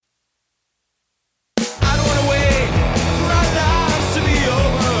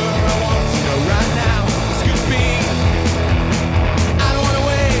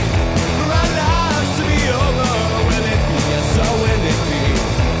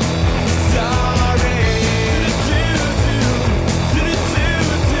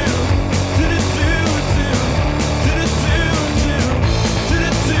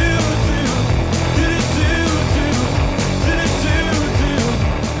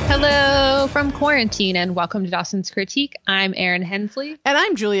Hello from quarantine and welcome to Dawson's Critique. I'm Erin Hensley. And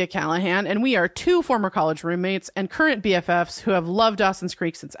I'm Julia Callahan, and we are two former college roommates and current BFFs who have loved Dawson's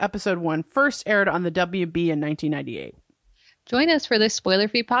Creek since episode 1 first aired on the WB in 1998. Join us for this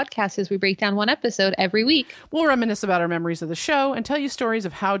spoiler-free podcast as we break down one episode every week. We'll reminisce about our memories of the show and tell you stories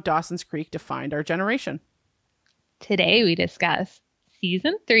of how Dawson's Creek defined our generation. Today we discuss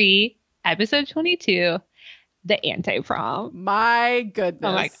Season 3, Episode 22, The Anti-Prom. My goodness.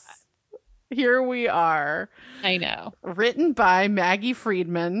 Oh my God. Here we are. I know. Written by Maggie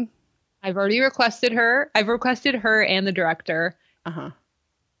Friedman. I've already requested her. I've requested her and the director. Uh-huh.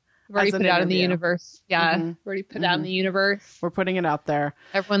 I've already put it out in the universe. Yeah. Mm-hmm. Already put it out in the universe. We're putting it out there.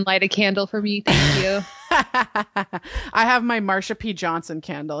 Everyone light a candle for me. Thank you. I have my Marsha P. Johnson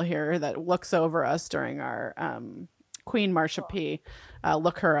candle here that looks over us during our Queen Marsha P.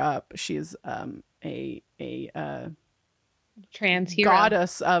 Look her up. She's a trans hero.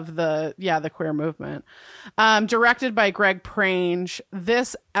 Goddess of the queer movement. Directed by Greg Prange.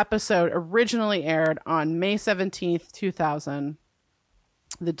 This episode originally aired on May 17th, 2000.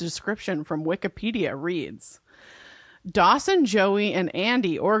 The description from Wikipedia reads: Dawson, Joey, and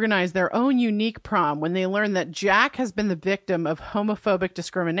Andy organize their own unique prom when they learn that Jack has been the victim of homophobic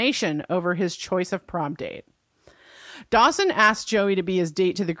discrimination over his choice of prom date. Dawson asks Joey to be his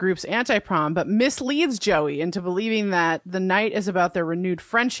date to the group's anti-prom, but misleads Joey into believing that the night is about their renewed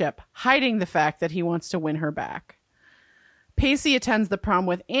friendship, hiding the fact that he wants to win her back. Pacey attends the prom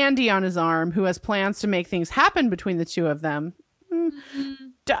with Andy on his arm, who has plans to make things happen between the two of them.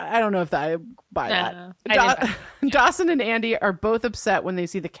 I don't know if I buy that. Dawson and Andy are both upset when they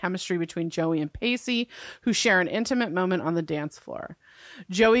see the chemistry between Joey and Pacey, who share an intimate moment on the dance floor.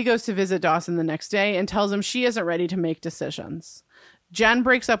 Joey goes to visit Dawson the next day and tells him she isn't ready to make decisions. Jen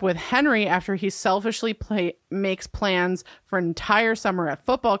breaks up with Henry after he selfishly makes plans for an entire summer at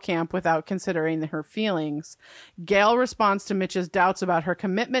football camp without considering her feelings. Gail responds to Mitch's doubts about her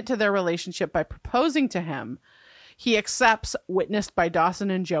commitment to their relationship by proposing to him. He accepts, witnessed by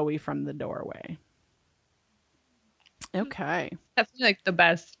Dawson and Joey from the doorway. Okay. That's like the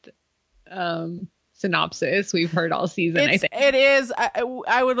best synopsis we've heard all season, I think. It is.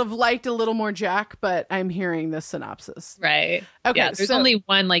 I would have liked a little more Jack, but I'm hearing this synopsis. Right. Okay. Yeah, there's only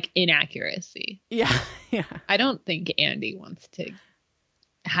one like inaccuracy. Yeah. Yeah. I don't think Andy wants to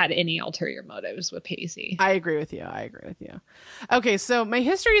had any ulterior motives with Pacey. I agree with you. Okay, so my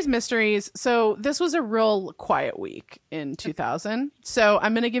history is mysteries. So this was a real quiet week in 2000. So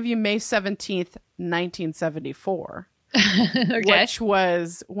I'm going to give you May 17th, 1974. Okay. Which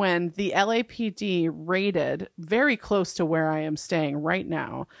was when the LAPD raided very close to where I am staying right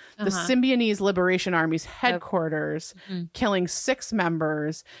now, the Symbionese Liberation Army's headquarters, killing 6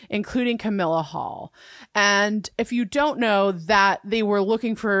 members, including Camilla Hall. And if you don't know that, they were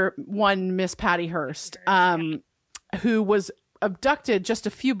looking for one Miss Patty Hearst, who was abducted just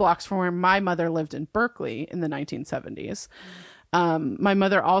a few blocks from where my mother lived in Berkeley in the 1970s. My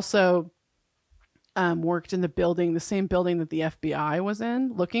mother also worked in the same building that the FBI was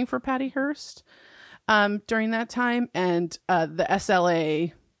in, looking for Patty Hearst during that time. And the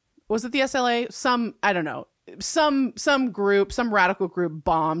SLA, was it the SLA? I don't know. Some radical group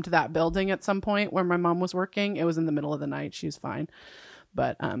bombed that building at some point where my mom was working. It was in the middle of the night. She was fine.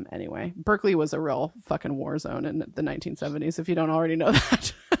 But anyway, Berkeley was a real fucking war zone in the 1970s, if you don't already know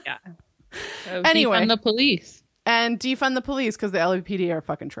that. Yeah. So anyway. Defund the police. And defund the police because the LAPD are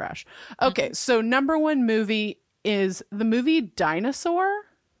fucking trash. Okay, so number one movie is the movie Dinosaur,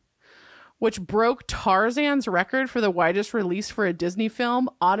 which broke Tarzan's record for the widest release for a Disney film.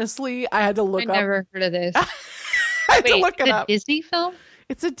 Honestly, I had to look up. I never heard of this. I had to look it up. It's a Disney film?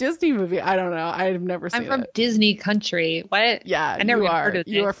 It's a Disney movie. I don't know. I've never seen it. I'm from Disney country. What? Yeah, I never heard of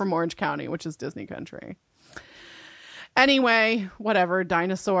this. You are from Orange County, which is Disney country. Anyway, whatever.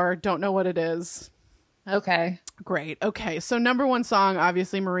 Dinosaur. Don't know what it is. Okay. Great. Okay. So number one song,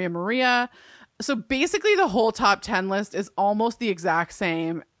 obviously Maria Maria. So basically the whole top 10 list is almost the exact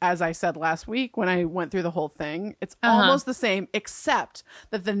same as I said last week when I went through the whole thing. It's almost the same, except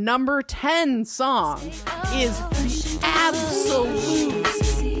that the number 10 song is the absolute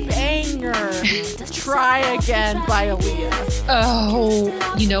banger, Try Again by Aaliyah.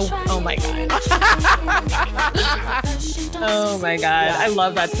 Oh my God. Oh my God. Yeah. I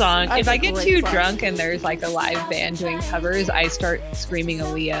love that song. If I get too drunk and there's like a live band doing covers, I start screaming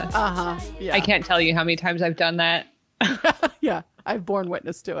Aaliyah. Yeah. I can't tell you how many times I've done that. Yeah. I've borne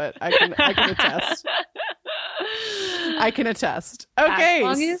witness to it. I can attest. I can attest. Okay.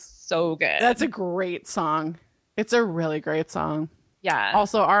 That song is so good. That's a great song. It's a really great song. Yeah.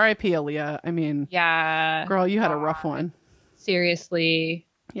 Also, R.I.P. Aaliyah. I mean, yeah, girl, you had a rough one. Seriously.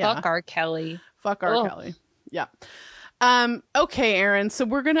 Yeah. Fuck R. Kelly. Fuck R. Kelly. Yeah. Okay, Aaron. So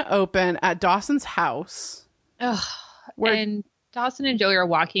we're gonna open at Dawson's house. Ugh. And Dawson and Joey are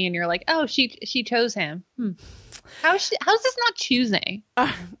walking, and you're like, "Oh, she chose him. How's this not choosing?"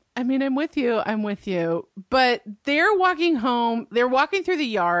 I mean, I'm with you. But they're walking home. They're walking through the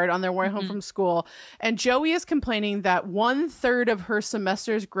yard on their way home from school, and Joey is complaining that 1/3 of her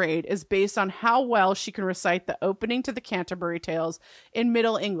semester's grade is based on how well she can recite the opening to the Canterbury Tales in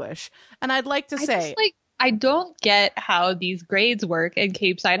Middle English. And I'd like to say, I don't get how these grades work in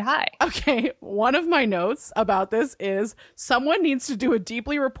Cape Side High. Okay, one of my notes about this is someone needs to do a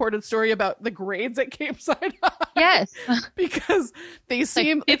deeply reported story about the grades at Cape Side High. Yes. Because they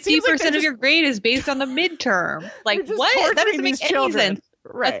seem... Like 50% of your grade is based on the midterm. Like, what? That doesn't make any sense.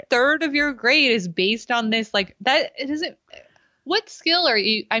 Right. 1/3 of your grade is based on this. Like, that, it doesn't... What skill are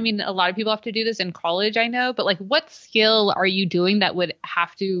you... I mean, a lot of people have to do this in college, I know, but like, what skill are you doing that would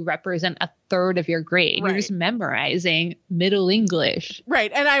have to represent 1/3 of your grade? Right. You're just memorizing Middle English.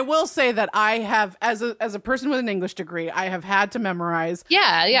 Right. And I will say that I have, as a person with an English degree, I have had to memorize the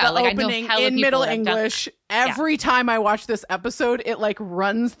like, opening in Middle English. Every time I watch this episode, it like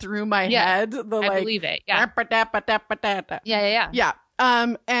runs through my head. I believe it. Yeah. Yeah.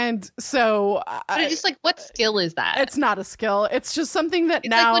 And so but it's just like, what skill is that? It's not a skill. It's just something that it's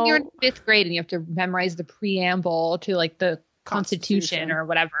now, like when you're in 5th grade and you have to memorize the preamble to like the Constitution or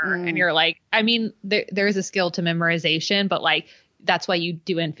whatever. And you're like, I mean, there's a skill to memorization, but like, that's why you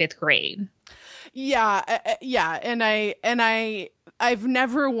do in 5th grade. Yeah. Yeah. And I've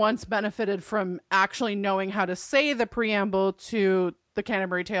never once benefited from actually knowing how to say the preamble to the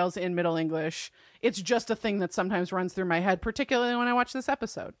Canterbury Tales in Middle English. It's just a thing that sometimes runs through my head, particularly when I watch this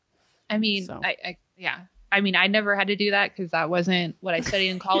episode. I mean, so. I mean, I never had to do that because that wasn't what I studied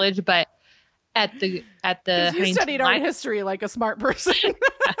in college, but at the you studied art history like a smart person.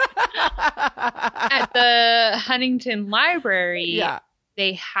 At the Huntington Library,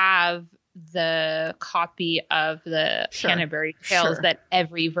 they have the copy of the Canterbury Tales that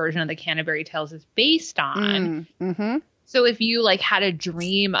every version of the Canterbury Tales is based on. Mm-hmm. So if you like had a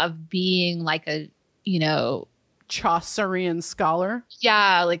dream of being like a, Chaucerian scholar.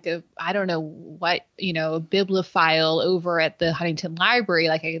 Yeah, like I don't know what, a bibliophile over at the Huntington Library,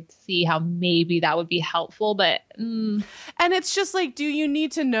 like I could see how maybe that would be helpful, but And it's just like, do you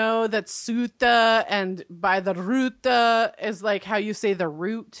need to know that sutta and by the ruta is like how you say the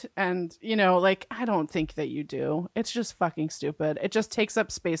root? And, like, I don't think that you do. It's just fucking stupid. It just takes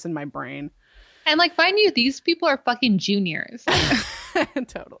up space in my brain. And like, mind you, these people are fucking juniors.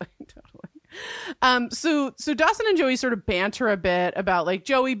 Totally. So Dawson and Joey sort of banter a bit about like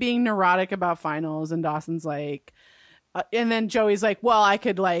Joey being neurotic about finals, and Dawson's like, and then Joey's like, well, I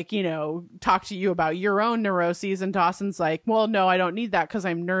could like, talk to you about your own neuroses. And Dawson's like, well, no, I don't need that because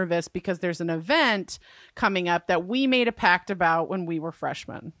I'm nervous because there's an event coming up that we made a pact about when we were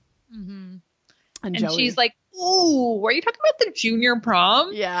freshmen. Mm-hmm. And she's like, ooh, were you talking about the junior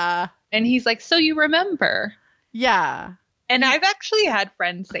prom? Yeah. And he's like, so you remember? Yeah. And I've actually had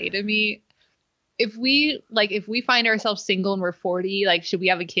friends say to me, if we find ourselves single and we're 40, like, should we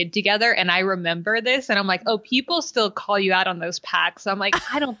have a kid together? And I remember this and I'm like, oh, people still call you out on those pacts. So I'm like,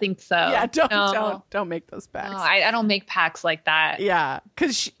 I don't think so. Yeah, don't make those pacts. No, I don't make pacts like that. Yeah.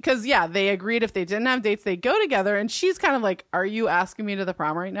 Cause they agreed if they didn't have dates, they'd go together. And she's kind of like, are you asking me to the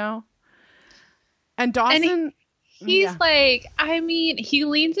prom right now? And Dawson... He's like, I mean, he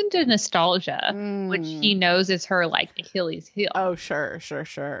leans into nostalgia, which he knows is her like Achilles heel. Oh, sure.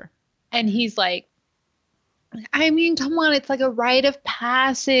 And he's like, I mean, come on, it's like a rite of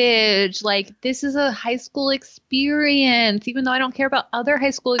passage. Like, this is a high school experience. Even though I don't care about other high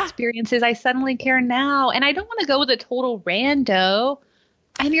school experiences, I suddenly care now. And I don't want to go with a total rando.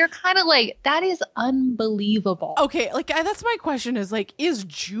 And you're kind of like, that is unbelievable. Okay, like that's my question is like, is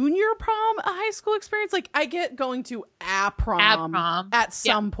junior prom a high school experience? Like, I get going to a prom at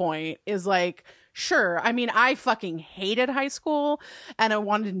some point is like, sure. I mean, I fucking hated high school and I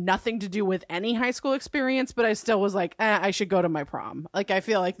wanted nothing to do with any high school experience, but I still was like, I should go to my prom. Like, I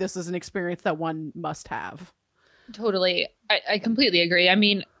feel like this is an experience that one must have. Totally. I completely agree. I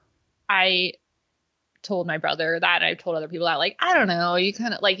mean, I told my brother that, and I've told other people that, like, I don't know, you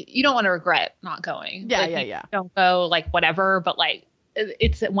kind of like, you don't want to regret not going. Yeah. Don't go, like, whatever, but like,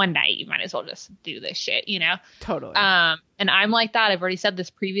 it's one night, you might as well just do this shit, Totally. And I'm like that. I've already said this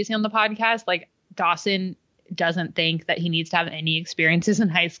previously on the podcast. Like, Dawson doesn't think that he needs to have any experiences in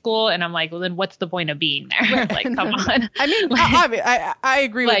high school. And I'm like, well, then what's the point of being there? Like, come on. I mean, I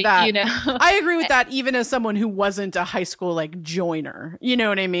agree with that. You know, I agree with that even as someone who wasn't a high school like joiner. You know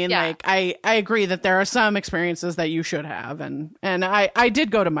what I mean? Yeah. Like, I agree that there are some experiences that you should have. And I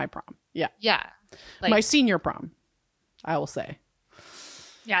did go to my prom. Yeah. Yeah. Like, my senior prom, I will say.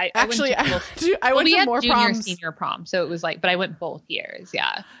 Yeah, I went to more proms. Senior prom, so it was like, but I went both years.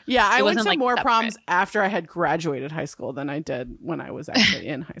 Yeah, I went to more proms after I had graduated high school than I did when I was actually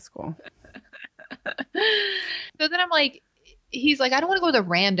in high school. So then I'm like, he's like, I don't want to go with a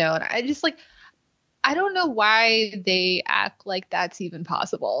rando, and I just like, I don't know why they act like that's even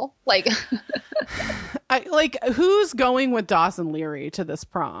possible. Like, who's going with Dawson Leary to this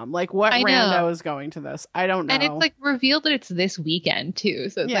prom? Like, what rando is going to this? I don't know. And it's like revealed that it's this weekend too.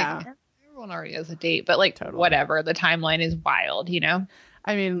 So it's like everyone already has a date, but like whatever. The timeline is wild, you know?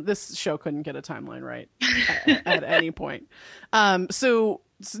 I mean, this show couldn't get a timeline right at any point. So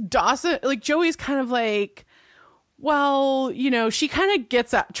Dawson, like Joey's kind of like, well, you know, she kind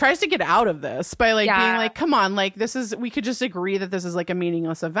of tries to get out of this by like being like, come on, like we could just agree that this is like a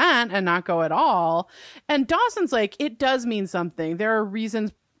meaningless event and not go at all. And Dawson's like, it does mean something. There are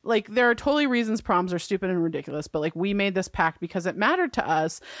reasons, like there are totally reasons proms are stupid and ridiculous, but like we made this pact because it mattered to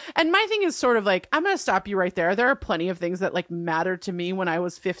us. And my thing is sort of like, I'm going to stop you right there. There are plenty of things that like mattered to me when I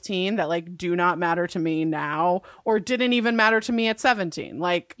was 15 that like do not matter to me now or didn't even matter to me at 17.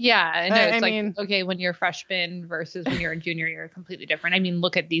 Like, yeah, I mean, okay, when you're a freshman versus when you're a junior, you're completely different. I mean,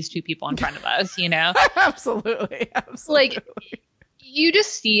 look at these two people in front of us, you know? Absolutely. Like, you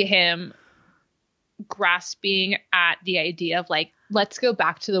just see him grasping at the idea of like, let's go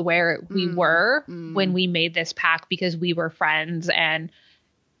back to the where we were when we made this pact because we were friends and,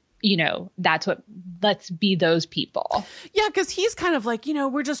 you know, let's be those people. Yeah, because he's kind of like, you know,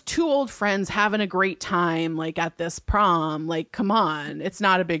 we're just two old friends having a great time, like at this prom. Like, come on, it's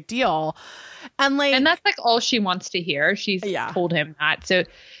not a big deal. And that's like all she wants to hear. She's told him that. So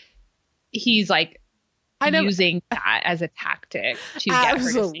he's like, using that as a tactic to get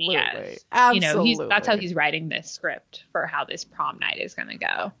her to say yes. Absolutely. You know, that's how he's writing this script for how this prom night is going to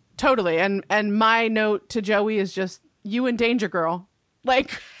go. Totally. And my note to Joey is just, you in danger, girl.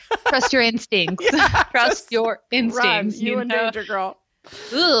 Like, trust your instincts. Trust your instincts. You in danger, girl.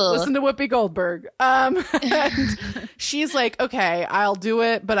 Ugh. Listen to Whoopi Goldberg. And she's like, okay, I'll do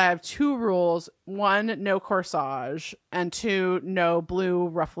it, but I have two rules. One, no corsage, and two, no blue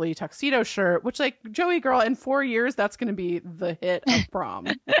ruffly tuxedo shirt, which like Joey girl, in 4 years, that's going to be the hit of prom.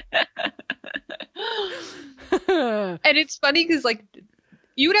 And it's funny because like,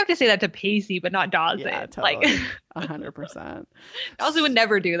 you would have to say that to Pacey, but not Dawson. Yeah, totally. Like 100%. Dawson would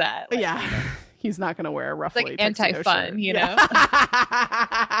never do that. Like, yeah. He's not going to wear a ruffly like anti-fun, shirt. you know?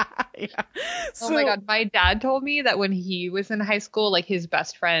 Yeah. Oh my God. My dad told me that when he was in high school, like his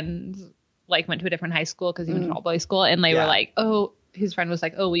best friends like went to a different high school because he went to an all-boys school. And they were like, oh, his friend was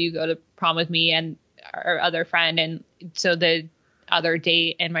like, oh, will you go to prom with me and our other friend? And so the other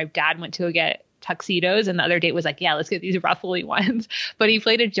date and my dad went to go get tuxedos. And the other date was like, yeah, let's get these ruffly ones. But he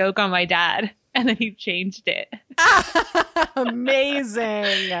played a joke on my dad. And then he changed it.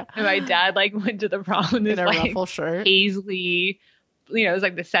 Amazing. And my dad like went to the prom in this a like ruffle shirt. Paisley, you know, it was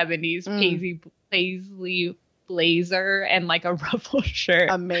like the 70s Paisley blazer and like a ruffle shirt.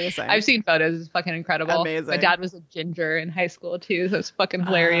 Amazing. I've seen photos. It's fucking incredible. Amazing. My dad was a ginger in high school too, so it's fucking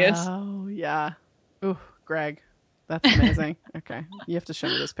hilarious. Oh yeah. Ooh, Greg. That's amazing. Okay. You have to show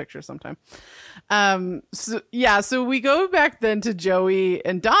me this picture sometime. So we go back then to Joey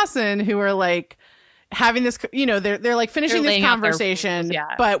and Dawson, who are like having this, you know, they're like finishing this conversation,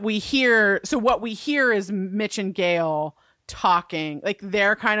 but what we hear is Mitch and Gail talking. Like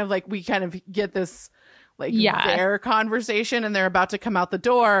they're kind of like, we kind of get this like their conversation and they're about to come out the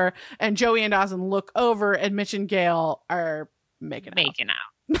door and Joey and Dawson look over and Mitch and Gail are making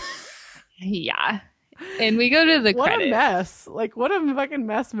out. Yeah. And we go to the what credits. A mess. Like, what a fucking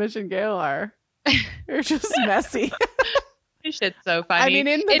mess Mitch and Gail are. They're just messy. This shit's so funny. I mean,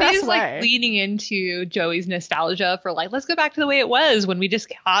 in the best is way. Like leaning into Joey's nostalgia for like, let's go back to the way it was when we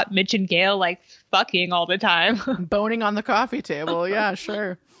just caught Mitch and Gail like fucking all the time. Boning on the coffee table. Yeah,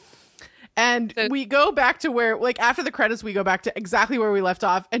 sure. And we go back to where, like, after the credits, we go back to exactly where we left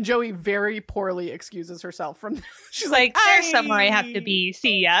off. And Joey very poorly excuses herself from. She's like, there's somewhere I have to be.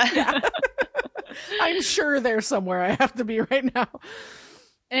 See ya. Yeah. I'm sure there's somewhere I have to be right now.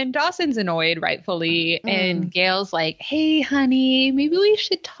 And Dawson's annoyed, rightfully. And Gail's like, hey, honey, maybe we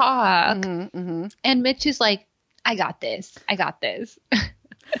should talk. And Mitch is like, I got this.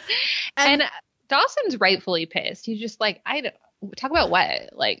 And Dawson's rightfully pissed. He's just like, talk about what?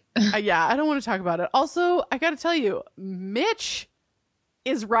 Like, Yeah, I don't want to talk about it. Also, I got to tell you, Mitch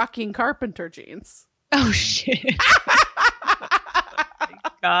is rocking Carpenter jeans. oh shit.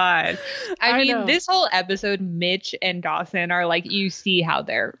 God. I mean, know. this whole episode, Mitch and Dawson are like, you see how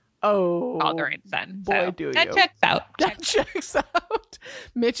they're father and son. Boy, So do that you. checks out. That checks out.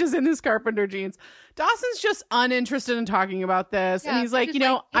 Mitch is in his Carpenter jeans. Dawson's just uninterested in talking about this. Yeah, and he's like, just you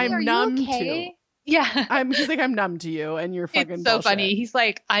know, "Hey, I'm are you numb okay?" to. Yeah. He's like, I'm numb to you and you're fucking It's so bullshit. funny. He's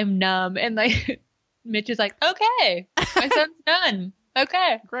like, I'm numb. And like, Mitch is like, okay, my son's done.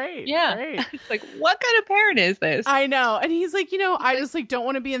 Okay. Great. Yeah. Great. It's like, what kind of parent is this? I know. And he's like, you know, I just like don't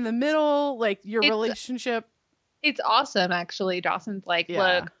want to be in the middle. Like your relationship. It's awesome, actually. Dawson's like,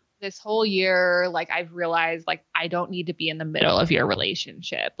 Yeah. look, this whole year, like, I've realized, like, I don't need to be in the middle of your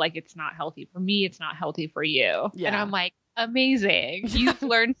relationship. Like, it's not healthy for me. It's not healthy for you. Yeah. And I'm like, amazing. You've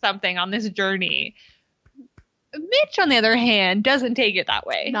learned something on this journey. Mitch, on the other hand, doesn't take it that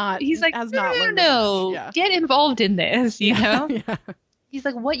way. He's like, has no, not no, learned no, as much. get involved in this, you know? Yeah. He's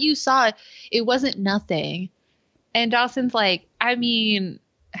like, what you saw, it wasn't nothing. And Dawson's like, I mean,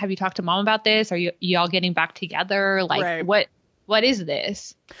 have you talked to mom about this? Are y'all getting back together? Like, Right. what is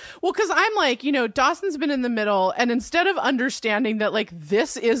this? Well, because I'm like, you know, Dawson's been in the middle, and instead of understanding that, like,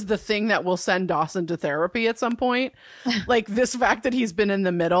 this is the thing that will send Dawson to therapy at some point, like, this fact that he's been in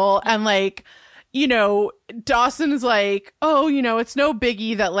the middle, and, like, you know, Dawson is like, oh, you know, it's no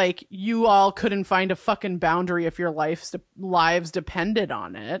biggie that, like, you all couldn't find a fucking boundary if your lives depended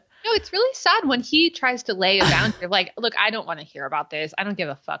on it. No, it's really sad when he tries to lay a boundary of like, look, I don't want to hear about this. I don't give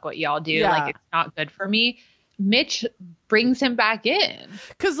a fuck what y'all do. Yeah. Like, it's not good for me. Mitch brings him back in.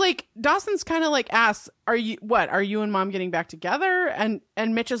 Cause like Dawson's kind of like asks, are you and mom getting back together? And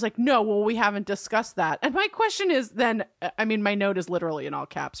Mitch is like, no, well, we haven't discussed that. And my question is then, I mean, my note is literally in all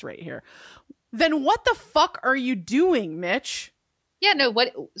caps right here. Then what the fuck are you doing, Mitch? Yeah, no,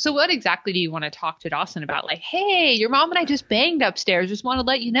 what exactly do you want to talk to Dawson about? Like, hey, your mom and I just banged upstairs. Just want to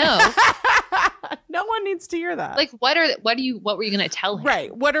let you know. No one needs to hear that. Like, what were you going to tell him?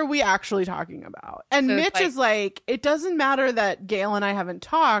 Right. What are we actually talking about? And So Mitch is like, it doesn't matter that Gail and I haven't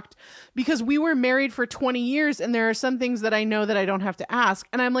talked because we were married for 20 years and there are some things that I know that I don't have to ask.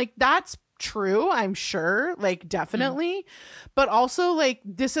 And I'm like, that's true, I'm sure, like definitely. But also like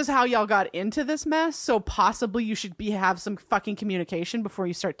this is how y'all got into this mess, so possibly you should have some fucking communication before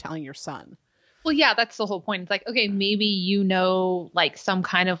you start telling your son. Well, yeah, that's the whole point. It's like, okay, maybe you know like some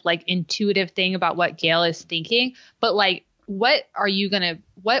kind of like intuitive thing about what Gail is thinking, but like what were you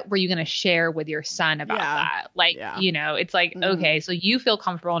gonna share with your son about that? Like, you know, it's like, okay, so you feel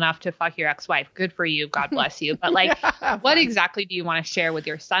comfortable enough to fuck your ex-wife. Good for you. God bless you. But like, what exactly do you want to share with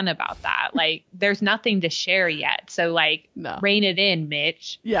your son about that? Like, there's nothing to share yet. So like, rein it in,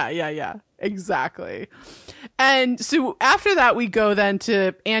 Mitch. Yeah. Exactly. And so after that, we go then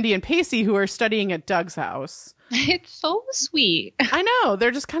to Andy and Pacey, who are studying at Doug's house. It's so sweet. I know.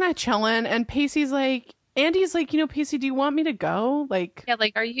 They're just kind of chilling. And Andy's like, you know, Pacey, do you want me to go? Like, yeah,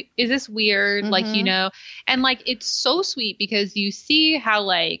 like, is this weird? Like, you know, and like, it's so sweet because you see how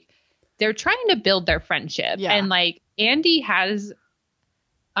like they're trying to build their friendship. Yeah. And like Andy has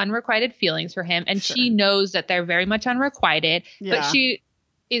unrequited feelings for him and she knows that they're very much unrequited, but she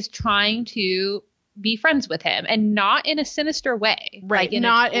is trying to be friends with him and not in a sinister way. Right. Like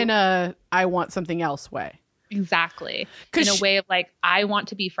not in a I want something else way. Exactly. In a way of like, I want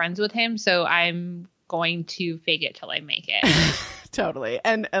to be friends with him, so I'm going to fake it till I make it. Totally.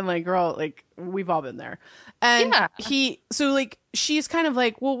 And like, girl, like we've all been there. And so like she's kind of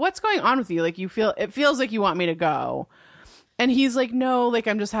like, well, what's going on with you? Like it feels like you want me to go. And he's like, no, like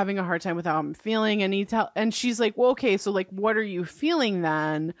I'm just having a hard time with how I'm feeling. And she's like, well, okay, so like what are you feeling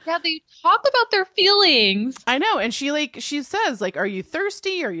then? Yeah, they talk about their feelings. I know. And she says, like, are you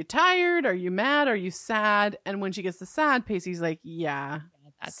thirsty? Are you tired? Are you mad? Are you sad? And when she gets to sad, Pacey's like, yeah,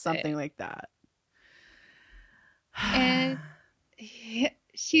 that's something like that. And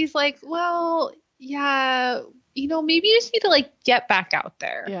she's like, well, yeah, you know, maybe you just need to like get back out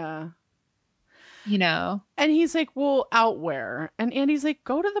there. Yeah. You know? And he's like, well, out where? And Andy's like,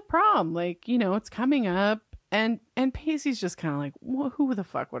 go to the prom. Like, you know, it's coming up. And Pacey's just kind of like, well, who the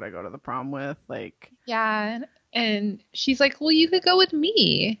fuck would I go to the prom with? Like, yeah. And she's like, well, you could go with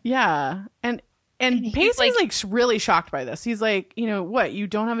me. Yeah. And Pacey's like really shocked by this. He's like, you know, what? You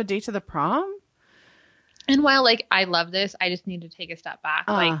don't have a date to the prom? And while like I love this, I just need to take a step back.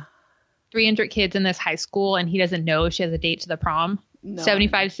 Like 300 kids in this high school and he doesn't know if she has a date to the prom. No.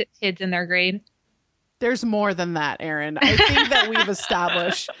 75 kids in their grade. There's more than that, Erin. I think that we've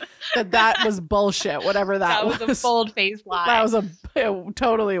established that was bullshit, whatever that was. That was a bold-faced lie. That was It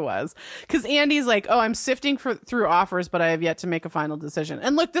totally was. Because Andy's like, oh, I'm sifting through offers, but I have yet to make a final decision.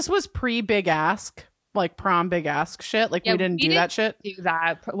 And look, this was pre-Big Ask, like prom Big Ask shit. Like, we didn't do that shit. Do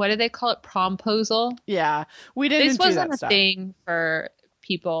that. What do they call it? Promposal? Yeah. We didn't This do wasn't that a stuff. thing for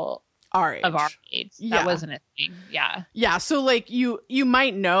people Our age. of our age. That Yeah. wasn't a thing. Yeah. Yeah. So, like, you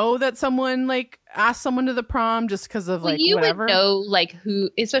might know that someone, like, asked someone to the prom just because of, like, you whatever. would know, like, who,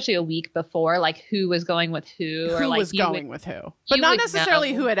 especially a week before, like, who was going with who. Or, Who like, was going with who. But you not would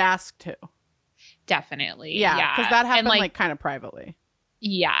necessarily know. who had asked who. Definitely. Yeah. Because that happened, And, like, kind of privately.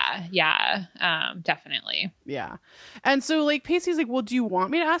 Yeah. Yeah. Definitely. Yeah. And so, like, Pacey's like, well, do you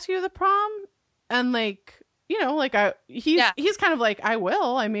want me to ask you to the prom? And, like, you know, like, he's kind of like, I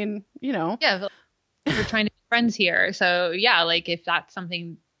will. I mean, you know. Yeah. We're trying to be friends here. So, yeah, like, if that's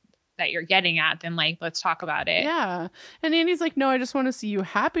something that you're getting at, then, like, let's talk about it. Yeah. And Andy's like, no, I just want to see you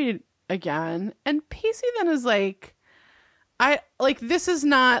happy again. And Pacey then is like, this is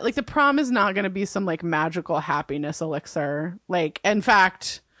not, like, the prom is not going to be some, like, magical happiness elixir. Like, in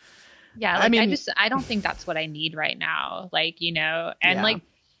fact. Yeah. Like, I mean, I don't think that's what I need right now. Like, you know, and Yeah. like,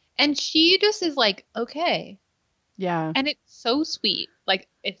 and she just is like, okay. Yeah. And it's so sweet. Like,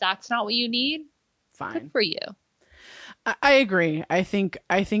 if that's not what you need, Fine. good for you. I agree. I think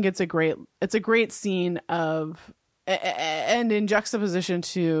it's a great scene of, and in juxtaposition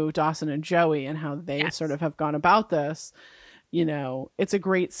to Dawson and Joey and how they Yes. sort of have gone about this, you know, it's a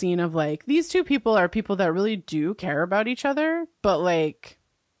great scene of, like, these two people are people that really do care about each other, but, like,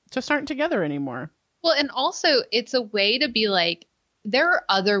 just aren't together anymore. Well, and also it's a way to be like, there are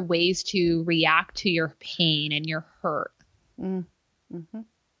other ways to react to your pain and your hurt. Mm-hmm.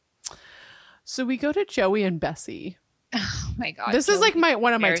 So we go to Joey and Bessie. Oh my God. This is like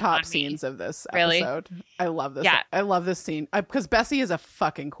one of my Very top funny. scenes of this Really? episode. I love this. Yeah. I love this scene because Bessie is a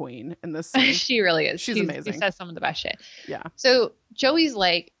fucking queen in this scene. She really is. She's amazing. She says some of the best shit. Yeah. So Joey's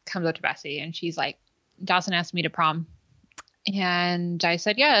like, comes up to Bessie and she's like, Dawson asked me to prom. And I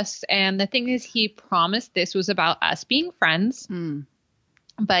said yes. And the thing is, he promised this was about us being friends.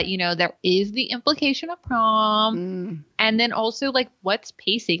 But, you know, there is the implication of prom. And then also, like, what's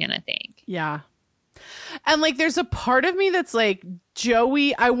Pacey going to think? Yeah. And, like, there's a part of me that's like,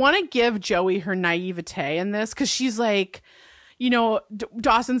 Joey, I want to give Joey her naivete in this because she's like, you know,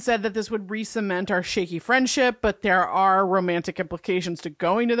 Dawson said that this would re-cement our shaky friendship, but there are romantic implications to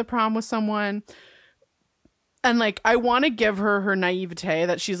going to the prom with someone. And, like, I want to give her naivete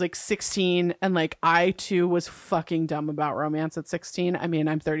that she's, like, 16 and, like, I, too, was fucking dumb about romance at 16. I mean,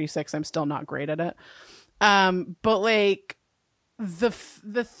 I'm 36. I'm still not great at it. But, like, the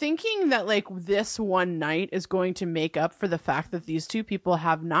thinking that, like, this one night is going to make up for the fact that these two people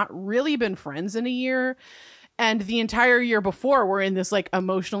have not really been friends in a year, and the entire year before we're in this, like,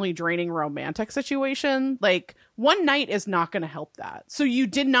 emotionally draining romantic situation, like, one night is not going to help that. So you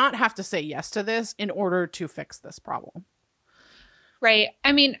did not have to say yes to this in order to fix this problem. Right.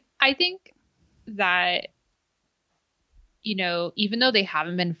 I mean, I think that, you know, even though they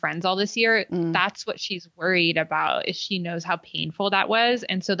haven't been friends all this year, that's what she's worried about, is she knows how painful that was.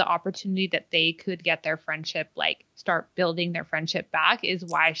 And so the opportunity that they could get their friendship, like, start building their friendship back, is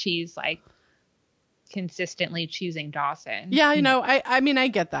why she's, like, consistently choosing Dawson. Yeah, you know, I mean, I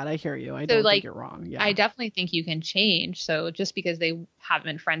get that. I hear you. I don't like, think you're wrong. Yeah. I definitely think you can change. So just because they haven't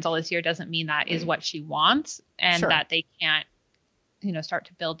been friends all this year doesn't mean that is what she wants, and Sure. that they can't, you know, start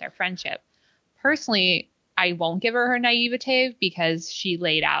to build their friendship. Personally, I won't give her naivete because she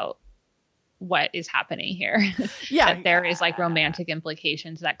laid out what is happening here. Yeah. That there is, like, romantic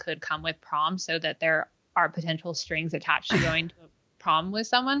implications that could come with prom, so that there are potential strings attached to going to a prom with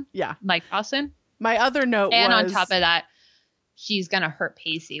someone Yeah. like Dawson. My other note And was... on top of that, she's going to hurt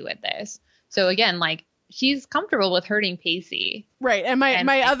Pacey with this. So again, like, she's comfortable with hurting Pacey. Right. And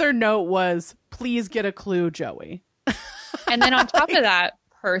my other note was, please get a clue, Joey. And then on top of that,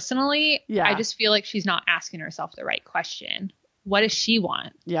 personally, Yeah. I just feel like she's not asking herself the right question. What does she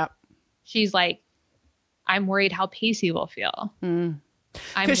want? Yep. She's like, I'm worried how Pacey will feel. I'm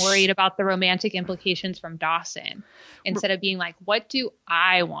 'Cause worried about the romantic implications from Dawson, instead of being like, what do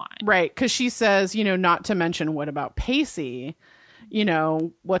I want? Right. Because she says, you know, not to mention, what about Pacey? You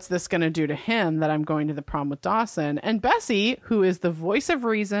know, what's this going to do to him that I'm going to the prom with Dawson? And Bessie, who is the voice of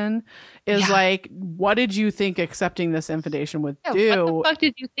reason, is like, what did you think accepting this invitation would do? What the fuck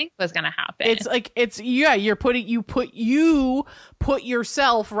did you think was going to happen? It's like, you put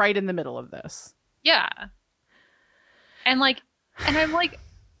yourself right in the middle of this. Yeah. And I'm like,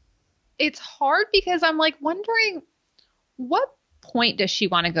 it's hard because I'm, like, wondering, what point does she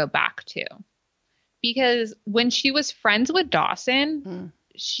want to go back to? Because when she was friends with Dawson,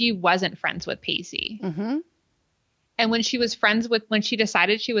 she wasn't friends with Pacey. Mm-hmm. And when she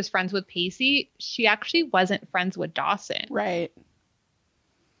decided she was friends with Pacey, she actually wasn't friends with Dawson. Right.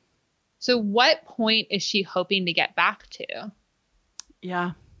 So what point is she hoping to get back to?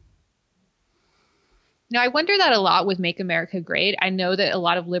 Yeah. Now, I wonder that a lot with Make America Great. I know that a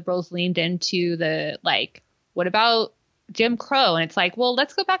lot of liberals leaned into the, like, what about Jim Crow? And it's like, well,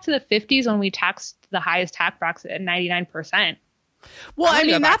 let's go back to the 50s when we taxed the highest tax bracket at 99%. Well, I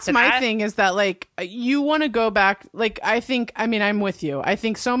mean, that's my thing is that, like, you want to go back. Like, I'm with you. I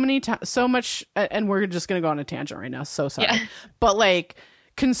think so much, and we're just going to go on a tangent right now. So sorry. Yeah. But, like,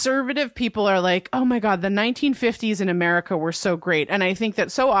 conservative people are like, oh my God, the 1950s in America were so great. And I think that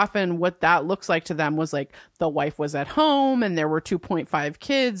so often what that looks like to them was like the wife was at home and there were 2.5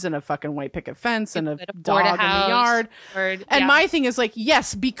 kids and a fucking white picket fence and a dog in the yard. And my thing is like,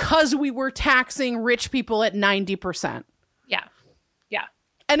 yes, because we were taxing rich people at 90%. Yeah. Yeah.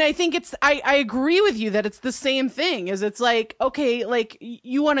 And I think I agree with you that it's the same thing is it's like, okay, like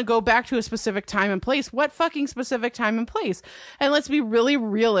you want to go back to a specific time and place. What fucking specific time and place? And let's be really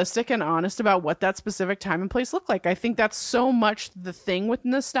realistic and honest about what that specific time and place look like. I think that's so much the thing with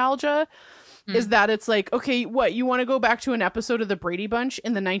nostalgia is that it's like, okay, what, you want to go back to an episode of the Brady Bunch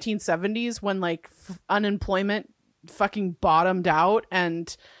in the 1970s when like unemployment fucking bottomed out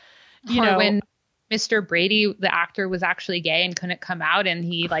and, you know, when Mr. Brady, the actor, was actually gay and couldn't come out, and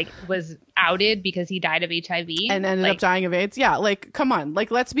he like was outed because he died of HIV and ended up dying of AIDS. Yeah, like come on, like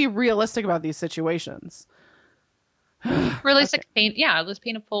let's be realistic about these situations. Realistic paint, yeah. Let's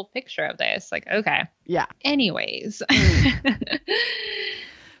paint a full picture of this. Like, okay, yeah. Anyways,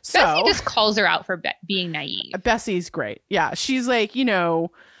 so Bessie just calls her out for being naive. Bessie's great. Yeah, she's like, you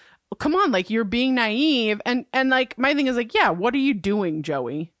know, come on, like you're being naive, and like my thing is like, yeah, what are you doing,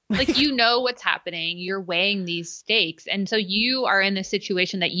 Joey? Like, you know what's happening. You're weighing these stakes. And so you are in a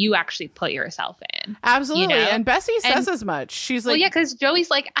situation that you actually put yourself in. Absolutely. You know? And Bessie says as much. She's like, well, yeah, because Joey's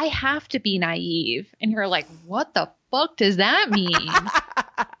like, I have to be naive. And you're like, what the fuck does that mean?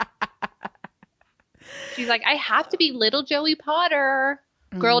 She's like, I have to be little Joey Potter,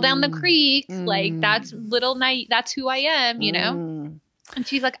 girl down the creek. Like, that's that's who I am, you know? And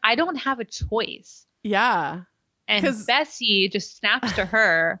she's like, I don't have a choice. Yeah. And Bessie just snaps to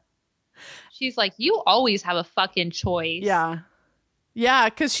her. She's like, you always have a fucking choice. Yeah. Yeah.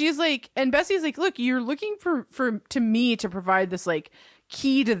 Cause she's like, and Bessie's like, look, you're looking to me to provide this like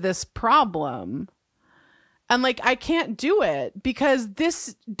key to this problem. And like, I can't do it because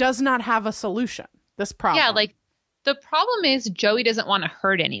this does not have a solution. This problem. Yeah. Like the problem is Joey doesn't want to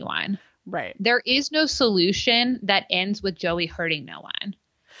hurt anyone. Right. There is no solution that ends with Joey hurting no one.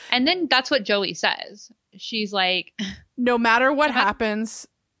 And then that's what Joey says. She's like, no matter what happens,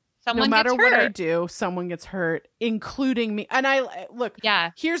 no matter what I do, someone gets hurt, including me. And I look,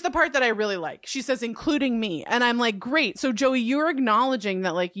 here's the part that I really like. She says, including me. And I'm like, great. So Joey, you're acknowledging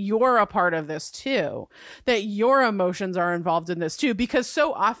that like you're a part of this too, that your emotions are involved in this too. Because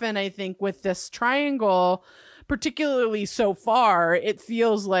so often I think with this triangle, particularly so far, it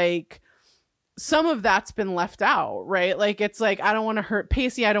feels like some of that's been left out, right? Like, it's like, I don't want to hurt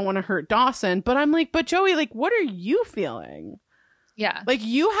Pacey. I don't want to hurt Dawson. But I'm like, but Joey, like, what are you feeling? Yeah. Like,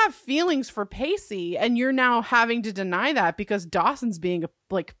 you have feelings for Pacey and you're now having to deny that because Dawson's being a,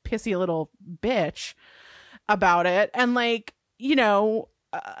 like, pissy little bitch about it. And, like, you know,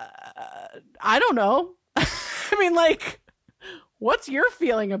 I don't know. I mean, like, what's your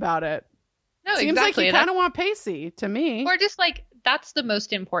feeling about it? No, Seems exactly. like you kind of want Pacey to me. Or just, like, that's the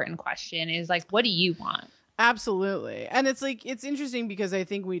most important question is like, what do you want? Absolutely. And it's like, it's interesting because I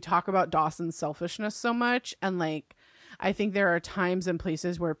think we talk about Dawson's selfishness so much. And like, I think there are times and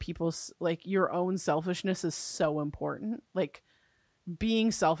places where people's like your own selfishness is so important. Like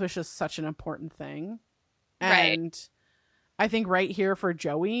being selfish is such an important thing. And right. I think right here for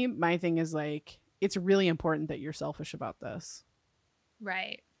Joey, my thing is like, it's really important that you're selfish about this.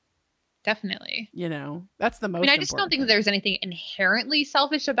 Right. Definitely. You know, that's the most I just don't think there's anything inherently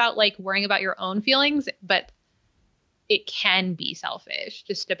selfish about like worrying about your own feelings, but it can be selfish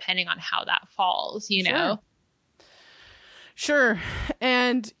just depending on how that falls, you know? Sure.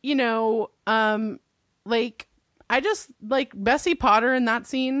 And, you know, like I just like Bessie Potter in that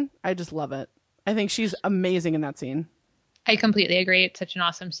scene. I just love it. I think she's amazing in that scene. I completely agree. It's such an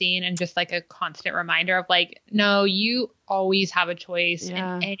awesome scene and just like a constant reminder of like, no, you always have a choice in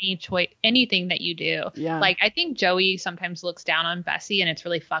anything that you do. Yeah. Like, I think Joey sometimes looks down on Bessie and it's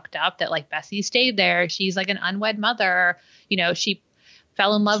really fucked up that like Bessie stayed there. She's like an unwed mother. You know, she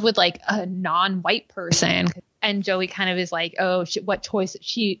fell in love with like a non-white person. And Joey kind of is like, oh, what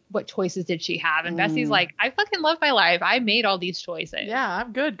choices did she have? And Bessie's like, I fucking love my life. I made all these choices. Yeah,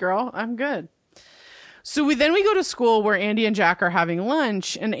 I'm good, girl. I'm good. So we go to school where Andy and Jack are having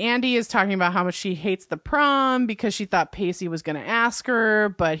lunch, and Andy is talking about how much she hates the prom because she thought Pacey was going to ask her,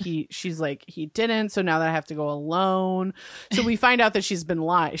 but she's like, he didn't. So now that I have to go alone. So we find out that she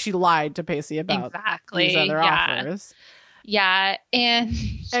lied to Pacey about these other offers. Yeah. And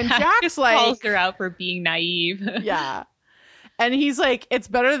Jack's like, calls her out for being naive. Yeah. And he's like, it's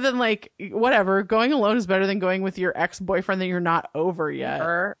better than like, whatever. Going alone is better than going with your ex-boyfriend that you're not over yet.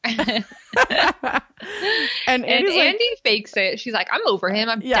 and Andy fakes it. She's like, I'm over him.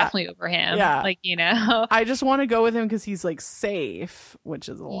 I'm definitely over him. Yeah. Like, you know. I just want to go with him because he's like safe, which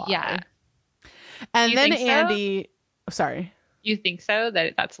is a lie. Yeah. And then Andy, sorry. You think so?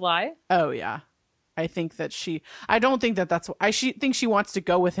 That's a lie? Oh, yeah. I think that I don't think that that's, think she wants to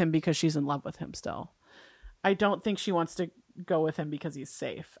go with him because she's in love with him still. I don't think she wants to go with him because he's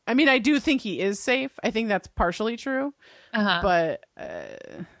safe. I mean, I do think he is safe. I think that's partially true. But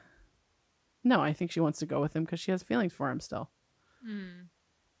no, I think she wants to go with him because she has feelings for him still.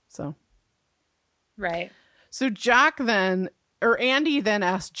 So. Right. So Andy then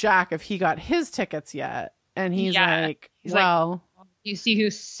asked Jack if he got his tickets yet. And he's like, you see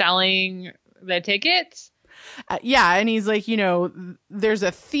who's selling the tickets? Yeah, and he's like, you know, there's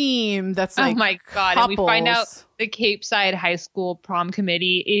a theme that's like, oh my God, couples. And we find out the Cape Side High School prom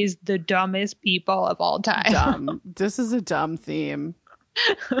committee is the dumbest people of all time. Dumb. This is a dumb theme.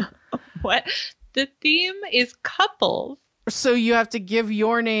 What? The theme is couples. So you have to give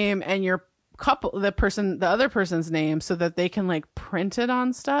your name and your couple, the other person's name, so that they can like print it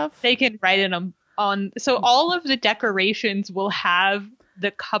on stuff. They can write it on. So all of the decorations will have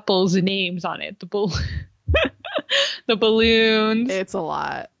the couple's names on it. The balloons. It's a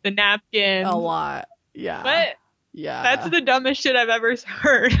lot. The napkins. A lot. Yeah. But yeah, that's the dumbest shit I've ever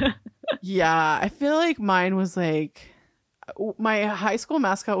heard. Yeah. I feel like mine was like, my high school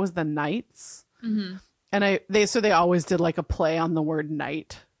mascot was the Knights. Mm-hmm. And they always did like a play on the word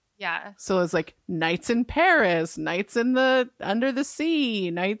night. Yeah. So it's like Nights in Paris, Nights in the under the sea,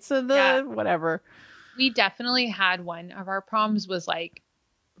 Nights of the whatever. We definitely had one of our proms was like,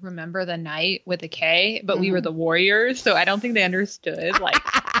 remember the night with a K, but we were the Warriors. So I don't think they understood like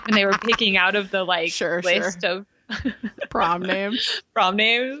when they were picking out of the like list of prom names. Or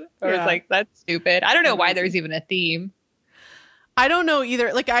it's like, that's stupid. I don't know why there's even a theme. I don't know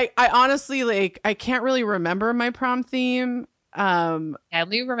either. Like I honestly like I can't really remember my prom theme. I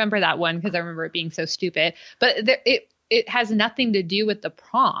only remember that one because I remember it being so stupid. But it has nothing to do with the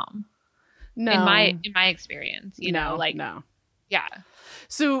prom. No, in my experience, you know, like no, yeah.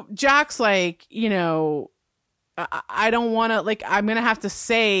 So Jack's like, you know, I don't want to like. I'm gonna have to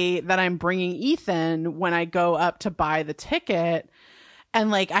say that I'm bringing Ethan when I go up to buy the ticket. And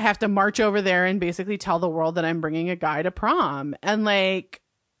like, I have to march over there and basically tell the world that I'm bringing a guy to prom. And like,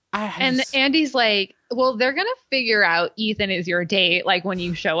 and Andy's like, well, they're going to figure out Ethan is your date, like when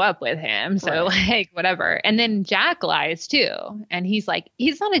you show up with him. So like, whatever. And then Jack lies too. And he's like,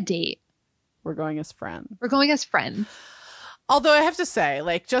 he's not a date. We're going as friends. Although I have to say,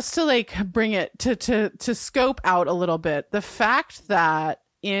 like, just to like bring it to scope out a little bit, the fact that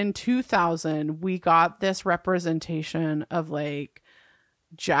in 2000, we got this representation of like,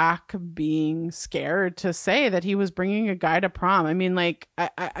 Jack being scared to say that he was bringing a guy to prom. I mean, like,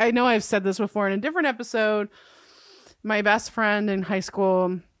 I know I've said this before in a different episode. My best friend in high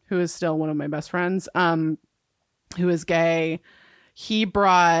school, who is still one of my best friends, who is gay, he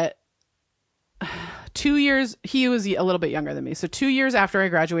brought 2 years, he was a little bit younger than me. So 2 years after I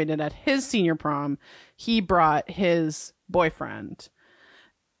graduated at his senior prom, he brought his boyfriend.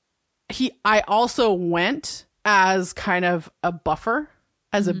 I also went as kind of a buffer,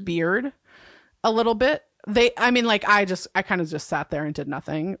 as a beard a little bit. I kind of just sat there and did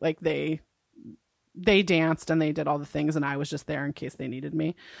nothing. Like they danced and they did all the things and I was just there in case they needed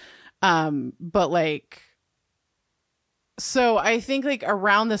me. But like, so I think like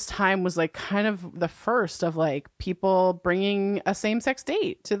around this time was like kind of the first of like people bringing a same-sex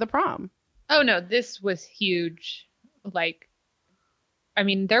date to the prom. Oh no, this was huge. Like, I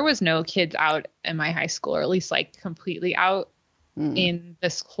mean, there was no kids out in my high school, or at least like completely out in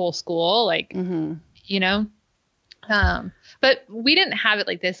this whole school, like, you know, but we didn't have it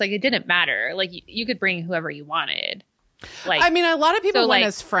like this. Like, it didn't matter. Like, you could bring whoever you wanted. Like, I mean, a lot of people went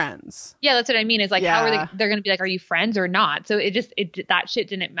as friends. Yeah, that's what I mean. Is like, how are they're going to be like, are you friends or not? So that shit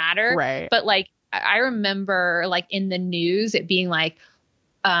didn't matter. Right. But like, I remember like in the news, it being like,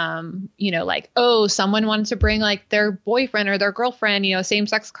 you know, like, oh, someone wanted to bring like their boyfriend or their girlfriend, you know, same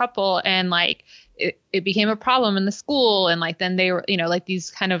sex couple. And like, it became a problem in the school. And like, then they were, you know, like these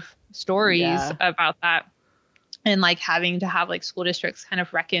kind of stories about that. and like having to have like school districts kind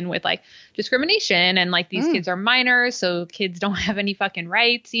of reckon with like discrimination and like these kids are minors, so kids don't have any fucking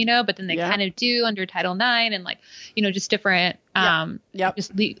rights, you know, but then they kind of do under Title IX, and like, you know, just different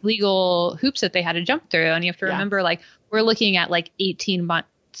just legal hoops that they had to jump through. And you have to remember, like, we're looking at like 18 months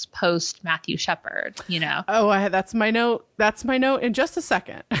post Matthew Shepard, you know. That's my note in just a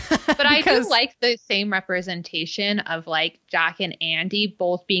second. But I do like the same representation of like Jack and Andy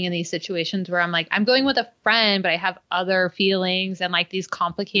both being in these situations where I'm like, I'm going with a friend, but I have other feelings and like these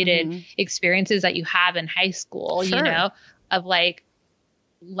complicated experiences that you have in high school, you know, of like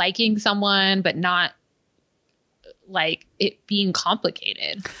liking someone but not like it being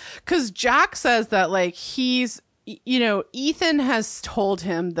complicated. Because Jack says that like you know, Ethan has told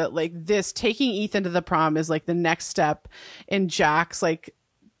him that like this taking Ethan to the prom is like the next step in Jack's like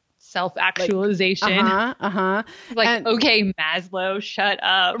self-actualization. Like, and, okay, Maslow, shut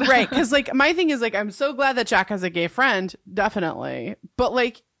up. Right. Because like my thing is like, I'm so glad that Jack has a gay friend, definitely, but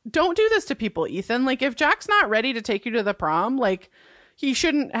like, don't do this to people, Ethan. Like, if Jack's not ready to take you to the prom, like, he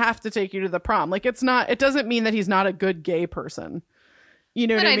shouldn't have to take you to the prom. Like, it doesn't mean that he's not a good gay person. You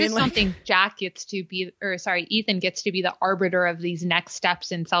know what I mean? I just don't think Ethan gets to be the arbiter of these next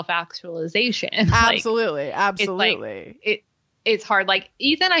steps in self-actualization. Absolutely. Like, absolutely. It's hard. Like,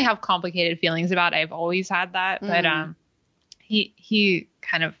 Ethan, I have complicated feelings about. I've always had that, but he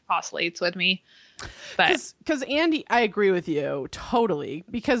kind of oscillates with me. But because Andy, I agree with you totally.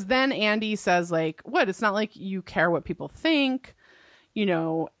 Because then Andy says like, "What? It's not like you care what people think, you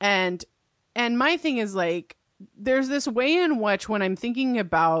know." And my thing is like, there's this way in which when I'm thinking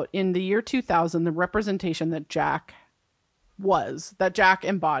about in the year 2000, the representation that Jack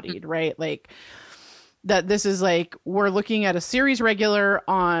embodied, right? Like that this is like, we're looking at a series regular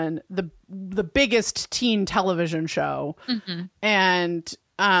on the biggest teen television show. And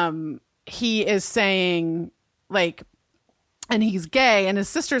he is saying like, and he's gay, and his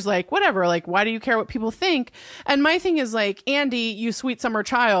sister's like, whatever, like, why do you care what people think? And my thing is like, Andy, you sweet summer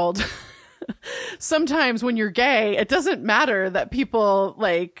child, sometimes when you're gay, it doesn't matter that people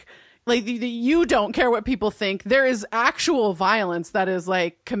like you don't care what people think. There is actual violence that is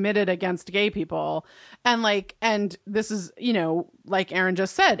like committed against gay people. And this is, you know, like Aaron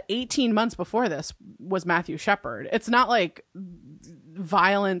just said, 18 months before this was Matthew Shepard. It's not like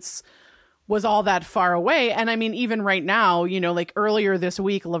violence was all that far away. And I mean, even right now, you know, like earlier this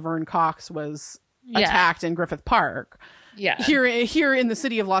week, Laverne Cox was attacked in Griffith Park. Yeah. Here in the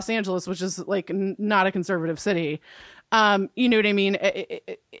city of Los Angeles, which is like not a conservative city. You know what I mean?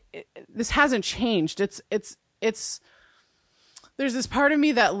 This hasn't changed. It's there's this part of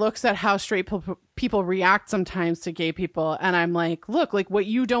me that looks at how straight people react sometimes to gay people. And I'm like, look, like what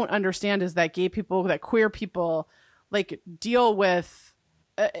you don't understand is that gay people, that queer people like deal with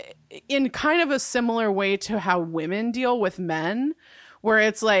in kind of a similar way to how women deal with men, where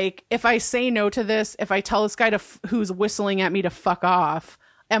it's like, if I say no to this, if I tell this guy who's whistling at me to fuck off,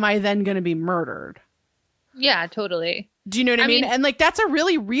 am I then going to be murdered? Yeah, totally. Do you know what I mean? And like, that's a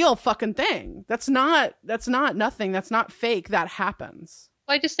really real fucking thing. That's not nothing. That's not fake. That happens.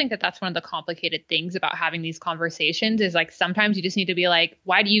 Well, I just think that that's one of the complicated things about having these conversations is like, sometimes you just need to be like,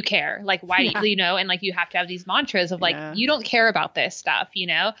 why do you care? Like, why do you know? And like, you have to have these mantras of like, you don't care about this stuff, you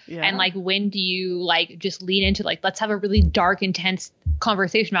know? And like, when do you like just lean into like, let's have a really dark, intense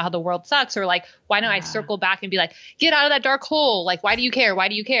conversation about how the world sucks? Or like, why don't I circle back and be like, get out of that dark hole? Like, why do you care? Why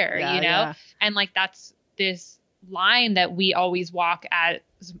do you care? You know? And like, that's this line that we always walk as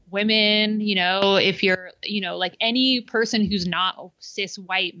women, you know, if you're, you know, like any person who's not a cis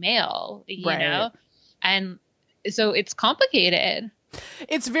white male, you know, and so it's complicated.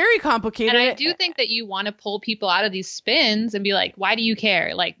 It's very complicated. And I do think that you want to pull people out of these spins and be like, why do you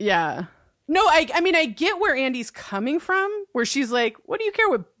care? Like, yeah, no, I mean, I get where Andy's coming from, where she's like, what do you care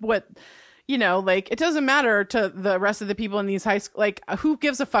what, you know, like, it doesn't matter to the rest of the people in these high school, like, who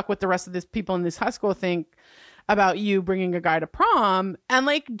gives a fuck what the rest of these people in this high school think about you bringing a guy to prom. And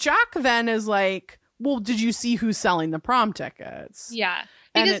like, Jack then is like, well, did you see who's selling the prom tickets? Yeah.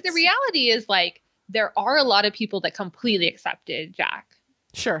 Because the reality is like, there are a lot of people that completely accepted Jack.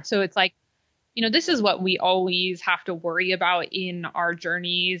 Sure. So it's like, you know, this is what we always have to worry about in our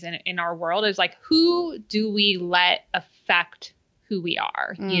journeys and in our world is like, who do we let affect who we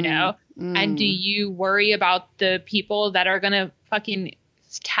are, you know? And do you worry about the people that are going to fucking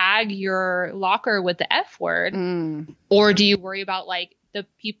tag your locker with the F word? Or do you worry about like the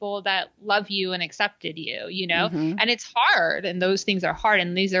people that love you and accepted you, you know? And it's hard, and those things are hard,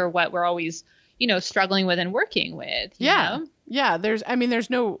 and these are what we're always, you know, struggling with and working with. You know? Yeah. There's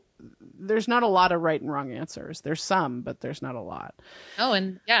not a lot of right and wrong answers. There's some, but there's not a lot. Oh,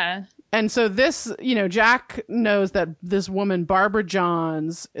 and yeah. And so this, you know, Jack knows that this woman, Barbara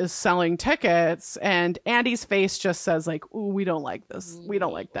Johns, is selling tickets, and Andy's face just says like, "Ooh, we don't like this. We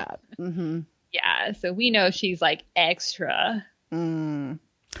don't like that." Mm-hmm. Yeah. So we know she's like extra. Mm.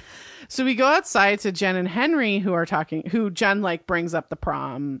 So we go outside to Jen and Henry, who are talking, who Jen like brings up the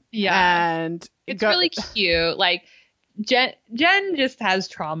prom. Yeah. And it's really cute. Like Jen just has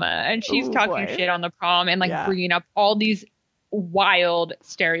trauma, and she's talking shit on the prom and like bringing up all these wild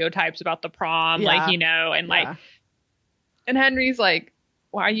stereotypes about the prom, like, you know, and like, and Henry's like,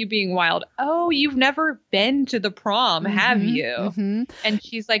 why are you being wild? Oh, you've never been to the prom, have you? Mm-hmm. And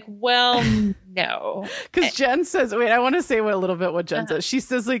she's like, well, no. Because Jen says, wait, I want to say a little bit what Jen says. She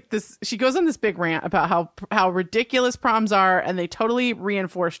says like this, she goes on this big rant about how ridiculous proms are, and they totally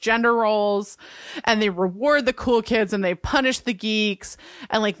reinforce gender roles, and they reward the cool kids and they punish the geeks,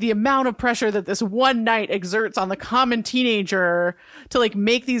 and like the amount of pressure that this one night exerts on the common teenager to like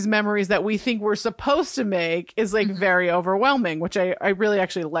make these memories that we think we're supposed to make is like very overwhelming, which I really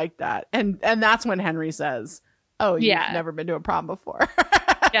actually like that. And that's when Henry says, oh, you've never been to a prom before.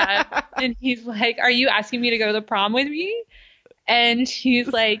 Yeah. And he's like, are you asking me to go to the prom with me? And she's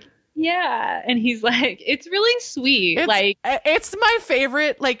like, yeah. And he's like, it's really sweet. It's my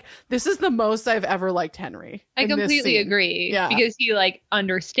favorite. Like, this is the most I've ever liked Henry. I completely agree. Yeah. Because he like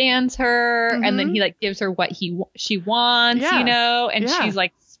understands her, and then he like gives her what she wants, you know, and she's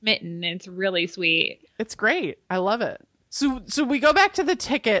like smitten. And it's really sweet. It's great. I love it. So we go back to the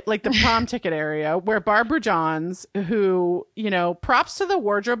ticket, like the prom ticket area, where Barbara Johns, who, you know, props to the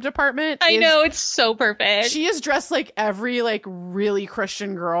wardrobe department. I know, it's so perfect. She is dressed like every like really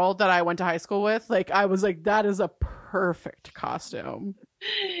Christian girl that I went to high school with. Like, I was like, that is a perfect costume.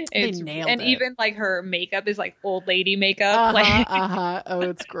 They nailed it. And even like her makeup is like old lady makeup. Oh,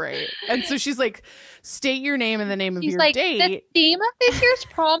 it's great. And so she's like, state your name and the name of your like, date. The theme of this year's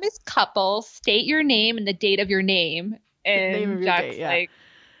prom is couples. State your name and the date of your name. And Jack's like,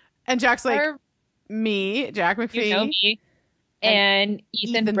 and Jack's like, me, Jack McPhee, you know me, and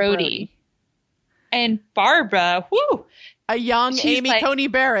Ethan Brody. And Barbara, whoo, a young Amy Coney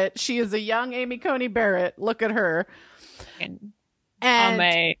Barrett. She is a young Amy Coney Barrett. Look at her. And on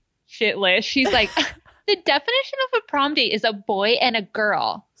my shit list, she's like, the definition of a prom date is a boy and a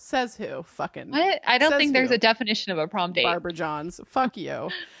girl. Says who? Fucking what? I don't think there's a definition of a prom date. Barbara Johns. Fuck you.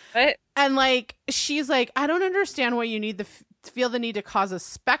 What? And like, she's like, I don't understand why you need feel the need to cause a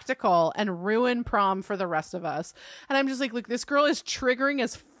spectacle and ruin prom for the rest of us. And I'm just like, look, this girl is triggering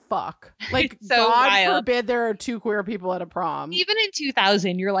as fuck. Like, so God wild. Forbid there are two queer people at a prom. Even in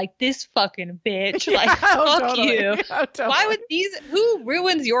 2000, you're like, this fucking bitch. Like, fuck you. Totally. Why would who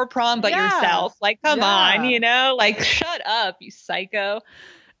ruins your prom but yourself? Like, come on, you know? Like, shut up, you psycho.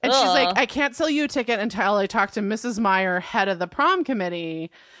 And she's like, I can't sell you a ticket until I talk to Mrs. Meyer, head of the prom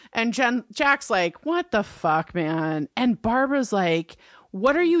committee. And Jack's like, what the fuck, man? And Barbara's like,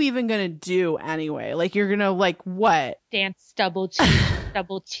 what are you even going to do anyway? Like, you're going to like, what? Dance double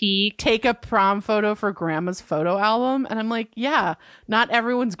cheek. Take a prom photo for grandma's photo album? And I'm like, yeah, not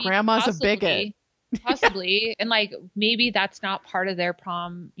everyone's grandma's a bigot. Possibly. And like, maybe that's not part of their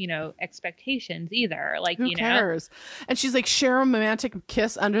prom, you know, expectations either. Like, who cares? And she's like, share a romantic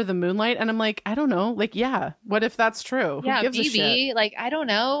kiss under the moonlight. And I'm like, I don't know. Like, yeah, what if that's true? Yeah, who gives a shit? Like, I don't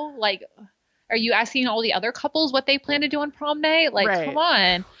know. Like, are you asking all the other couples what they plan to do on prom night? Like, come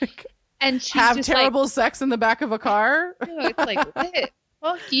on. And she's have just terrible sex in the back of a car? It's like, what?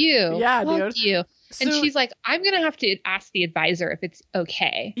 Fuck you. Yeah, fuck dude. you. And she's like, I'm going to have to ask the advisor if it's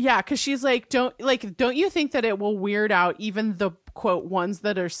okay. Yeah, because she's like, don't you think that it will weird out even the, quote, ones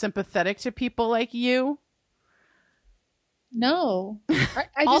that are sympathetic to people like you? No.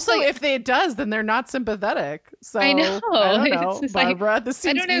 Also, if it does, then they're not sympathetic. So I know. I don't know, Barbara. Like, this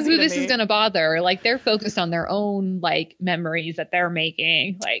seems I don't know who this is going to bother. Like, they're focused on their own, like, memories that they're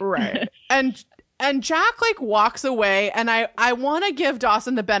making. Like, right. And Jack like walks away, and I want to give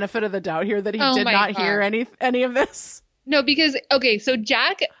Dawson the benefit of the doubt here that he did not hear any of this. No, because so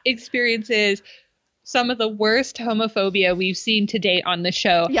Jack experiences some of the worst homophobia we've seen to date on the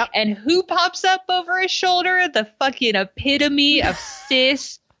show. Yep. And who pops up over his shoulder? The fucking epitome of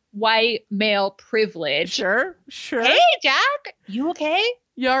cis white male privilege. Sure. Hey, Jack, you okay?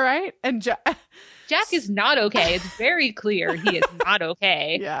 You all right? And Jack is not okay. It's very clear he is not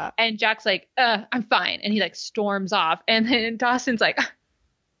okay. Yeah. And Jack's like, I'm fine. And he like storms off. And then Dawson's like, hey,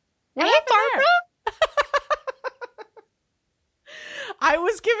 Barbara. I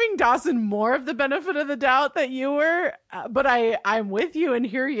was giving Dawson more of the benefit of the doubt that you were, but I'm with you and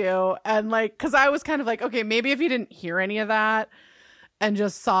hear you. And like, cause I was kind of like, okay, maybe if you didn't hear any of that and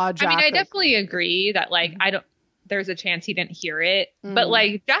just saw Jack. I mean, I definitely agree that like, there's a chance he didn't hear it. But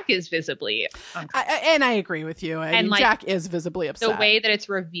like Jack is visibly uncomfortable. And I agree with you. I mean, like, Jack is visibly upset. The way that it's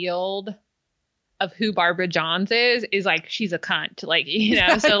revealed of who Barbara Johns is like she's a cunt. Like, you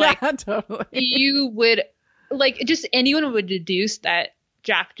know, so like totally. you would like just anyone would deduce that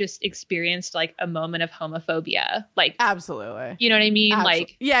Jack just experienced like a moment of homophobia. Like absolutely. You know what I mean?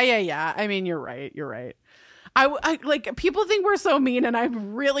 Like yeah. I mean, you're right. I like people think we're so mean, and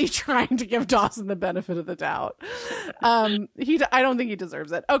I'm really trying to give Dawson the benefit of the doubt. I don't think he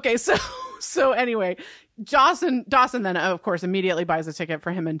deserves it. Okay, so anyway, Dawson then of course immediately buys a ticket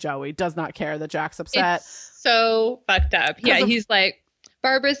for him and Joey. Does not care that Jack's upset. It's so fucked up. Yeah, he's like,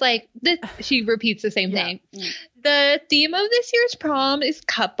 Barbara's like, she repeats the same thing. The theme of this year's prom is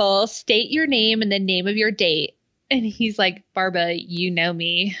couple. State your name and the name of your date. And he's like, Barbara, you know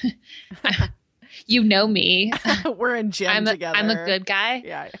me. You know me. We're in gym together. I'm a good guy.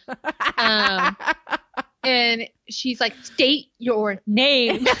 Yeah. And she's like, state your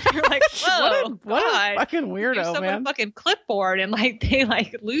name. You're like, whoa, what a fucking weirdo, give someone man. a fucking clipboard and like they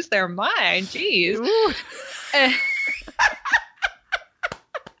like lose their mind. Jeez.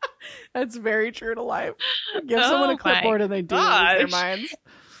 That's very true to life. Give someone a clipboard and they do lose their minds.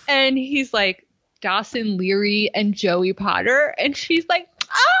 And he's like, Dawson Leary and Joey Potter. And she's like,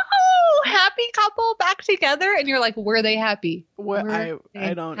 oh, happy couple back together. And you're like, were they happy? I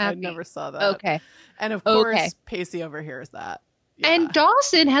never saw that. Okay. And of course, Pacey overhears that. Yeah. And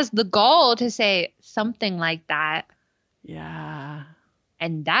Dawson has the gall to say something like that. Yeah.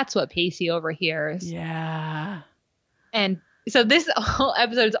 And that's what Pacey overhears. Yeah. And so this whole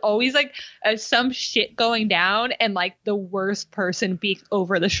episode is always like some shit going down and like the worst person being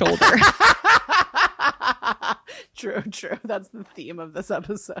over the shoulder. True. That's the theme of this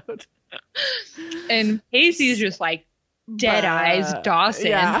episode. And Pacey's just like dead eyes Dawson.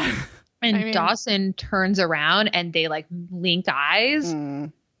 Yeah. And Dawson turns around and they like link eyes.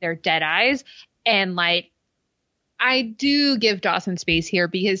 They're dead eyes. And like, I do give Dawson space here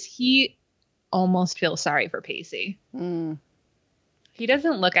because he almost feels sorry for Pacey. He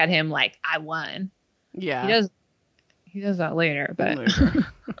doesn't look at him like I won. Yeah. He does that later, but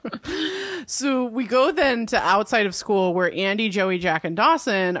So we go then to outside of school where Andy, Joey, Jack, and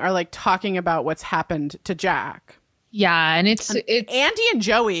Dawson are like talking about what's happened to Jack. Yeah, and it's Andy and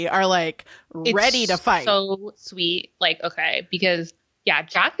Joey are like ready to fight. So sweet. Like, okay, because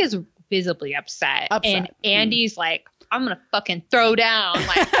Jack is visibly upset. And Andy's like, I'm gonna fucking throw down,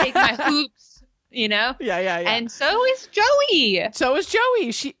 like take my hoops. You know? Yeah. And so is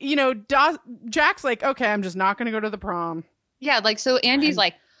Joey. She, Jack's like, okay, I'm just not going to go to the prom. Yeah. Like, so Andy's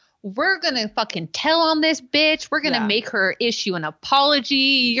like, we're going to fucking tell on this bitch. We're going to make her issue an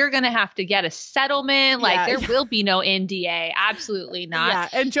apology. You're going to have to get a settlement. Like, there will be no NDA. Absolutely not.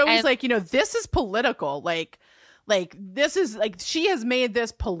 Yeah. And Joey's like, this is political. Like this is like, she has made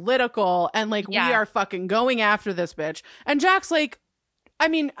this political and like, we are fucking going after this bitch. And Jack's like, I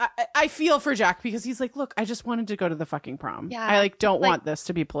mean, I feel for Jack because he's like, look, I just wanted to go to the fucking prom. Yeah, I don't want this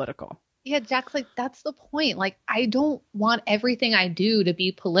to be political. Yeah, Jack's like, that's the point. Like, I don't want everything I do to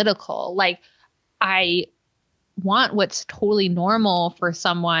be political. Like, I want what's totally normal for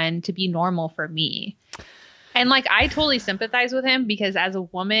someone to be normal for me. And like, I totally sympathize with him because as a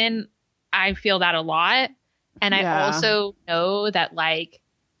woman, I feel that a lot. And I also know that like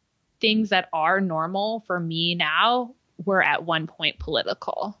things that are normal for me now were at one point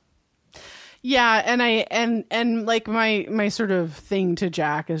political. Yeah, and like my sort of thing to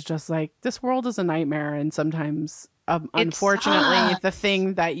Jack is just like, this world is a nightmare, and sometimes unfortunately the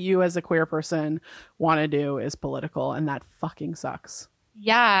thing that you as a queer person want to do is political, and that fucking sucks.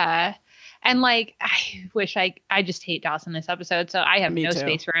 Yeah. And like, I wish I just hate Dawson this episode, so I have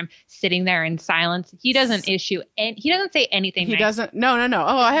space for him sitting there in silence. He doesn't issue and he doesn't say anything he nice. Doesn't no.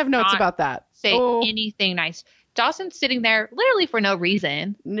 Oh, I have notes about that. Say anything nice. Dawson's sitting there literally for no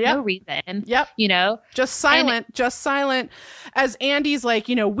reason. Yep. No reason. Yep. Just silent. As Andy's like,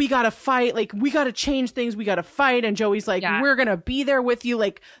 we got to fight. Like, we got to change things. We got to fight. And Joey's like, we're going to be there with you.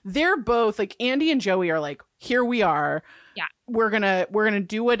 Like, they're both like, Andy and Joey are like, here we are. Yeah. We're going to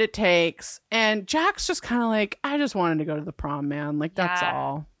do what it takes. And Jack's just kind of like, I just wanted to go to the prom, man. Like, that's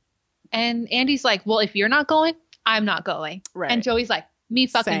all. And Andy's like, well, if you're not going, I'm not going. Right. And Joey's like, me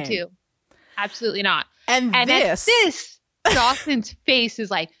fucking too. Absolutely not. And this Dawson's face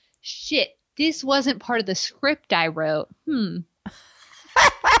is like, shit, this wasn't part of the script I wrote. Let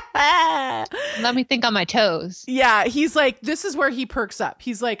me think on my toes. Yeah, he's like, this is where he perks up.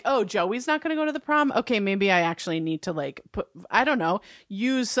 He's like, oh, Joey's not going to go to the prom? Okay, maybe I actually need to like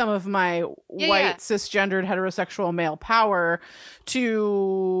use some of my white cisgendered heterosexual male power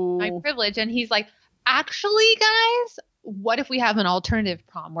to my privilege. And he's like, actually, guys, what if we have an alternative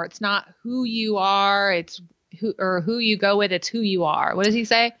prom where it's not who you are, it's who you go with, it's who you are. What does he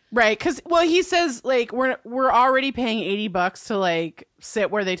say? Right, because he says like we're already paying $80 to like sit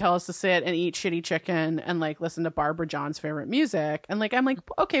where they tell us to sit and eat shitty chicken and like listen to Barbara John's favorite music, and like I'm like,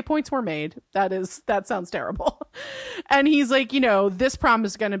 okay, points were made. That sounds terrible. And he's like, this prom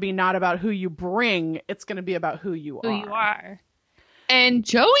is going to be not about who you bring, it's going to be about who you are. And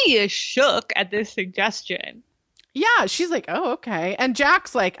Joey is shook at this suggestion. Yeah, she's like, oh, okay. And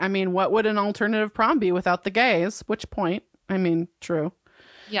Jack's like, I mean, what would an alternative prom be without the gays? Which point? I mean, true.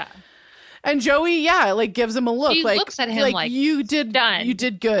 Yeah. And Joey, like gives him a look. She looks at him like you did stunned. You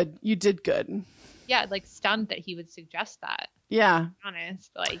did good. You did good. Yeah, like stunned that he would suggest that. Yeah. To be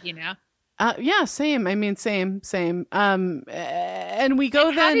honest, yeah, same. I mean, same. And we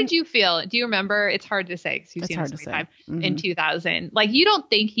go then. How did you feel? Do you remember? It's hard to say because you've seen this every time in 2000. Like, you don't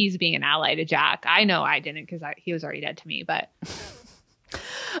think he's being an ally to Jack. I know I didn't because he was already dead to me. But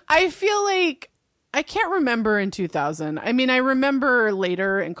I feel like I can't remember in 2000. I mean, I remember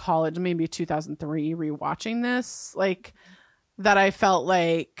later in college, maybe 2003, rewatching this, like that I felt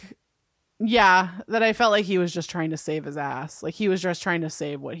like. Yeah, that I felt like he was just trying to save his ass. Like he was just trying to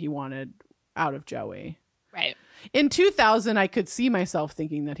save what he wanted out of Joey. Right. In 2000, I could see myself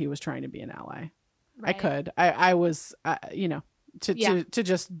thinking that he was trying to be an ally. Right. I could. I was, to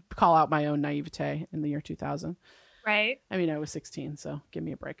just call out my own naivete in the year 2000. Right. I mean, I was 16, so give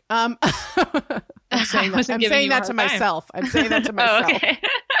me a break. I'm saying that to myself. I'm saying that to myself. Oh, okay.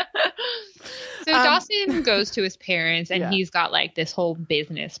 So Dawson goes to his parents and he's got like this whole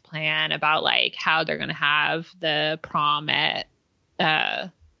business plan about like how they're going to have the prom at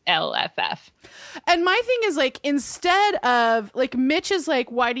LFF. And my thing is like, instead of like, Mitch is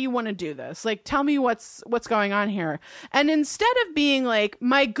like, why do you want to do this? Like, tell me what's going on here. And instead of being like,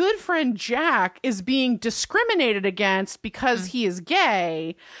 my good friend Jack is being discriminated against because he is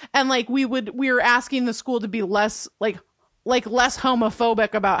gay. And like, we were asking the school to be less like less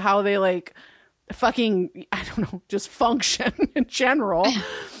homophobic about how they like fucking, I don't know, just function in general.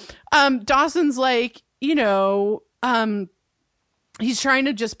 Dawson's like, he's trying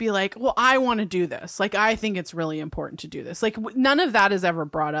to just be like, well, I want to do this. Like, I think it's really important to do this. Like, none of that is ever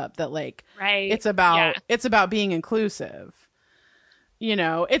brought up that like, it's about being inclusive,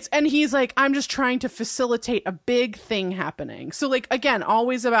 and he's like, I'm just trying to facilitate a big thing happening. So like, again,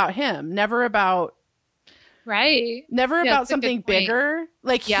 always about him, never about something bigger.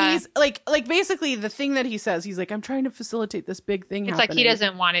 Like he's like basically the thing that he says, he's like, I'm trying to facilitate this big thing happening. Like he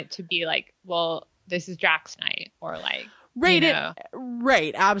doesn't want it to be like, well, this is Jack's night or like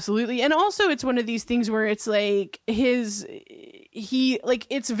right, absolutely. And also it's one of these things where it's like it's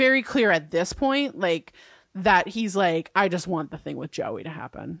very clear at this point like that he's like, I just want the thing with Joey to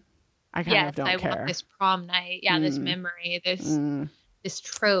happen. I kind of don't care. I want this prom night, this memory, this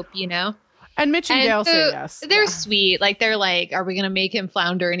trope, And Mitch and Gail say yes. They're sweet. Like, they're like, are we going to make him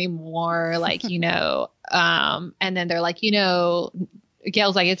flounder anymore? Like, and then they're like,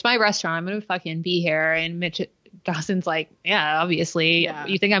 Gail's like, it's my restaurant. I'm going to fucking be here. And Dawson's like, yeah, obviously. Yeah.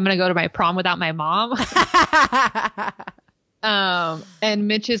 You think I'm going to go to my prom without my mom? And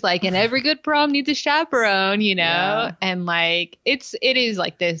Mitch is like, and every good prom needs a chaperone, and like, it is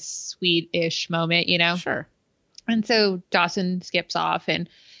like this sweet-ish moment, Sure. And so Dawson skips off and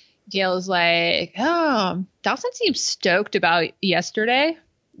Gail's like, oh, Dawson seems stoked about yesterday.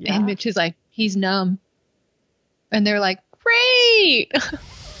 Yeah. And Mitch is like, he's numb. And they're like, great.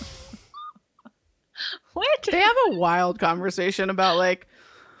 What? They have a wild conversation about like,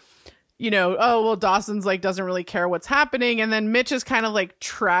 oh, well, Dawson's like, doesn't really care what's happening. And then Mitch is kind of like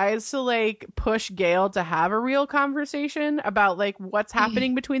tries to like push Gail to have a real conversation about like what's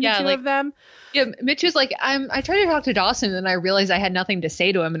happening between the two of them. Yeah. Mitch is like, I tried to talk to Dawson and I realized I had nothing to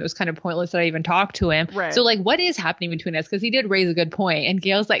say to him and it was kind of pointless that I even talked to him. Right. So like, what is happening between us? Cause he did raise a good point. And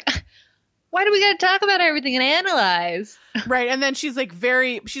Gail's like, why do we got to talk about everything and analyze? Right. And then she's like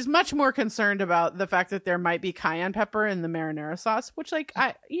she's much more concerned about the fact that there might be cayenne pepper in the marinara sauce, which like,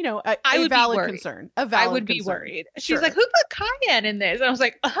 a valid concern. I would be worried. Sure. She's like, who put cayenne in this? And I was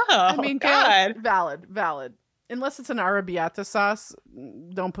like, oh, I mean, God. Valid. Unless it's an arrabbiata sauce,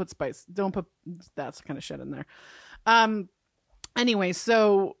 don't put spice. Don't put that kind of shit in there. Anyway,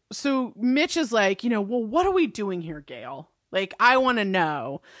 so Mitch is like, well, what are we doing here, Gail? Like, I want to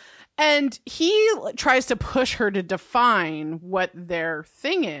know. And he tries to push her to define what their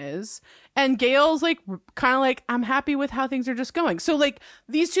thing is. And Gail's like, kind of like, I'm happy with how things are just going. So like,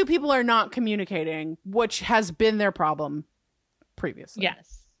 these two people are not communicating, which has been their problem previously.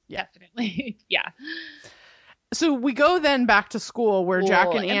 Yes, definitely. Yeah. So we go then back to school where Jack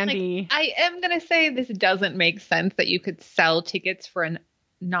and Like, Andy. I am going to say this doesn't make sense that you could sell tickets for a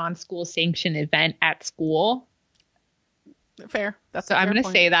non-school sanctioned event at school. Fair. That's So I'm going to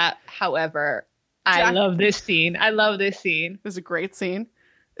say that. However, I Jack- love this scene. I love this scene. This is a great scene.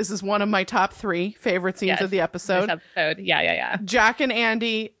 This is one of my top 3 favorite scenes Yes, of the episode. This episode. Yeah. Jack and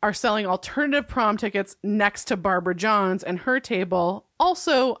Andy are selling alternative prom tickets next to Barbara Johns and her table.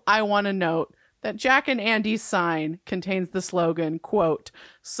 Also, I want to note that Jack and Andy's sign contains the slogan, quote,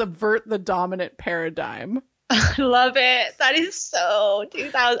 "Subvert the dominant paradigm." I love it. That is so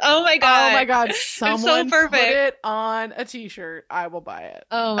 2000. Oh my God. Oh my God. Someone perfect. put it on a t-shirt. I will buy it.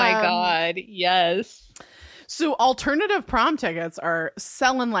 Oh my God. Yes. So alternative prom tickets are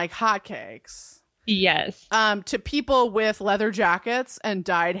selling like hotcakes. Yes. To people with leather jackets and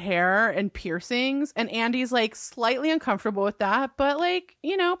dyed hair and piercings. And Andy's like slightly uncomfortable with that, but like,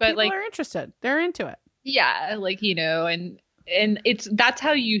 people are interested. They're into it. Yeah. Like, and that's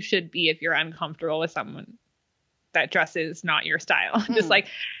how you should be if you're uncomfortable with someone that dresses not your style. Just like,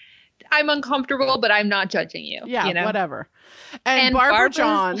 I'm uncomfortable, but I'm not judging you. Yeah, whatever. And Barbara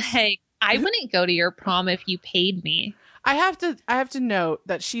Johns, like, I wouldn't go to your prom if you paid me. I have to note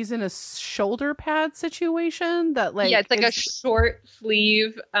that she's in a shoulder pad situation that like it's like a short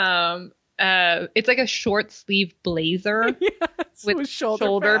sleeve it's like a short sleeve blazer with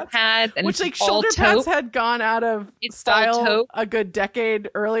shoulder pads and which like shoulder pads had gone out of style a good decade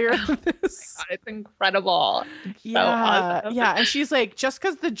earlier than this. Oh God, it's incredible. It's so awesome. Yeah, and she's like, just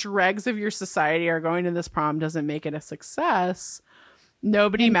because the dregs of your society are going to this prom doesn't make it a success.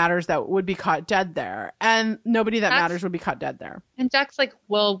 Nobody matters that would be caught dead there. And nobody that matters would be caught dead there. And Jack's like,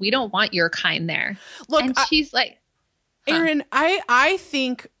 well, we don't want your kind there. Look, and she's like, Erin, I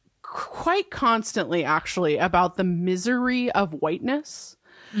think quite constantly actually about the misery of whiteness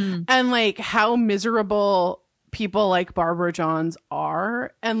and like how miserable people like Barbara Johns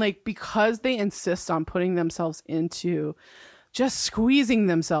are. And like, because they insist on putting themselves into just squeezing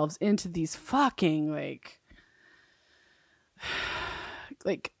themselves into these fucking like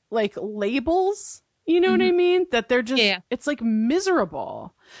labels, you know what I mean? That they're just, it's like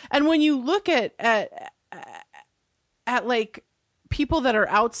miserable. And when you look at like people that are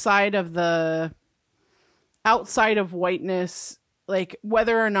outside of whiteness, like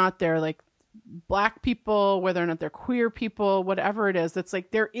whether or not they're like Black people, whether or not they're queer people, whatever it is, that's like,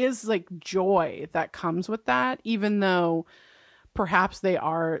 there is like joy that comes with that, even though perhaps they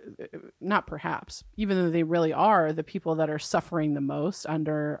are not perhaps even though they really are the people that are suffering the most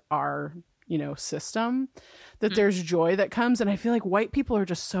under our system, that there's joy that comes. And I feel like white people are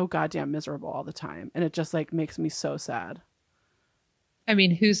just so goddamn miserable all the time, and it just like makes me so sad. I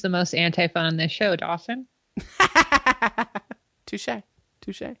mean, who's the most anti-fun on this show? Dawson? Touche.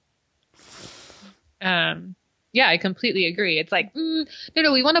 Yeah, I completely agree. It's like,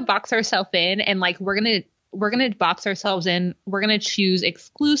 no, we want to box ourselves in, and like we're gonna box ourselves in. We're gonna choose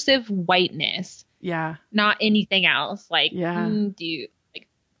exclusive whiteness. Yeah. Not anything else. Like,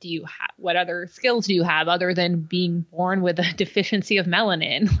 do you have, what other skills do you have other than being born with a deficiency of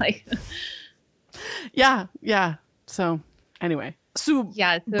melanin? Like, yeah. So anyway, so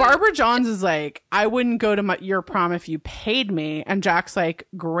Barbara Johns is like, I wouldn't go to your prom if you paid me, and Jack's like,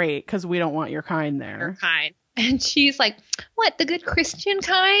 great, because we don't want your kind there. Your kind. And she's like, what, the good Christian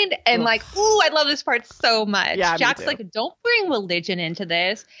kind? And like, ooh, I love this part so much. Yeah, Jack's like, don't bring religion into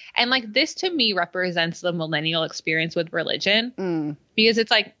this. And like, this to me represents the millennial experience with religion. Because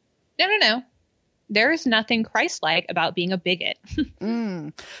it's like, no. There is nothing Christ-like about being a bigot.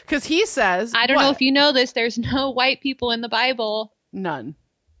 Because he says, I don't know if you know this, there's no white people in the Bible. None.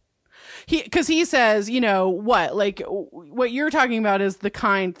 Because he says, what you're talking about is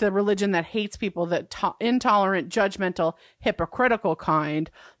the religion that hates people, that intolerant, judgmental, hypocritical kind,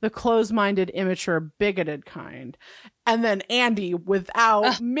 the closed-minded, immature, bigoted kind. And then Andy,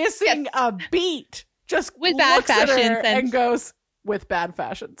 without missing a beat, just with bad fashion sense and goes, with bad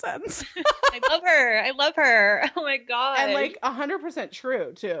fashion sense. I love her. Oh my God. And like 100%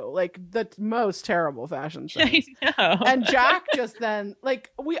 true too. Like the most terrible fashion sense. I know. And Jack just then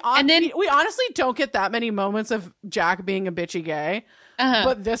like we honestly don't get that many moments of Jack being a bitchy gay.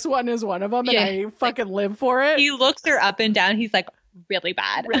 But this one is one of them, and I fucking live for it. He looks her up and down. He's like, really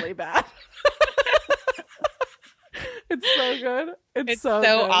bad. Really bad. It's so good. It's so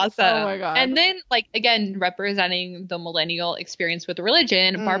good. Awesome. Oh my God. And then like, again, representing the millennial experience with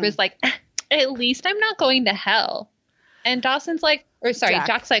religion, Barbara's like, at least I'm not going to hell. And Dawson's like,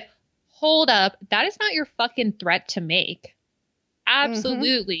 Jack's like, hold up. That is not your fucking threat to make.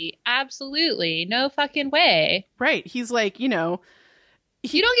 Absolutely. Absolutely. No fucking way. Right. He's like, you don't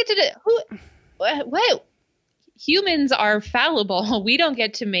get to do what? humans are fallible. We don't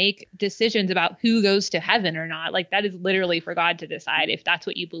get to make decisions about who goes to heaven or not. Like, that is literally for God to decide if that's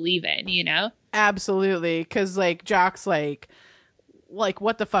what you believe in, you know? Absolutely. Because, like, Jock's like,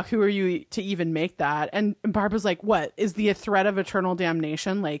 what the fuck? Who are you to even make that? And Barbara's like, what is the threat of eternal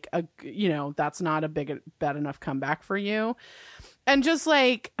damnation? Like, that's not a bad enough comeback for you. And just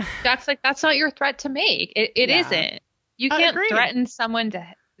like, Jock's like, that's not your threat to make. It isn't. You can't threaten someone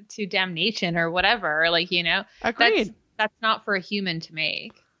to damnation or whatever. Like, you know, agreed. That's not for a human to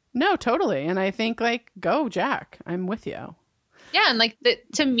make. No, totally. And I think, like, go Jack. I'm with you. Yeah, and like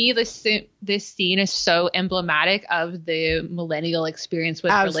to me, this scene is so emblematic of the millennial experience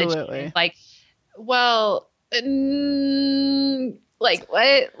with religion. Like, well, like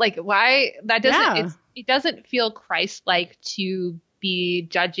what? Like, why? That doesn't. It doesn't feel Christ-like to be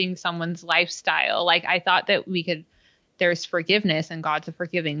judging someone's lifestyle. Like, I thought that there's forgiveness and God's a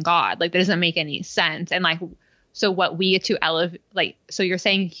forgiving God. Like, that doesn't make any sense. And like, so what we get to elevate, like, so you're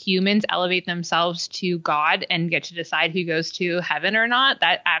saying humans elevate themselves to God and get to decide who goes to heaven or not?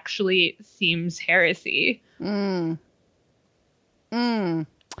 That actually seems heresy. I mean,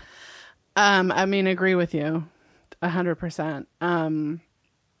 agree with you 100%.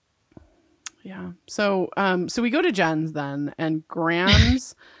 Yeah. So we go to Jen's then, and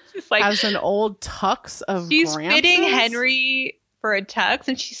Grams like, has an old tux of She's fitting Henry for a tux,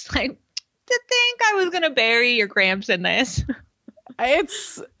 and she's like, to think I was going to bury your Gramps in this.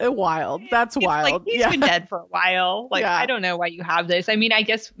 It's wild. That's wild. Like, he's been dead for a while. Like, I don't know why you have this. I mean, I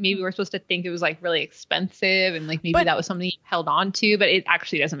guess maybe we're supposed to think it was like really expensive and like maybe that was something he held on to, but it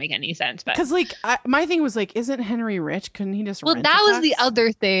actually doesn't make any sense. But because like my thing was like, isn't Henry rich? Couldn't he just rent that a was tux? the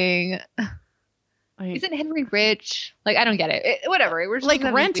other thing. Isn't Henry rich? Like, I don't get it. Whatever. We're just like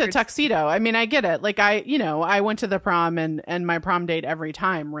rent a tuxedo. I mean, I get it. Like I went to the prom and my prom date every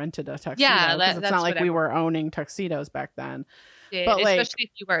time rented a tuxedo. Yeah, it's not like we were owning tuxedos back then. But especially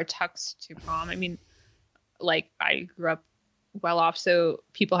if you wear a tux to prom. I mean, like, I grew up well off, so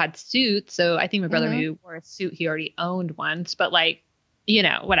people had suits. So I think my brother maybe wore a suit. He already owned once, but like, you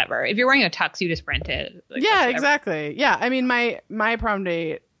know, whatever. If you're wearing a tux, you just rent it. Like, yeah, exactly. Yeah, I mean, my prom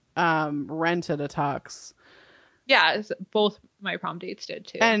date rented a tux. Yeah, both my prom dates did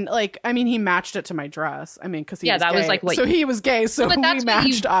too. And like, I mean, he matched it to my dress. I mean, because he was that gay. Was like what. So he was gay. So we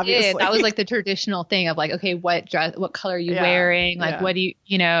matched. Obviously, that was like the traditional thing of like, okay, what dress, what color are you wearing? Like, what do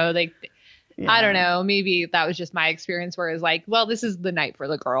you know, like. Yeah. I don't know. Maybe that was just my experience where it's like, well, this is the night for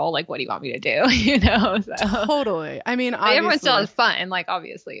the girl. Like, what do you want me to do? You know? So. Totally. I mean, everyone still has fun, like,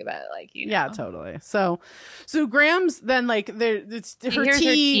 obviously, but like, you know. Yeah, totally. So Grams then like her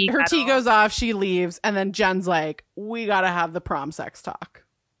tea goes off. She leaves, and then Jen's like, we got to have the prom sex talk.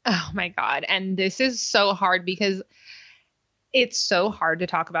 Oh my God. And this is so hard because it's so hard to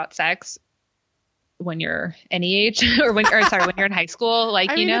talk about sex when you're any age when you're in high school.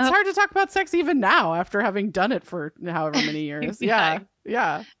 Like, I mean, it's hard to talk about sex even now after having done it for however many years. Yeah.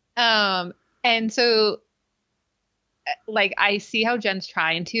 And so like, I see how Jen's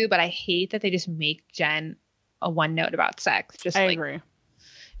trying to, but I hate that they just make Jen a one note about sex. Just I like, agree.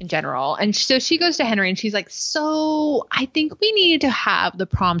 In general. And so she goes to Henry and she's like, so I think we need to have the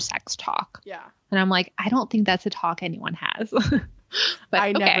prom sex talk. Yeah. And I'm like, I don't think that's a talk anyone has. But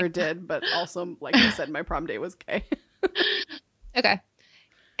I never did, but also, like I said, my prom date was gay. Okay.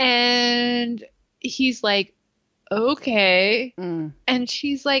 And he's like, okay. And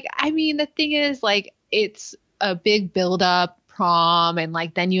she's like, I mean, the thing is, like, it's a big build-up prom, and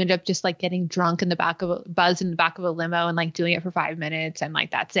like then you end up just like getting drunk in the back of a limo and like doing it for 5 minutes, and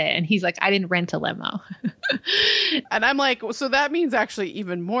like that's it. And he's like, I didn't rent a limo. And I'm like, so that means actually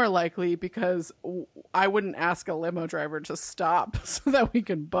even more likely, because I wouldn't ask a limo driver to stop so that we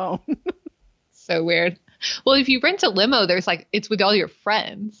can bone. So weird. Well, if you rent a limo, there's like, it's with all your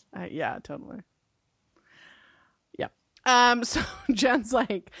friends. Yeah, totally. Yeah. So Jen's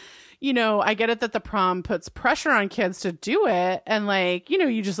like, you know, I get it that the prom puts pressure on kids to do it. And like, you know,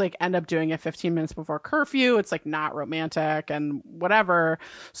 you just like end up doing it 15 minutes before curfew. It's like not romantic and whatever.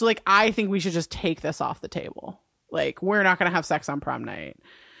 So like, I think we should just take this off the table. Like, we're not going to have sex on prom night.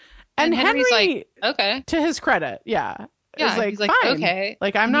 And Henry's like, okay. To his credit. Yeah. Yeah. He's like, fine. Okay.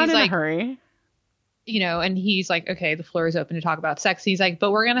 Like, I'm not in a hurry. You know, and he's like, okay, the floor is open to talk about sex. He's like,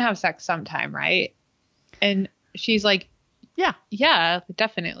 but we're going to have sex sometime, right? And she's like, yeah,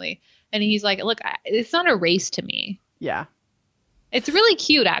 definitely. And he's like, look, it's not a race to me. Yeah. It's really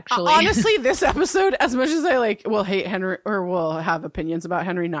cute, actually. Honestly, this episode, as much as I like will hate Henry, or will have opinions about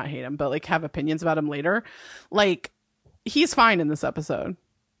Henry, not hate him, but like have opinions about him later, like, he's fine in this episode,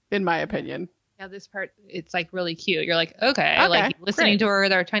 in my opinion. Yeah, this part, it's like really cute. You're like, okay, like listening to her,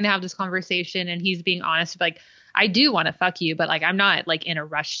 they're trying to have this conversation and he's being honest. Like, I do want to fuck you, but like, I'm not like in a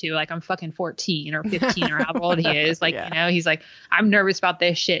rush to, like, I'm fucking 14 or 15 or how old he is. Like, you know, he's like, I'm nervous about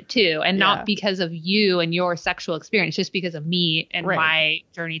this shit too. And not because of you and your sexual experience, just because of me and my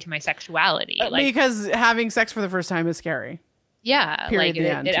journey to my sexuality. Like, because having sex for the first time is scary. Yeah. Period,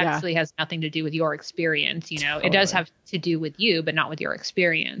 like it actually has nothing to do with your experience. You know, it does have to do with you, but not with your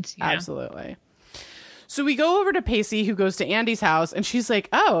experience. You know? Absolutely. So we go over to Pacey, who goes to Andy's house, and she's like,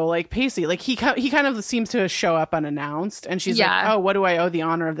 oh, like Pacey, like he kind of seems to show up unannounced. And she's like, oh, what do I owe the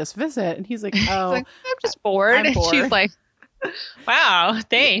honor of this visit? And he's like, oh, like, I'm just bored. And she's like, wow,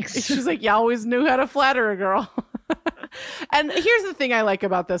 thanks. She's like, you always knew how to flatter a girl. And here's the thing I like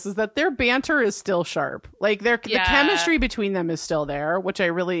about this is that their banter is still sharp. Like the chemistry between them is still there, which I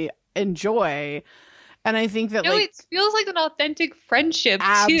really enjoy. And I think that it feels like an authentic friendship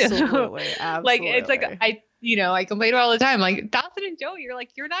absolutely, too. Absolutely. Like it's like I complain about all the time. Like Dawson and Joey, you're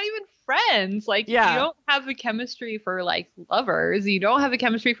like, you're not even friends. Like you don't have a chemistry for like lovers. You don't have a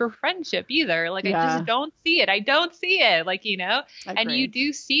chemistry for friendship either. Like I just don't see it. I don't see it. Like, you know, and you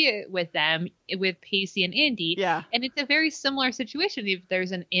do see it with them, with Pacey and Andy. Yeah. And it's a very similar situation. If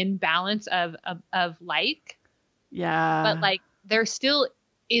there's an imbalance of like, but like there still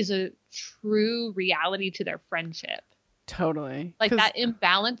is a true reality to their friendship. Totally. Like that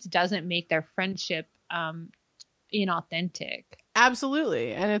imbalance doesn't make their friendship inauthentic.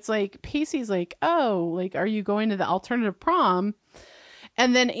 Absolutely. And it's like Pacey's like, oh, like, are you going to the alternative prom?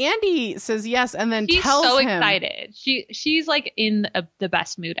 And then Andy says yes, and then tells him. She's so excited. She's like in the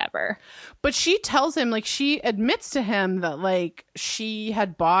best mood ever. But she tells him, like, she admits to him that like she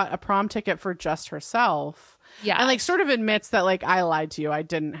had bought a prom ticket for just herself. Yeah. And like sort of admits that like I lied to you. I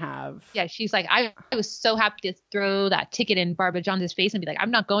didn't have. Yeah. She's like, I was so happy to throw that ticket in Barbara Johns' face and be like, I'm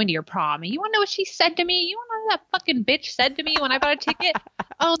not going to your prom. And you want to know what she said to me? You want to know what that fucking bitch said to me when I bought a ticket?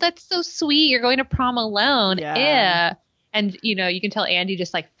 Oh, that's so sweet. You're going to prom alone. Yeah. And, you know, you can tell Andy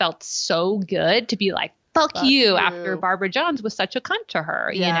just like felt so good to be like, fuck you after Barbara Johns was such a cunt to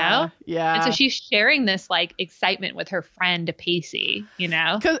her, you know? Yeah. And so she's sharing this like excitement with her friend Pacey, you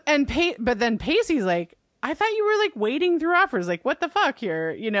know? But then Pacey's like, I thought you were like wading through offers. Like, what the fuck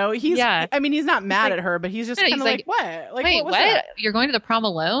here? You know, I mean, he's not mad at her, but he's just kind of like, what? Like, wait, what? That? You're going to the prom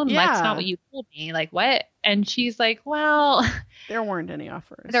alone? Yeah. That's not what you told me. Like, what? And she's like, well, there weren't any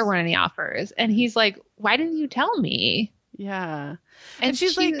offers. And he's like, why didn't you tell me? Yeah. And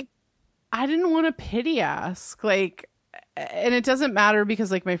she's like, I didn't want to pity ask. Like, and it doesn't matter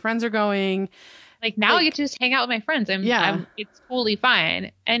because like my friends are going. Like now I get to just hang out with my friends. It's totally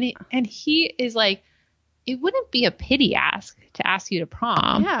fine. And he is like, it wouldn't be a pity ask to ask you to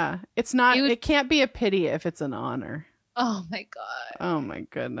prom. Yeah. It's not, it can't be a pity if it's an honor. Oh my God. Oh my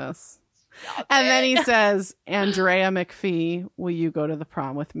goodness. And then he says, Andrea McPhee, will you go to the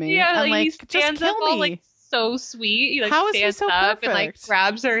prom with me? Yeah. And like, he stands just kill up all, me. like, so sweet. He like How stands is he so up perfect? and like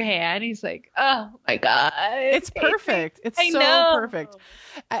grabs her hand. He's like, oh my God. It's perfect. It's so perfect.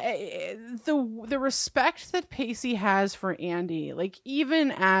 The respect that Pacey has for Andy, like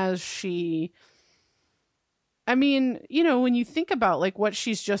even as she, I mean, you know, when you think about like what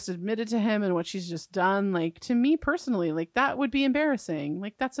she's just admitted to him and what she's just done, like to me personally, like that would be embarrassing.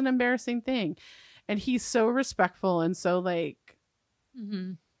 Like that's an embarrassing thing. And he's so respectful and so like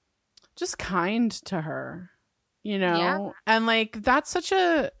just kind to her, you know? Yeah. And like that's such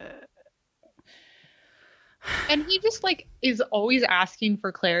a and he just like is always asking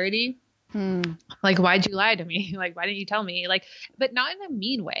for clarity. Like, why'd you lie to me? Like, why didn't you tell me? Like, but not in a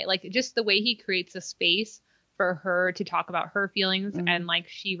mean way. Like just the way he creates a space for her to talk about her feelings and like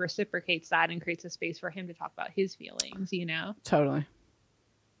she reciprocates that and creates a space for him to talk about his feelings, you know? Totally.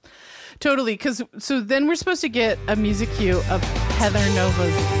 Because so then we're supposed to get a music cue of Heather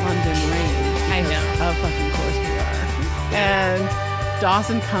Nova's London Rain. I know. Of fucking course we are. And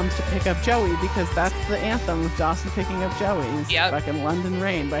Dawson comes to pick up Joey because that's the anthem of Dawson picking up Joey's fucking London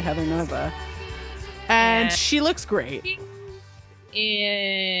Rain by Heather Nova. And she looks great.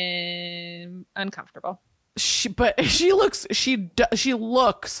 Uncomfortable. She looks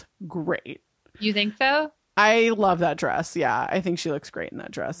great. You think so? I love that dress. Yeah, I think she looks great in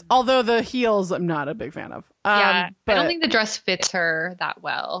that dress. Although the heels, I'm not a big fan of. I don't think the dress fits her that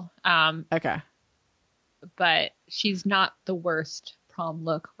well. Okay. But she's not the worst prom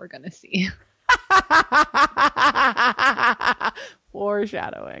look we're going to see.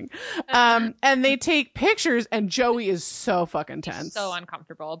 Foreshadowing. And they take pictures and Joey is so fucking tense. He's so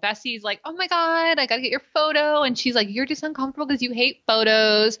uncomfortable. Bessie's like, oh my God, I gotta get your photo. And she's like, you're just uncomfortable because you hate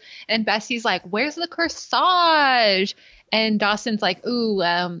photos. And Bessie's like, where's the corsage? And Dawson's like, ooh,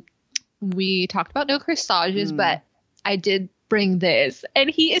 we talked about no corsages, but I did bring this, and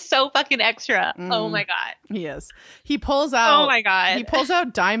he is so fucking extra. Oh my god, he is. He pulls out. Oh my god, he pulls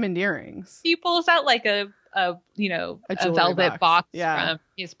out diamond earrings. He pulls out like a velvet box from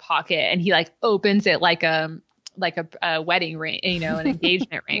his pocket, and he like opens it like a wedding ring, you know, an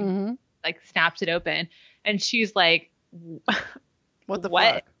engagement ring, like snaps it open, and she's like, "What the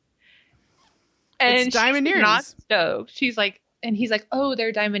fuck?" And it's diamond earrings. Not stoked. She's like. And he's like, oh,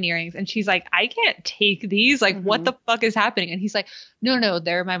 they're diamond earrings. And she's like, I can't take these. Like, what the fuck is happening? And he's like, no,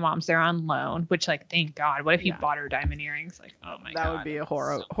 they're my mom's. They're on loan. Which, like, thank God. What if he bought her diamond earrings? Like, oh my God. That would be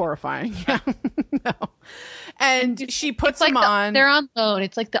horrifying. Yeah. No. And she puts them on. They're on loan.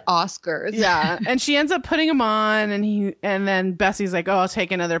 It's like the Oscars. Yeah. And she ends up putting them on. And then Bessie's like, oh, I'll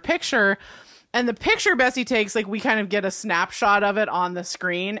take another picture. And the picture Bessie takes, like, we kind of get a snapshot of it on the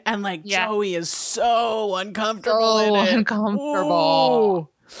screen. And, like, Joey is so uncomfortable in it. Uncomfortable. Ooh.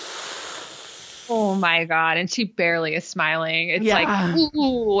 Oh, my God. And she barely is smiling. It's like,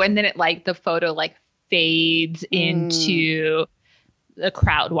 ooh. And then it, like, the photo, like, fades into the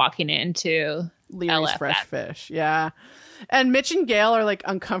crowd walking into Leary's Fresh Fish. Yeah. And Mitch and Gail are like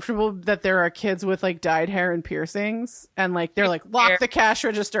uncomfortable that there are kids with like dyed hair and piercings, and like they're like, lock the cash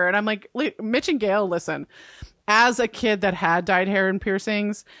register. And I'm like, Mitch and Gail, listen, as a kid that had dyed hair and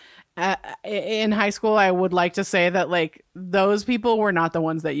piercings in high school, I would like to say that like those people were not the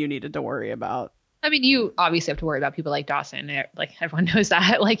ones that you needed to worry about. I mean, you obviously have to worry about people like Dawson. Like everyone knows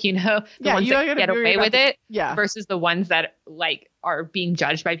that, like, you know, the ones that get away with it versus the ones that like are being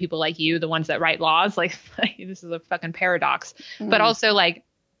judged by people like you, the ones that write laws. Like this is a fucking paradox. But also like,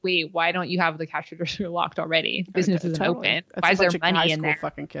 wait, why don't you have the cash register locked already? Business isn't open. Why is there money in there?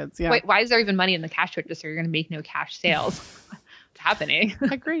 Fucking kids. Yeah. Wait, why is there even money in the cash register? You're going to make no cash sales. What's happening?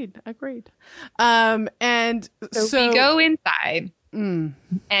 Agreed. And so we go inside. And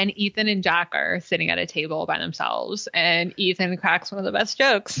Ethan and Jack are sitting at a table by themselves, and Ethan cracks one of the best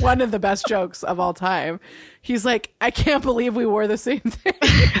jokes. One of the best jokes of all time. He's like, I can't believe we wore the same thing.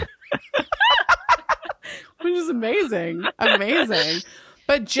 Which is amazing.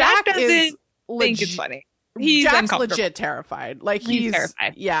 But Jack doesn't think it's funny. Jack's legit terrified. Like he's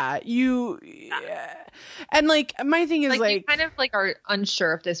terrified. Yeah. And like my thing is like you kind of like are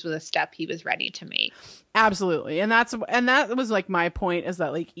unsure if this was a step he was ready to make. Absolutely. And that was like my point, is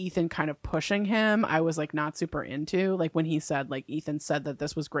that like Ethan kind of pushing him, I was like not super into, like when he said, like Ethan said that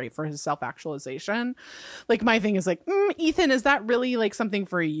this was great for his self-actualization. Like my thing is like, Ethan, is that really like something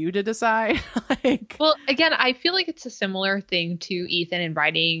for you to decide? Like, well, again, I feel like it's a similar thing to Ethan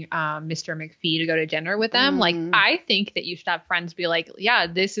inviting Mr. McPhee to go to dinner with them. Like I think that you should have friends be like, yeah,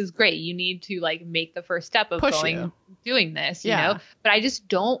 this is great. You need to like make the first step of doing this, you know? But I just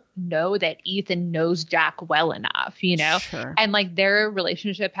don't know that Ethan knows Jack well enough, you know? Sure. And like their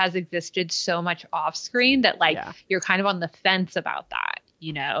relationship has existed so much off screen that like you're kind of on the fence about that,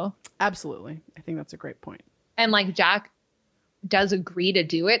 you know? Absolutely. I think that's a great point. And like Jack does agree to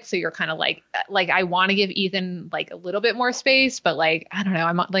do it. So you're kind of like I want to give Ethan like a little bit more space, but like, I don't know.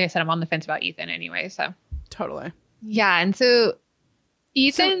 Like I said, I'm on the fence about Ethan anyway. So totally. Yeah. And so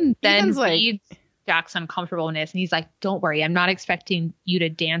Ethan then reads Jack's uncomfortableness and he's like, don't worry, I'm not expecting you to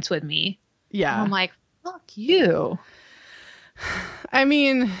dance with me. Yeah. And I'm like, fuck you. I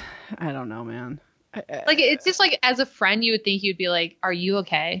mean, I don't know, man. Like, it's just like, as a friend, you would think you'd be like, are you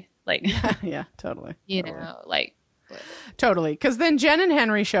okay? Like, yeah, totally. You know, like. Totally. Because then Jen and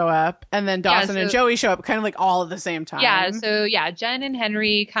Henry show up, and then Dawson and Joey show up kind of like all at the same time. Yeah. So, yeah, Jen and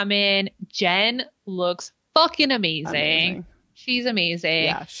Henry come in. Jen looks fucking amazing. She's amazing.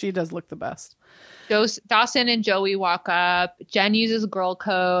 Yeah, she does look the best. Dawson and Joey walk up. Jen uses girl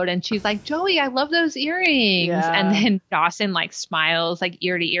code and she's like, Joey, I love those earrings. Yeah. And then Dawson like smiles like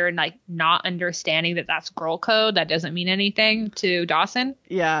ear to ear and like not understanding that that's girl code. That doesn't mean anything to Dawson.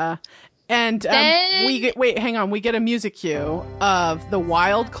 Yeah. And we get a music cue of the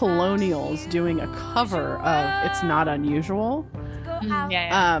Wild Colonials doing a cover of It's Not Unusual. Or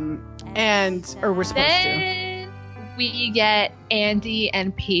we're supposed to. We get Andy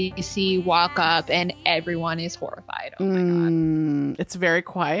and Pacey walk up and everyone is horrified. Oh my God. It's very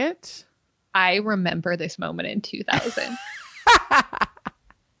quiet. I remember this moment in 2000.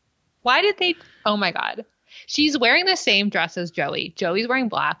 Why did they? Oh my God. She's wearing the same dress as Joey. Joey's wearing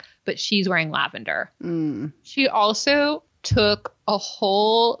black, but she's wearing lavender. She also took a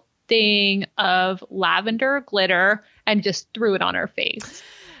whole thing of lavender glitter and just threw it on her face.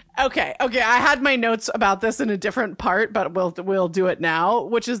 Okay. I had my notes about this in a different part, but we'll do it now,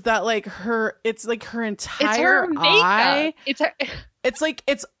 which is that like it's like her entire eye.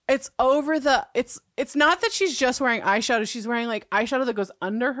 It's over the it's not that she's just wearing eyeshadow, she's wearing like eyeshadow that goes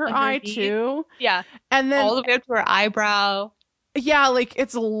under her eye too. Yeah. And then all the way up to her eyebrow. Yeah, like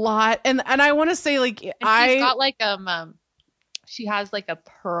it's a lot. And I want to say like she's got like she has like a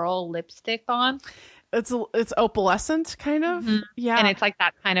pearl lipstick on. It's opalescent kind of. Mm-hmm. Yeah. And it's like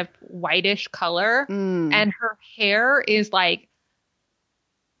that kind of whitish color. And her hair is like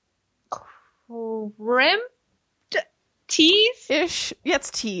crimped tease ish. Yeah, it's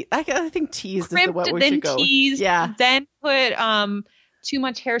tease. I think teased crimped, is what we then should go. Teased, yeah. Then put too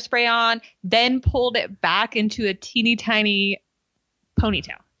much hairspray on, then pulled it back into a teeny tiny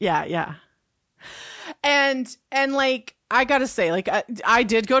ponytail. Yeah. And like I gotta say, like I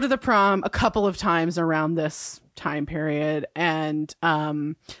did go to the prom a couple of times around this time period, and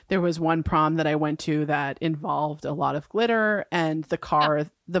there was one prom that I went to that involved a lot of glitter, and the car,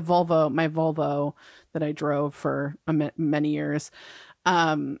 my Volvo that I drove for many years,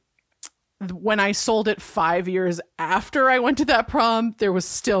 when I sold it 5 years after I went to that prom, there was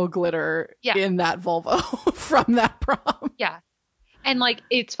still glitter in that Volvo from that prom. Yeah. And like,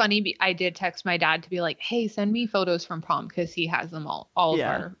 it's funny. I did text my dad to be like, hey, send me photos from prom, because he has them all of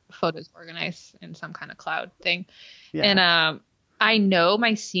our photos organized in some kind of cloud thing. Yeah. And I know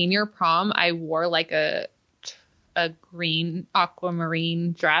my senior prom, I wore like a green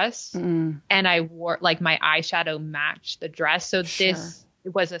aquamarine dress, and I wore like my eyeshadow matched the dress. So this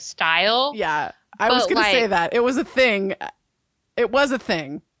was a style. Yeah. I was going to say that. It was a thing.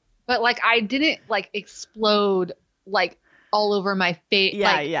 But like, I didn't like explode like all over my face.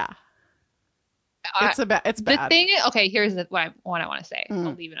 Yeah. It's bad. The thing, okay, here's what I want to say.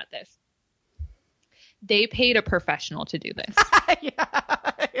 I'll leave it at this. They paid a professional to do this. yeah.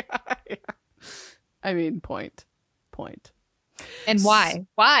 I mean, point. And why?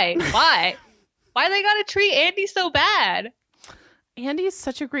 Why they gotta treat Andy so bad? Andy's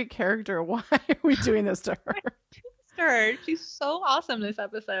such a great character. Why are we doing this to her? She's so awesome this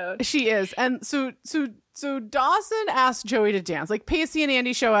episode. She is. And so Dawson asked Joey to dance. Like Pacey and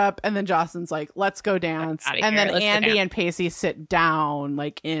Andy show up, and then Dawson's like, let's go dance. And then Andy and Pacey sit down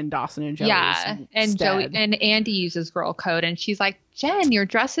like in Dawson and Joey's. Yeah. And Joey and Andy uses girl code, and she's like, Jen, your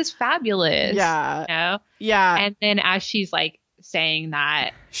dress is fabulous. Yeah. You know? Yeah. And then as she's like saying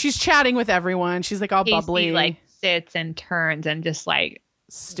that, she's chatting with everyone. She's like all Pacey, bubbly. Like sits and turns and just like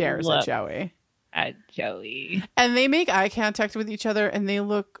stares at Joey. And they make eye contact with each other, and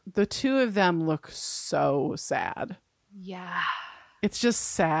the two of them look so sad. Yeah. It's just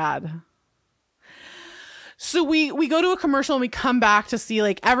sad. So we go to a commercial, and we come back to see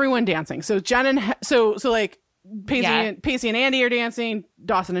like everyone dancing. So Jen and so like Pacey and Andy are dancing,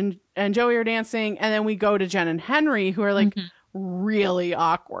 Dawson and Joey are dancing, and then we go to Jen and Henry, who are like really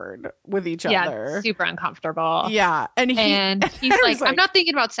awkward with each other. Super uncomfortable. Yeah. And he's like, I'm not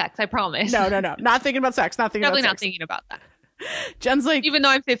thinking about sex, I promise. No. Not thinking about sex. Definitely not thinking about that. Jen's like, even though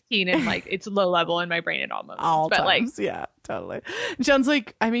I'm 15 and like it's low level in my brain at all moments. All but times. Like, yeah, totally. Jen's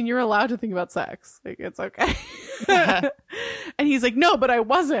like, I mean, you're allowed to think about sex. Like, it's okay. And he's like, no, but I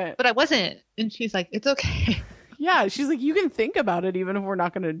wasn't. And she's like, it's okay. Yeah. She's like, you can think about it even if we're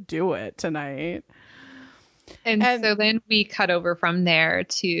not going to do it tonight. And so then we cut over from there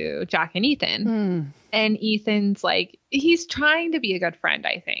to Jack and Ethan. And Ethan's like, he's trying to be a good friend,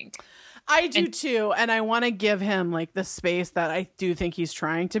 I think. I do too. And I want to give him like the space that I do think he's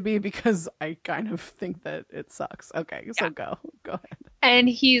trying to be, because I kind of think that it sucks. Okay, so go ahead. And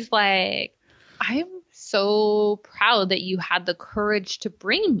he's like, I'm so proud that you had the courage to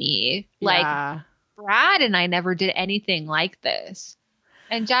bring me. Like, Brad and I never did anything like this.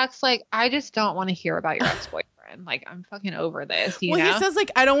 And Jack's like, I just don't want to hear about your ex-boyfriend. Like, I'm fucking over this, you know? He says, like,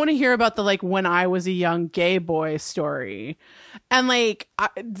 I don't want to hear about the, like, when I was a young gay boy story. And, like,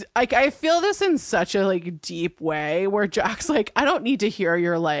 I feel this in such a, like, deep way where Jack's like, I don't need to hear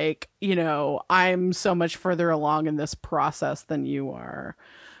your, like, you know, I'm so much further along in this process than you are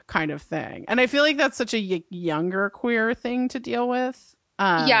kind of thing. And I feel like that's such a younger queer thing to deal with.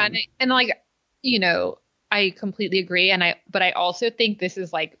 Yeah, and like, you know, I completely agree. But I also think this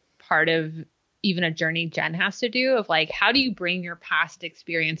is like part of even a journey Jen has to do of like, how do you bring your past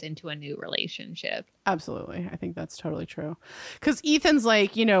experience into a new relationship? Absolutely. I think that's totally true. Because Ethan's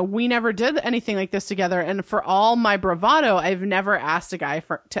like, you know, we never did anything like this together. And for all my bravado, I've never asked a guy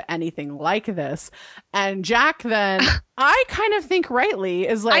to anything like this. And Jack then, I kind of think rightly,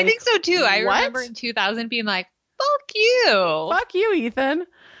 is like, I think so too. I remember in 2000 being like, fuck you. Fuck you, Ethan.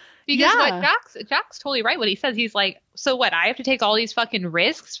 Because what Jack's totally right. What he says, he's like, so what? I have to take all these fucking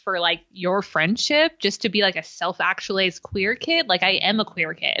risks for like your friendship just to be like a self-actualized queer kid. Like I am a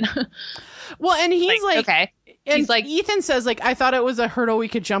queer kid. Well, and he's like, okay. And he's like, Ethan says, like, I thought it was a hurdle we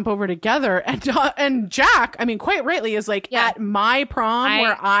could jump over together. And Jack, I mean, quite rightly, is like, at my prom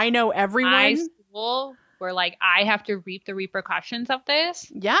where I know everyone. My school where like I have to reap the repercussions of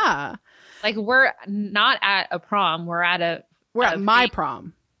this. Yeah. Like we're not at a prom. We're at my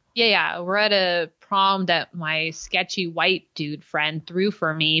prom. Yeah. We're at a prom that my sketchy white dude friend threw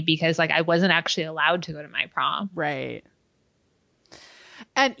for me because like I wasn't actually allowed to go to my prom. Right.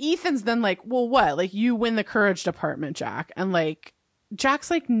 And Ethan's then like, well, what? Like, you win the courage department, Jack. And like, Jack's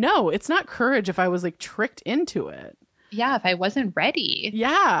like, no, it's not courage if I was like tricked into it. Yeah, if I wasn't ready.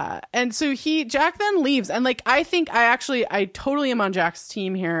 Yeah. And so Jack then leaves. And like, I totally am on Jack's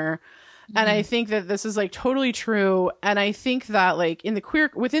team here. Mm-hmm. And I think that this is like totally true. And I think that like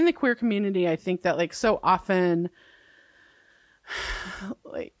within the queer community, I think that like so often,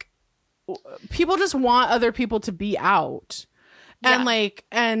 like, people just want other people to be out. And like,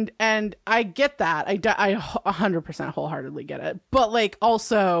 and I get that. I 100% wholeheartedly get it. But like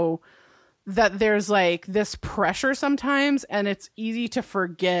also that there's like this pressure sometimes and it's easy to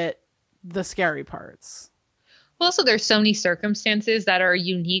forget the scary parts. Well, also there's so many circumstances that are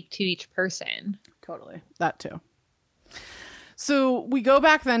unique to each person. Totally. That too. So we go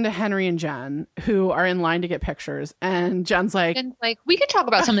back then to Henry and Jen, who are in line to get pictures. And Jen's like, we could talk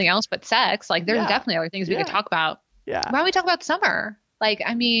about something else but sex. Like there's definitely other things we could talk about. Yeah. Why don't we talk about summer? Like,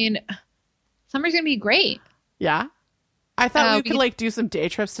 I mean, summer's going to be great. Yeah. I thought we could like do some day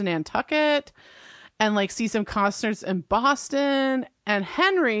trips to Nantucket and like see some concerts in Boston. And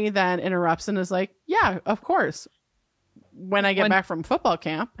Henry then interrupts and is like, yeah, of course. When I get back from football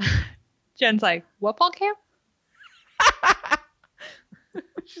camp. Jen's like, football camp?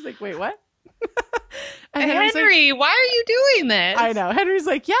 She's like, wait, what? And Henry, like, why are you doing this? I know. Henry's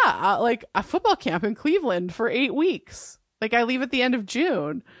like, yeah, like a football camp in Cleveland for 8 weeks. Like I leave at the end of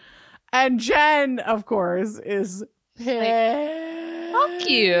June. And Jen, of course, is pissed. Like, fuck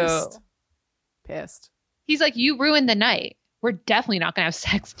you. Pissed. He's like, you ruined the night. We're definitely not going to have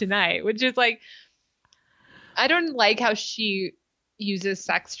sex tonight. Which is like, I don't like how she uses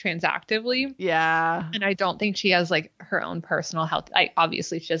sex transactively. Yeah. And I don't think she has like her own personal health. Like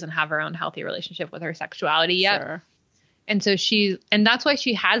obviously she doesn't have her own healthy relationship with her sexuality yet. Sure. And so and that's why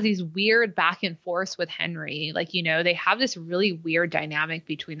she has these weird back and forth with Henry. Like, you know, they have this really weird dynamic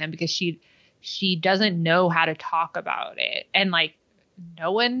between them because she doesn't know how to talk about it. And like,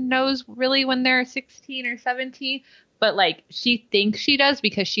 no one knows really when they're 16 or 17, but like she thinks she does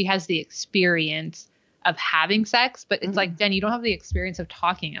because she has the experience of having sex, but it's like, Jen, you don't have the experience of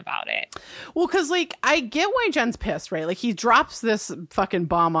talking about it. Well, because like I get why Jen's pissed, right? Like he drops this fucking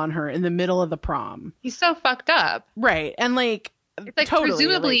bomb on her in the middle of the prom. He's so fucked up, right? And like, it's like totally,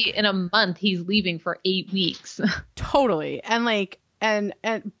 presumably like, in a month he's leaving for 8 weeks. Totally, and like,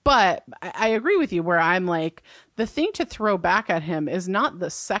 but I agree with you where I'm like, the thing to throw back at him is not the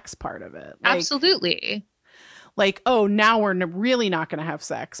sex part of it. Like, absolutely. Like, oh, now we're really not going to have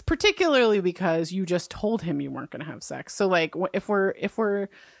sex, particularly because you just told him you weren't going to have sex. So like, if we're,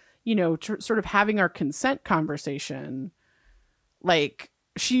 you know, sort of having our consent conversation, like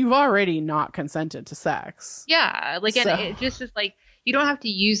you've already not consented to sex. Yeah. Like, so. And it just is like, you don't have to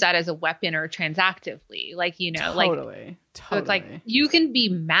use that as a weapon or transactively. Like, you know, totally. So it's like, you can be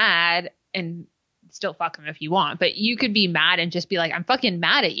mad and still fuck him if you want, but you could be mad and just be like, I'm fucking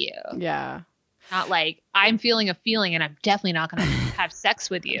mad at you. Yeah. Not like, I'm feeling a feeling and I'm definitely not going to have sex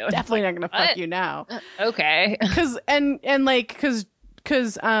with you. Definitely not going to fuck you now. Okay. Because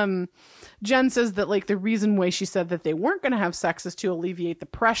Jen says that like the reason why she said that they weren't going to have sex is to alleviate the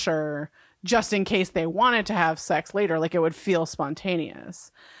pressure just in case they wanted to have sex later. Like it would feel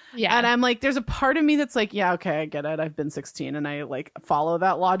spontaneous. Yeah. And I'm like, there's a part of me that's like, yeah, okay, I get it. I've been 16 and I like follow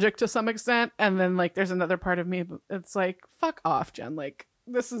that logic to some extent. And then like, there's another part of me that's like, fuck off, Jen. Like,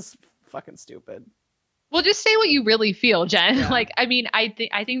 this is fucking stupid. Well, just say what you really feel, Jen. Yeah. Like, I mean, I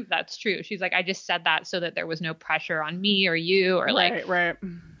think that's true. She's like, I just said that so that there was no pressure on me or you, or like, right.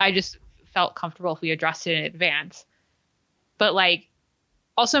 I just felt comfortable if we addressed it in advance. But like,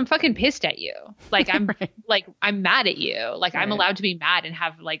 also, I'm fucking pissed at you. Like, I'm right. Like, I'm mad at you. Like, right. I'm allowed to be mad and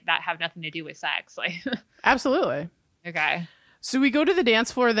have like that have nothing to do with sex. Like, absolutely. Okay. So we go to the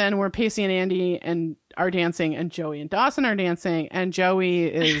dance floor then where Pacey and Andy are dancing and Joey and Dawson are dancing, and Joey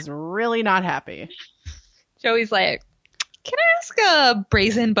is really not happy. Joey's like, can I ask a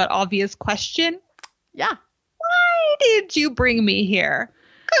brazen but obvious question? Yeah. Why did you bring me here?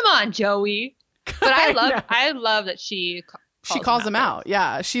 Come on, Joey. But I love that she She calls him out.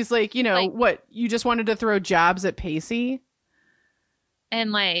 Yeah. She's like, you know, like, what? You just wanted to throw jabs at Pacey?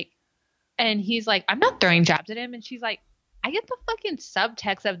 And like, and he's like, I'm not throwing jabs at him. And she's like, I get the fucking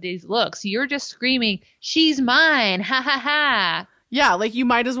subtext of these looks. You're just screaming, she's mine. Ha ha ha. Yeah. Like you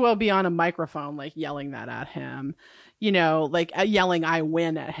might as well be on a microphone, like yelling that at him, you know, like yelling, I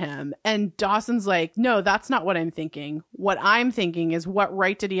win at him. And Dawson's like, no, that's not what I'm thinking. What I'm thinking is, what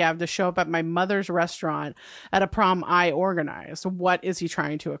right did he have to show up at my mother's restaurant at a prom I organized? What is he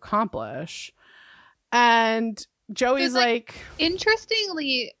trying to accomplish? And Joey's like,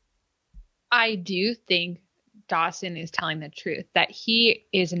 interestingly, I do think Dawson is telling the truth, that he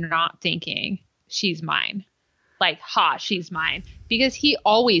is not thinking she's mine. Like, ha, she's mine. Because he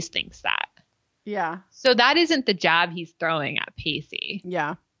always thinks that. Yeah. So that isn't the jab he's throwing at Pacey.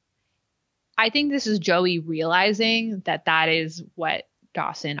 Yeah. I think this is Joey realizing that that is what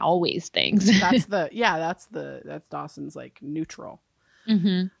Dawson always thinks. That's Dawson's like neutral.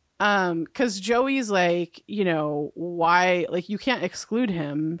 Mm-hmm. 'Cause Joey's like, you know, why, like, you can't exclude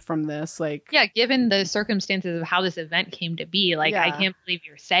him from this. Like, yeah, given the circumstances of how this event came to be, like, I can't believe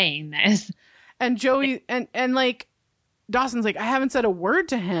you're saying this. And Joey and like Dawson's like, I haven't said a word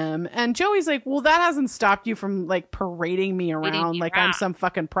to him. And Joey's like, well, that hasn't stopped you from like parading me around like I'm some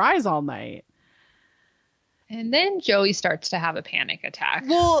fucking prize all night. And then Joey starts to have a panic attack.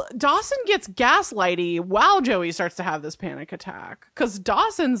 Well, Dawson gets gaslighty while Joey starts to have this panic attack. Because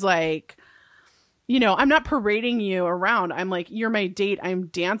Dawson's like, you know, I'm not parading you around. I'm like, you're my date. I'm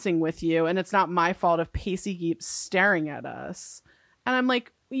dancing with you. And it's not my fault if Pacey keeps staring at us. And I'm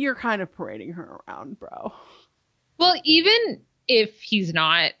like, you're kind of parading her around, bro. Well, even if he's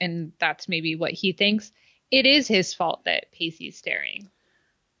not, and that's maybe what he thinks, it is his fault that Pacey's staring.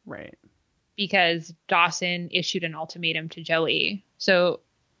 Right. Because Dawson issued an ultimatum to Joey. So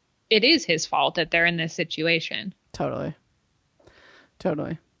it is his fault that they're in this situation. Totally.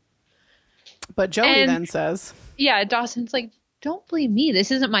 But Joey then says, yeah, Dawson's like, don't blame me.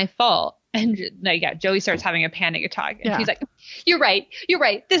 This isn't my fault. And Joey starts having a panic attack. And she's like, you're right.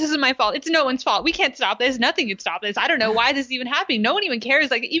 This isn't my fault. It's no one's fault. We can't stop this. Nothing can stop this. I don't know why this is even happening. No one even cares.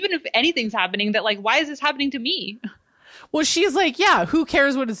 Like, even if anything's happening, that like, why is this happening to me? Well, she's like, yeah, who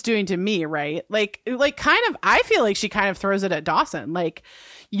cares what it's doing to me, right? Like kind of, I feel like she kind of throws it at Dawson. Like,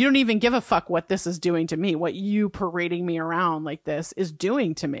 you don't even give a fuck what this is doing to me. What you parading me around like this is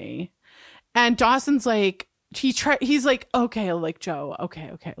doing to me. And Dawson's like, he's like, okay, like, Joe,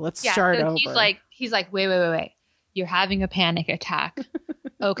 okay, let's start over. He's like, wait. You're having a panic attack.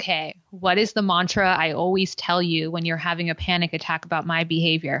 Okay. What is the mantra I always tell you when you're having a panic attack about my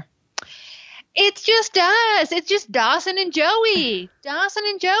behavior? It's just us. It's just Dawson and Joey.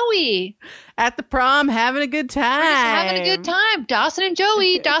 At the prom, having a good time. We're just having a good time. Dawson and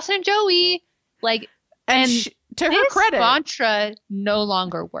Joey. Like, and to her credit, mantra no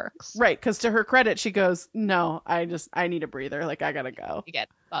longer works. Right. Because to her credit, she goes, no, I need a breather. Like, I gotta go. You get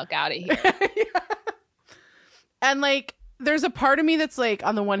the fuck out of here. Yeah. And like, there's a part of me that's like,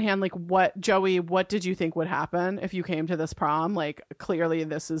 on the one hand, like, Joey, what did you think would happen if you came to this prom? Like, clearly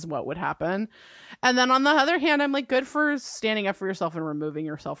this is what would happen. And then on the other hand, I'm like, good for standing up for yourself and removing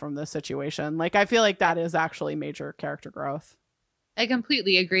yourself from this situation. Like, I feel like that is actually major character growth. I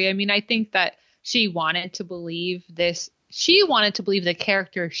completely agree. I mean, I think that she wanted to believe this. She wanted to believe the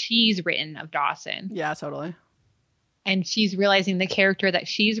character she's written of Dawson. Yeah, totally. And she's realizing the character that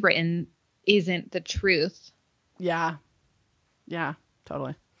she's written isn't the truth. Yeah,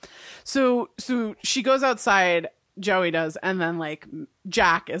 totally. So she goes outside, Joey does, and then like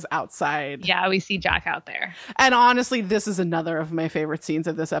Jack is outside. Yeah, we see Jack out there. And honestly, this is another of my favorite scenes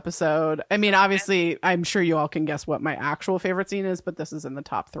of this episode. I mean, obviously, I'm sure you all can guess what my actual favorite scene is, but this is in the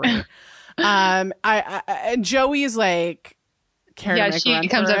top 3. And Joey is like, care to make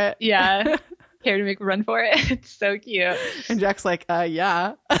a run for it. Yeah. Care to make a run for it. It's so cute. And Jack's like,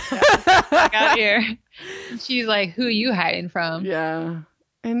 yeah. Back out here. And she's like, who are you hiding from? Yeah.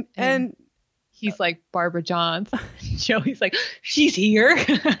 And he's like, Barbara Johns. Joey's like, she's here.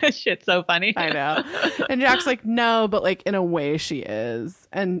 Shit's so funny. I know. And Jack's like, no, but like in a way she is.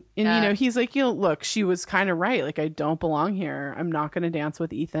 And you know, he's like, look, she was kind of right. Like, I don't belong here. I'm not going to dance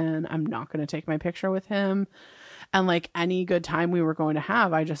with Ethan. I'm not going to take my picture with him. And like any good time we were going to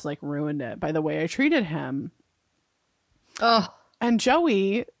have, I just like ruined it by the way I treated him. Oh. And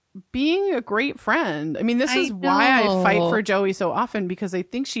Joey being a great friend. I mean, this is why I fight for Joey so often, because I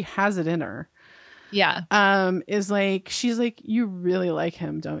think she has it in her. Yeah. Is like, she's like, you really like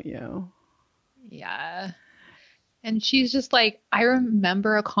him, don't you? Yeah. And she's just like, I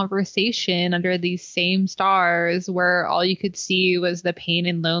remember a conversation under these same stars where all you could see was the pain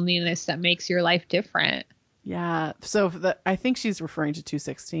and loneliness that makes your life different. Yeah. So I think she's referring to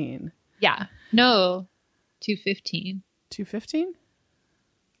 216. Yeah. No, 215. 215?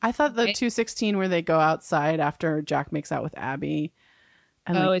 I thought the Right? 216 where they go outside after Jack makes out with Abby.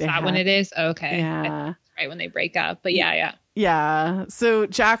 And Oh, like is they that when it is? Okay. Yeah. That's right when they break up. But yeah. Yeah. So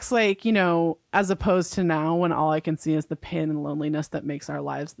Jack's like, you know, as opposed to now when all I can see is the pain and loneliness that makes our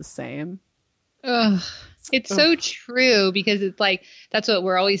lives the same. Ugh. It's so true because it's like, that's what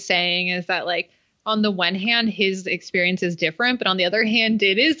we're always saying is that like, on the one hand, his experience is different, but on the other hand,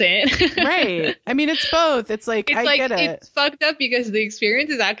 it isn't. Right. I mean, it's both. It's like, It's I like, get it. it's fucked up because the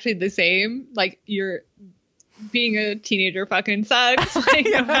experience is actually the same. Like, you're being a teenager fucking sucks, like,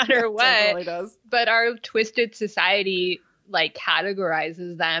 no matter what. Totally does. But our twisted society, like,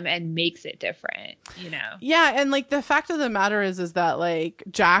 categorizes them and makes it different, you know? Yeah, and like the fact of the matter is that like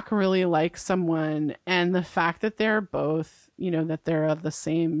Jack really likes someone, and the fact that they're both, you know, that they're of the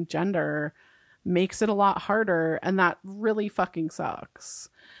same gender makes it a lot harder, and that really fucking sucks.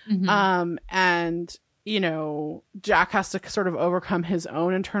 Mm-hmm. And you know, Jack has to sort of overcome his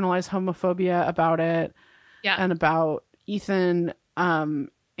own internalized homophobia about it. Yeah. And about Ethan. And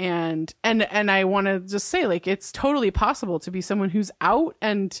I want to just say, like, it's totally possible to be someone who's out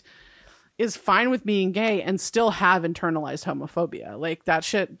and is fine with being gay and still have internalized homophobia. Like that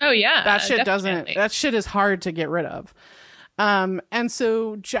shit. Oh yeah. That shit definitely. that shit is hard to get rid of. And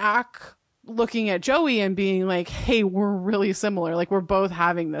so Jack looking at Joey and being like, hey, we're really similar. Like we're both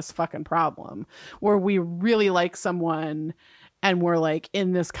having this fucking problem where we really like someone and we're like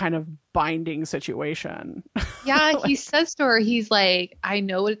in this kind of binding situation. Yeah, he says to her, he's like, I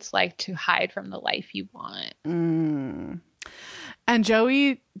know what it's like to hide from the life you want. And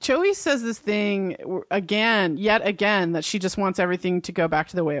Joey says this thing yet again, that she just wants everything to go back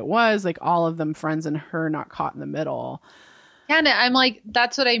to the way it was, like all of them friends and her not caught in the middle. Yeah, and I'm like,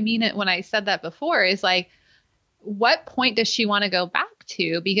 that's what I mean it when I said that before, is like, what point does she want to go back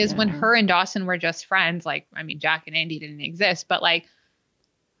to? Because when her and Dawson were just friends, like, I mean, Jack and Andy didn't exist, but like,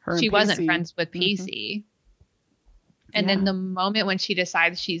 she wasn't friends with Pacey. And then the moment when she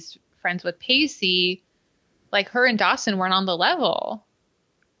decides she's friends with Pacey, like her and Dawson weren't on the level.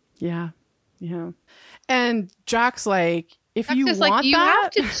 Yeah. Yeah. And Jack's like, if Jack's you just want like, you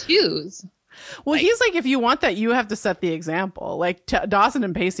that, have to choose. well, he's like, if you want that, you have to set the example. Like Dawson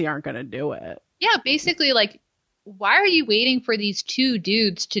and Pacey aren't going to do it. Yeah, basically, like, why are you waiting for these two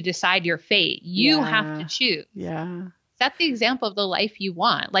dudes to decide your fate? You have to choose. Yeah. Set the example of the life you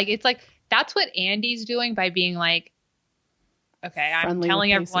want. Like, it's like, that's what Andy's doing by being like, okay, I'm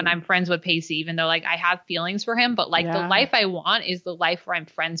telling everyone I'm friends with Pacey, even though like I have feelings for him, but like the life I want is the life where I'm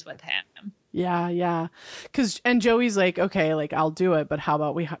friends with him. Yeah. Yeah. And Joey's like, okay, like I'll do it, but how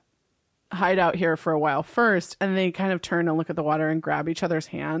about we hide out here for a while first? And they kind of turn and look at the water and grab each other's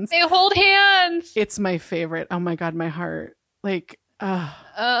hands. They hold hands. It's my favorite. Oh my God, my heart. Like, oh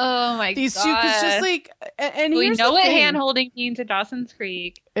my these God. two, cause just like, and we here's know the what thing. hand holding means at Dawson's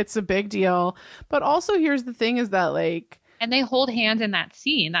Creek. It's a big deal. But also here's the thing is that like, and they hold hands in that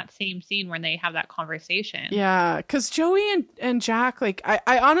same scene when they have that conversation. Yeah, because Joey and Jack, like,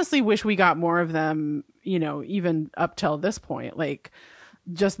 I honestly wish we got more of them, you know, even up till this point, like,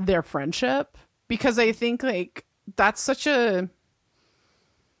 just their friendship. Because I think, like, that's such a...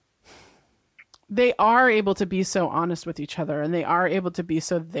 They are able to be so honest with each other, and they are able to be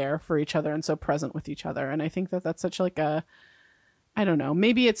so there for each other and so present with each other. And I think that that's such, like, a... I don't know.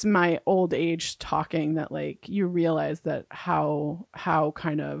 Maybe it's my old age talking that like you realize that how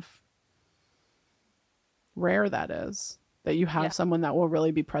kind of rare that is, that you have someone that will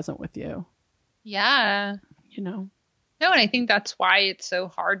really be present with you. Yeah. You know? No, and I think that's why it's so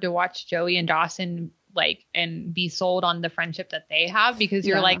hard to watch Joey and Dawson like and be sold on the friendship that they have, because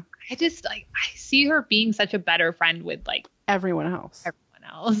you're like, I see her being such a better friend with like everyone else.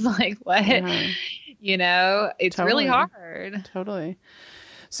 Like what? Yeah. You know, it's really hard. Totally.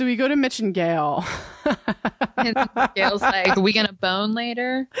 So we go to Mitch and Gail. And Gail's like, are we going to bone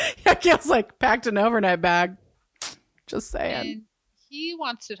later? Yeah, Gail's like, packed an overnight bag. Just saying. And he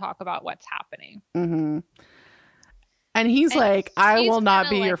wants to talk about what's happening. Mm-hmm. And he's like, I will not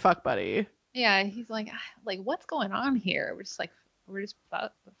be your fuck buddy. Yeah, he's like, what's going on here? We're just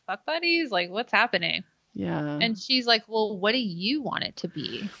fuck buddies? Like, what's happening? Yeah. And she's like, well, what do you want it to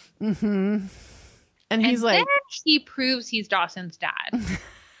be? Mm-hmm. And he's like, then he proves he's Dawson's dad.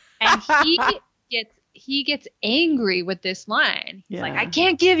 And he gets angry with this line. He's like, I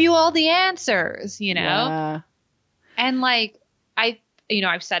can't give you all the answers, you know? Yeah. And like, I've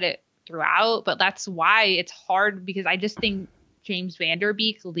said it throughout, but that's why it's hard, because I just think James Van Der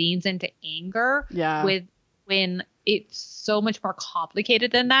Beek leans into anger with when it's so much more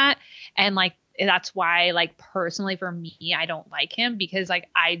complicated than that. And like, that's why, like, personally for me, I don't like him, because like,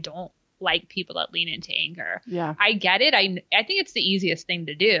 I don't like people that lean into anger. Yeah. I get it. I think it's the easiest thing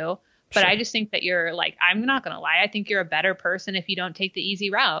to do, but Sure. I just think that you're like, I'm not going to lie. I think you're a better person if you don't take the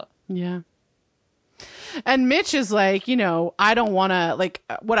easy route. Yeah. And Mitch is like, you know, I don't want to, like,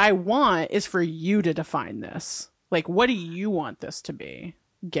 what I want is for you to define this. Like, what do you want this to be,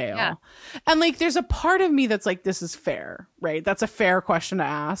 Gail? Yeah. And like, there's a part of me that's like, this is fair, right? That's a fair question to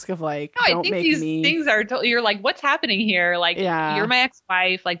ask of like, No, I don't think make these me. things are, you're like, what's happening here? Like, Yeah. you're my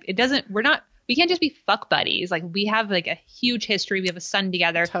ex-wife. Like, we can't just be fuck buddies. Like, we have like a huge history. We have a son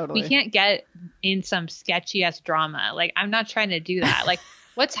together. Totally. We can't get in some sketchy ass drama. Like, I'm not trying to do that. Like,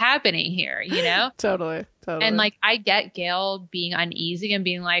 what's happening here, you know? Totally. And like, I get Gail being uneasy and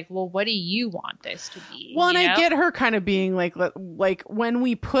being like, well, what do you want this to be? Well, and you I know? get her kind of being like when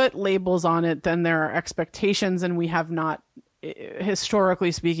we put labels on it, then there are expectations, and we have not,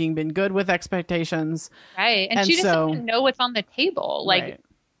 historically speaking, been good with expectations. Right. And she doesn't even know what's on the table. Like, Right.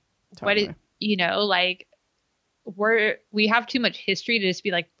 what Totally. it, you know, like, we have too much history to just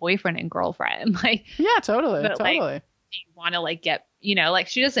be like boyfriend and girlfriend. Like, Yeah, totally. but, like, Totally. you want to like get, you know, like,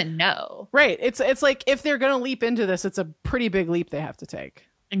 she doesn't know. Right. It's like, if they're going to leap into this, it's a pretty big leap they have to take.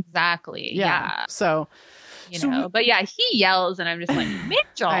 Exactly. Yeah. So, You know, but yeah, he yells and I'm just like,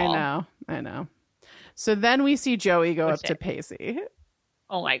 Mitchell. I know. So then we see Joey go Oh, up to shit. Pacey.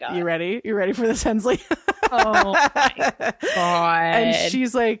 Oh my God. You ready? You ready for this, Hensley? Oh my God. And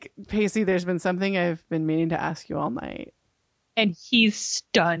she's like, Pacey, there's been something I've been meaning to ask you all night. And he's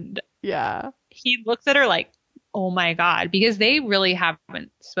stunned. Yeah. He looks at her like, oh my God, because they really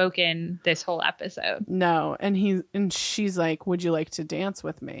haven't spoken this whole episode. No. And she's like, would you like to dance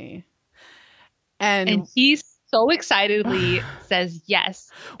with me? And he so excitedly says yes.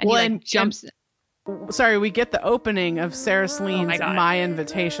 And Well, he like and- jumps. sorry, we get the opening of Sarah Slean's God. My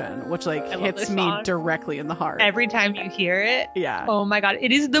Invitation, which like I love hits this me song. directly in the heart. Every time you hear it, Yeah. oh my God,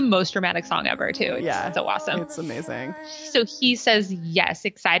 it is the most dramatic song ever too. It's Yeah. so awesome. It's amazing. So he says yes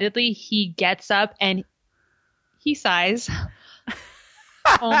excitedly. He gets up and he sighs.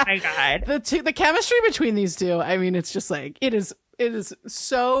 Oh my God. The chemistry between these two, I mean, it's just like, it is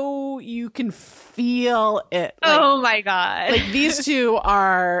so, you can feel it. Like, Oh my God. like these two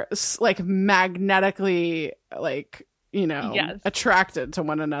are like magnetically, like, you know, Yes. attracted to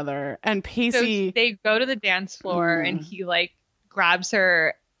one another. And So Pacey, they go to the dance floor and he like grabs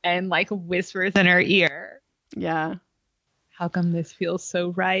her and like whispers in her ear, yeah, how come this feels so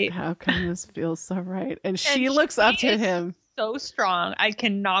right? how come this feels so right? And she And looks up she to is him. So strong. I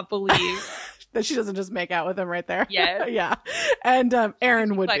cannot believe. That she doesn't just make out with him right there. Yes. Yeah. And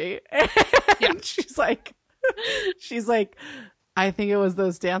Aaron would be. like- And she's like, I think it was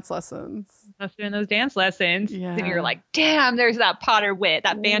those dance lessons. Must have been those dance lessons. Yeah. And you're like, damn, there's that Potter wit,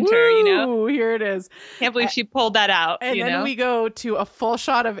 that banter, you know? Woo, here it is. Can't believe she pulled that out, And you then know? we go to a full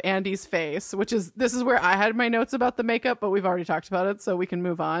shot of Andy's face, this is where I had my notes about the makeup, but we've already talked about it, so we can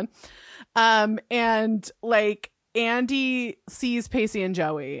move on. And like, Andy sees Pacey and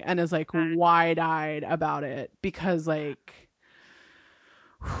Joey and is like wide-eyed about it because we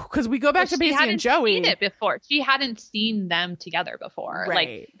go back to she Pacey hadn't and Joey. seen it before. She hadn't seen them together before.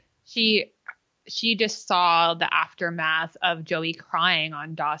 Right. Like she just saw the aftermath of Joey crying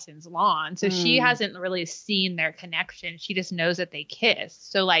on Dawson's lawn. So she hasn't really seen their connection. She just knows that they kiss.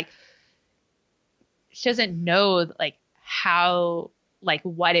 So like she doesn't know like how like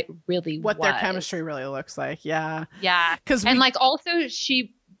what it really What was. their chemistry really looks like. Yeah. Yeah. 'Cause and like also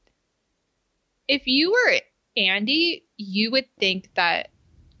if you were Andy, you would think that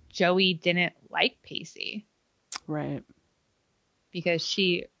Joey didn't like Pacey Right. because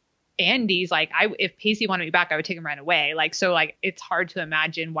Andy's like, if Pacey wanted me back, I would take him right away. Like, so like, it's hard to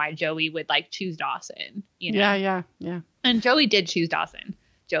imagine why Joey would like choose Dawson, you know? Yeah. And Joey did choose Dawson.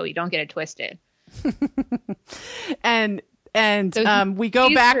 Joey, don't get it twisted. And So we go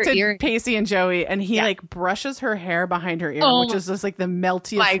sees back her to ear- Pacey and Joey, and he Yeah. like brushes her hair behind her ear, Oh which is just like the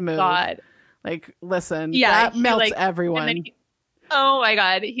meltiest My move. God. Like, listen, Yeah. that he, melts like, everyone. and then oh my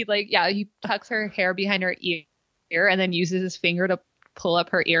God. He tucks her hair behind her ear and then uses his finger to pull up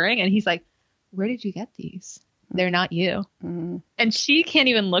her earring. And he's like, where did you get these? They're not you. Mhm. And she can't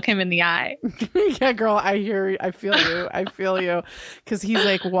even look him in the eye. Yeah, girl, I feel you. Because he's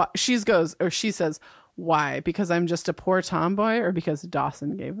like, what? She says, why? Because I'm just a poor tomboy, or because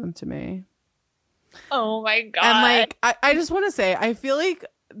Dawson gave them to me? Oh my God. And like, I just want to say, I feel like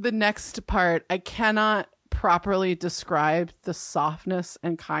the next part, I cannot properly describe the softness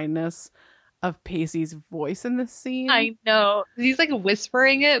and kindness of Pacey's voice in this scene. I know. He's like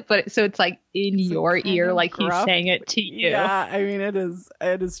whispering it, but so it's like in your ear, like he's saying it to you. Yeah, I mean it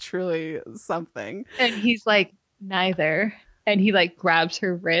is truly something. And he's like, neither. And he like grabs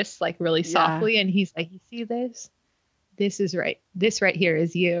her wrist like really softly, and he's like, you see this? This is right. This right here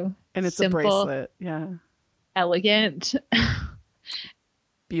is you. And it's simple, a bracelet. Yeah. Elegant.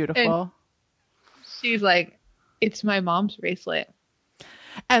 Beautiful. And she's like, it's my mom's bracelet.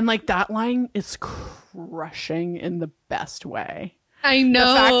 And like that line is crushing in the best way. I know.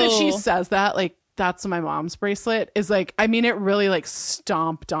 The fact that she says that, like, that's my mom's bracelet is like, I mean, it really like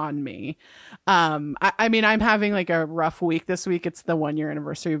stomped on me. I mean, I'm having like a rough week this week. It's the 1 year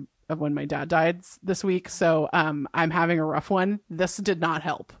anniversary of when my dad died this week. So I'm having a rough one. This did not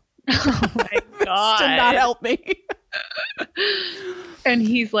help. Oh my God. This did not help me. And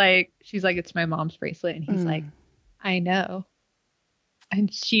she's like, it's my mom's bracelet. And he's like, I know.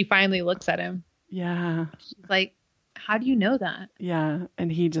 And she finally looks at him. Yeah. She's like, how do you know that? Yeah.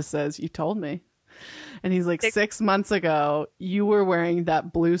 And he just says, you told me. And he's like, 6 months ago, you were wearing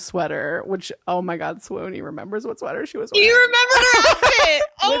that blue sweater, which, oh my God, Swoony remembers what sweater she was wearing. You remembered her outfit.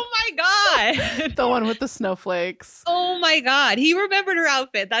 Oh my God. The one with the snowflakes. Oh my God. He remembered her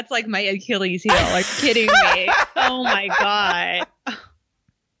outfit. That's like my Achilles heel. Are you kidding me? Oh my God.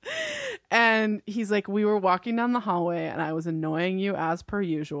 And he's like, we were walking down the hallway and I was annoying you as per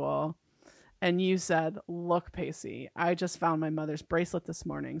usual. And you said, look, Pacey, I just found my mother's bracelet this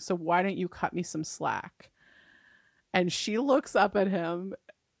morning. So why don't you cut me some slack? And she looks up at him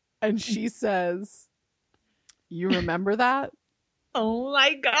and she says, you remember that? Oh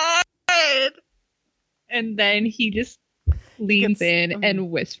my God. And then he just leans in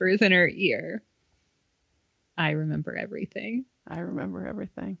and whispers in her ear, I remember everything. I remember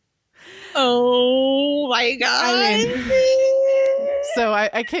everything. Oh my God. I mean, so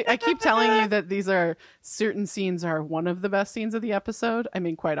I keep telling you that these are certain scenes are one of the best scenes of the episode. I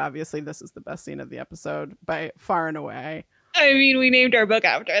mean, quite obviously, this is the best scene of the episode by far and away. I mean, we named our book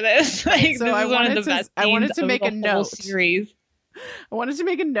after this. Like, so this I is one of the best. I wanted to make a note. Series. I wanted to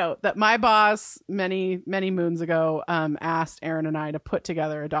make a note that my boss many moons ago asked Aaron and I to put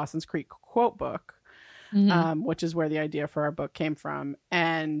together a Dawson's Creek quote book. Mm-hmm. Which is where the idea for our book came from.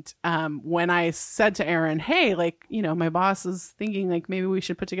 And when I said to Aaron, hey, like, you know, my boss is thinking like maybe we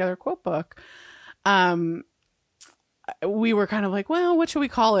should put together a quote book. We were kind of like, well, what should we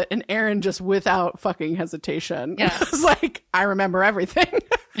call it? And Aaron just without fucking hesitation was like, I remember everything.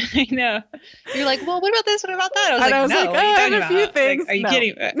 I know. You're like, well, what about this? What about that? I was like, no, I have a few things. Like, are you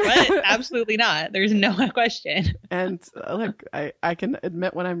kidding me? What? Absolutely not. There's no question. And look, I can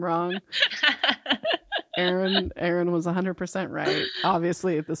admit when I'm wrong. Aaron was 100% right.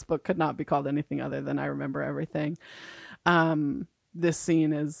 Obviously, this book could not be called anything other than I Remember Everything. This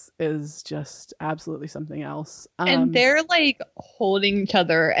scene is just absolutely something else. And they're like holding each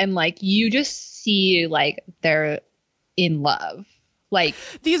other, and like you just see like they're in love. Like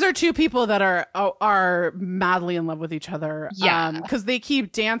these are two people that are madly in love with each other. Yeah, because they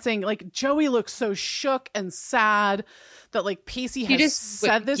keep dancing. Like Joey looks so shook and sad that like Pacey has just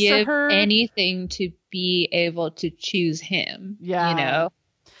said this to her. Anything to be able to choose him. Yeah, you know,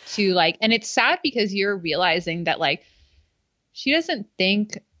 to like, and it's sad because you're realizing that like she doesn't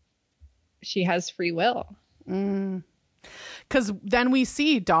think she has free will. Because then we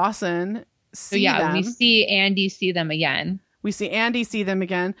see Dawson see them. We see Andy see them again. We see Andy see them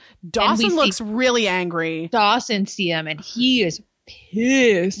again. Dawson looks really angry. Dawson see them and he is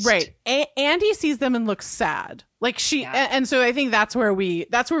pissed. Right. Andy sees them and looks sad. Like she, and so I think that's where we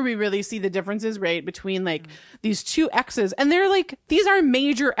really see the differences, right? Between like these two exes, and they're like, these are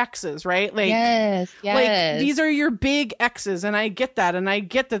major exes, right? Like, yes. Like these are your big exes. And I get that. And I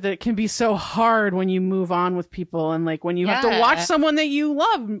get that it can be so hard when you move on with people. And like when you have to watch someone that you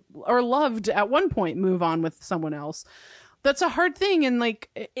love or loved at one point move on with someone else. That's a hard thing. And like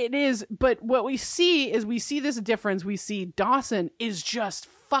it is. But what we see is this difference. We see Dawson is just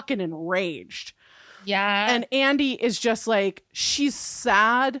fucking enraged. Yeah. And Andy is just like, she's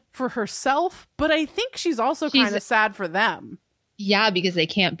sad for herself, but I think she's also kind of sad for them. Yeah, because they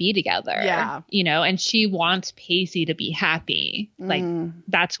can't be together. Yeah. You know, and she wants Pacey to be happy. Like,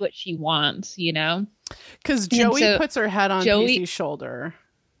 that's what she wants, you know? Because Joey puts her head on Pacey's shoulder.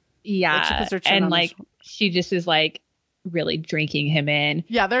 Yeah. Like she puts her chin on like, she just is like really drinking him in.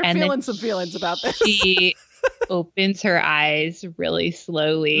 Yeah, they're feeling some feelings about this. She opens her eyes really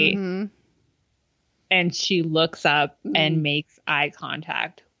slowly. Mm-hmm. And she looks up and makes eye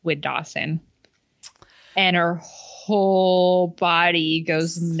contact with Dawson. And her whole body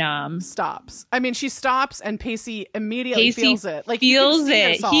goes numb. Stops. I mean, she stops and Pacey immediately feels it. Like, feels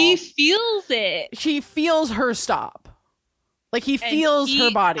it. He feels it. He feels her stop. Like, he feels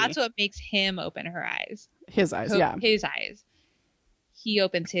her body. That's what makes him open her eyes. His eyes, yeah. His eyes. He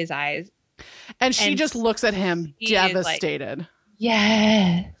opens his eyes. And she just looks at him devastated. Like,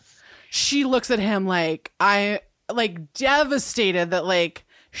 yes. She looks at him like, devastated that, like,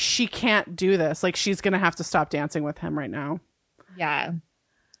 she can't do this. Like, she's going to have to stop dancing with him right now. Yeah.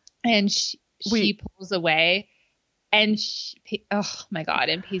 And she pulls away. And oh my God.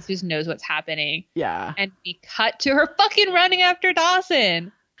 And Paige just knows what's happening. Yeah. And we cut to her fucking running after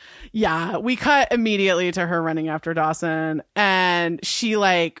Dawson. Yeah. We cut immediately to her running after Dawson. And she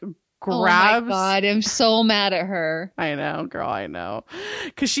like grabs. Oh my God. I'm so mad at her. I know, girl. I know.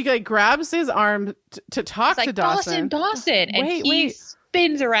 Because she like grabs his arm to talk to Dawson. Dawson. And he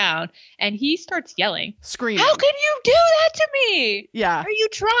spins around and he starts yelling. Screaming. How can you do that to me? Yeah. Are you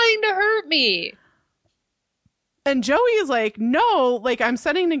trying to hurt me? And Joey is like, no, like I'm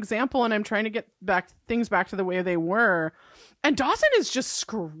setting an example and I'm trying to get things back to the way they were. And Dawson is just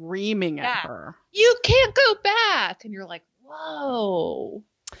screaming at her. You can't go back. And you're like, whoa.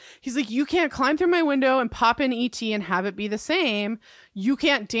 He's like, you can't climb through my window and pop in ET and have it be the same. You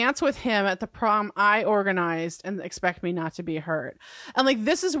can't dance with him at the prom I organized and expect me not to be hurt. And like,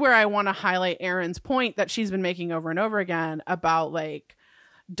 this is where I want to highlight Erin's point that she's been making over and over again about like,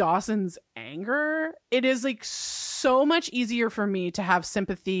 Dawson's anger. It is like so much easier for me to have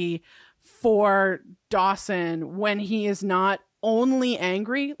sympathy for Dawson when he is not only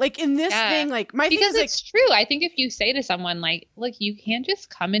angry. Like in this thing, like my thing is like, it's true. I think if you say to someone like, look, you can't just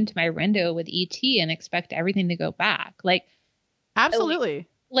come into my window with ET and expect everything to go back. Like absolutely.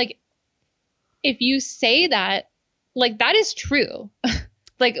 Like if you say that, like that is true.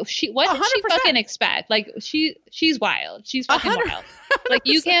 Like what did she fucking expect? Like she's wild. She's fucking 100%. wild. Like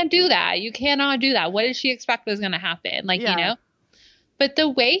you can't do that. You cannot do that. What did she expect was going to happen? Like, you know, but the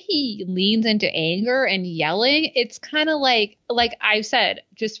way he leans into anger and yelling, it's kind of like I've said,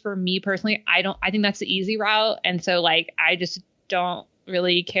 just for me personally, I think that's the easy route. And so like, I just don't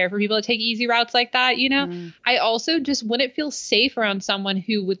really care for people to take easy routes like that. You know, I also just wouldn't feel safe around someone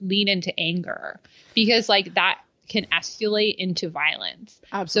who would lean into anger because like that can escalate into violence.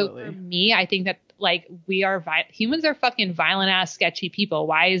 Absolutely. So for me, I think that like humans are fucking violent ass sketchy people.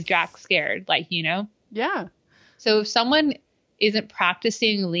 Why is Jack scared? Like, you know? Yeah. So if someone isn't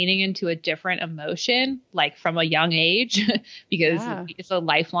practicing leaning into a different emotion, like from a young age, because it's a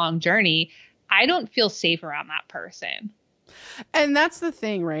lifelong journey, I don't feel safe around that person. And that's the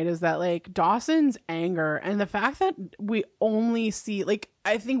thing, right? Is that like Dawson's anger and the fact that we only see, like,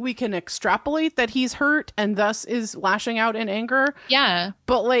 I think we can extrapolate that he's hurt and thus is lashing out in anger. Yeah.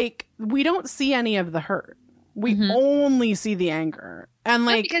 But like, we don't see any of the hurt. We only see the anger. And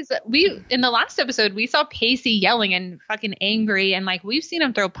like, because in the last episode, we saw Pacey yelling and fucking angry. And like, we've seen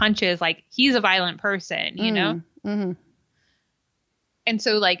him throw punches. Like he's a violent person, you know? Mm-hmm. And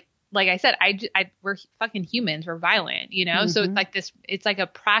so like I said, we're fucking humans. We're violent, you know? So it's like it's like a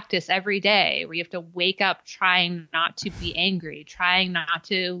practice every day where you have to wake up trying not to be angry, trying not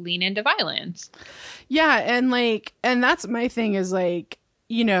to lean into violence. Yeah. And that's my thing is like,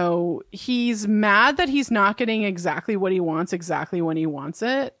 you know, he's mad that he's not getting exactly what he wants exactly when he wants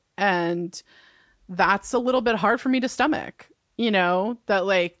it. And that's a little bit hard for me to stomach, you know,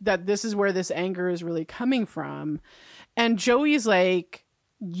 that this is where this anger is really coming from. And Joey's like,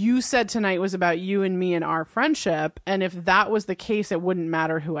 you said tonight was about you and me and our friendship. And if that was the case, it wouldn't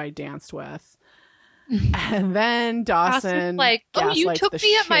matter who I danced with. And then Dawson like, oh, you took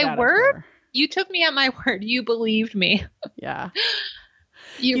me at my word? You took me at my word. You believed me. Yeah.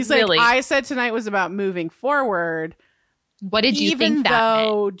 He's really? Like, I said tonight was about moving forward. What did you think that meant? Even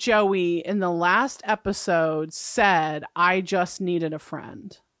though Joey in the last episode said, I just needed a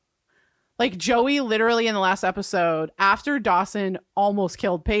friend. Like Joey literally in the last episode, after Dawson almost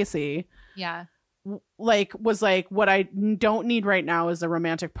killed Pacey, was like, what I don't need right now is a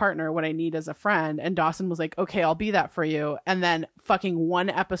romantic partner. What I need is a friend. And Dawson was like, okay, I'll be that for you. And then fucking one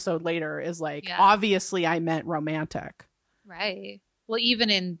episode later is like, obviously I meant romantic. Right. Well, even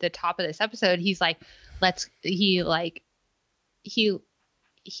in the top of this episode, he's like,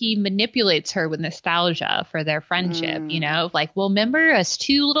 he manipulates her with nostalgia for their friendship, you know, like, well, remember us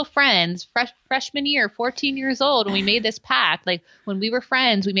two little friends, freshman year, 14 years old, and we made this pact. Like when we were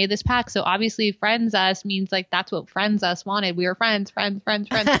friends, we made this pact. So obviously friends us means like, that's what friends us wanted. We were friends,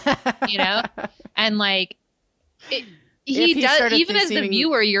 you know? And like, he does, even as the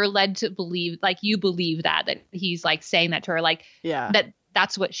viewer, you're led to believe, like you believe that he's like saying that to her, like,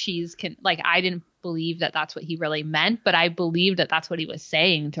 that's what I didn't believe that that's what he really meant, but I believe that that's what he was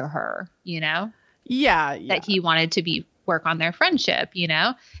saying to her, you know? Yeah. That he wanted to work on their friendship, you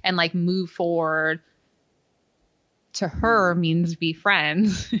know, and like move forward to her means be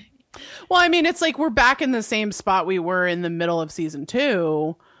friends. Well, I mean, it's like we're back in the same spot we were in the middle of season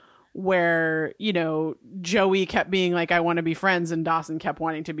 2, where, you know, Joey kept being like, I want to be friends, and Dawson kept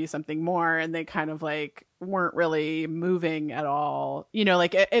wanting to be something more, and they kind of like weren't really moving at all. You know,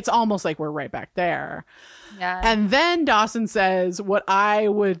 like it's almost like we're right back there. Yeah. And then Dawson says what I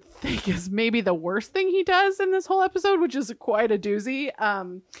would think is maybe the worst thing he does in this whole episode, which is quite a doozy.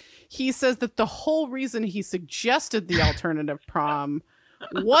 He says that the whole reason he suggested the alternative prom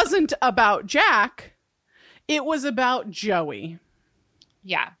wasn't about Jack, it was about Joey.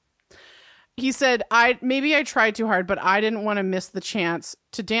 Yeah. He said, maybe I tried too hard, but I didn't want to miss the chance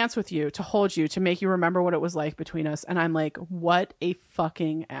to dance with you, to hold you, to make you remember what it was like between us. And I'm like, what a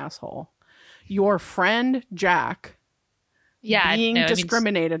fucking asshole. Your friend Jack being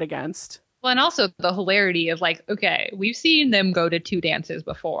discriminated against. Well, and also the hilarity of like, okay, we've seen them go to 2 dances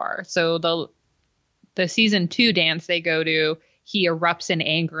before. So the season 2 dance they go to, he erupts in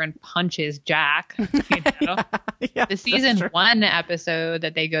anger and punches Jack. You know? Yeah, the season 1 episode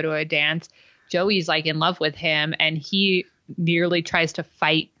that they go to a dance, Joey's like in love with him, and he nearly tries to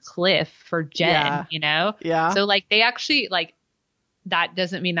fight Cliff for Jen, you know? Yeah. So like they actually like, that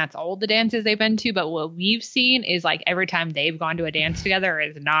doesn't mean that's all the dances they've been to, but what we've seen is like every time they've gone to a dance together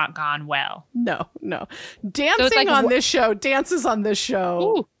has not gone well. No. Dances on this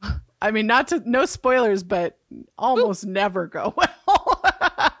show. Ooh. I mean, no spoilers, but almost never go well.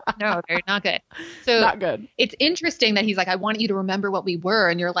 No, they're not good. So not good. It's interesting that he's like, I want you to remember what we were.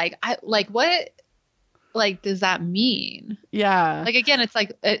 And you're like, what? Like, does that mean? Yeah. Like, again, it's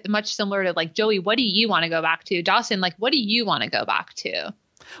like much similar to like, Joey, what do you want to go back to? Dawson, like, what do you want to go back to?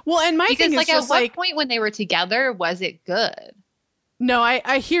 Well, and thing is like, just at what point when they were together was it good? No,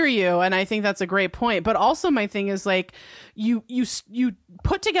 I hear you, and I think that's a great point. But also, my thing is like, you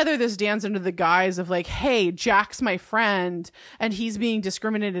put together this dance under the guise of like, hey, Jack's my friend, and he's being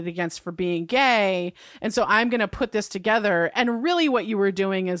discriminated against for being gay, and so I'm gonna put this together. And really, what you were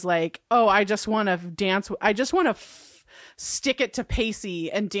doing is like, oh, I just want to dance. I just want to stick it to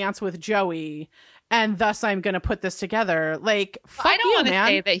Pacey and dance with Joey. And thus, I'm going to put this together. Like, fuck you, man. I don't want to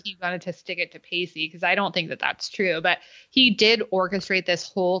say that he wanted to stick it to Pacey, because I don't think that that's true. But he did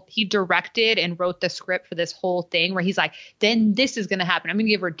orchestrate he directed and wrote the script for this whole thing where he's like, then this is going to happen. I'm going to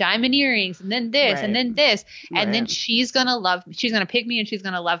give her diamond earrings, and then this, and then this. And then she's going to pick me, and she's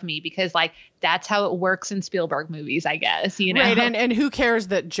going to love me, because like, that's how it works in Spielberg movies, I guess, you know? Right. And who cares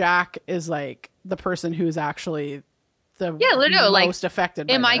that Jack is like the person who's actually the most affected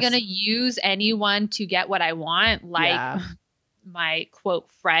by am this. I going to use anyone to get what I want? Like my quote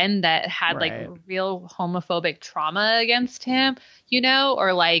friend that had like real homophobic trauma against him, you know,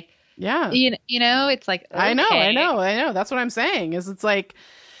 or like, you know, it's like, okay. I know. That's what I'm saying is it's like,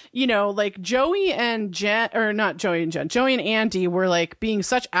 you know, like Joey and Jen, or not Joey and Jen, Joey and Andy were like being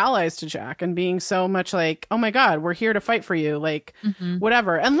such allies to Jack and being so much like, oh my God, we're here to fight for you. Like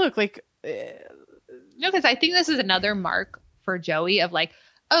whatever. And look, like, no, because I think this is another mark for Joey of like,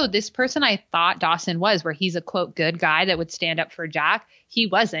 oh, this person I thought Dawson was, where he's a quote good guy that would stand up for Jack. He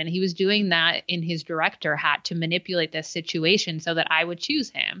wasn't. He was doing that in his director hat to manipulate this situation so that I would choose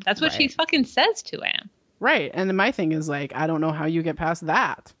him. That's what she fucking says to him. Right. And my thing is like, I don't know how you get past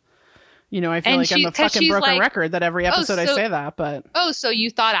that. You know, I feel like I'm a fucking broken record that every episode I say that, but. Oh, so you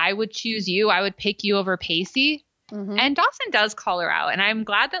thought I would choose you? I would pick you over Pacey? And Dawson does call her out. And I'm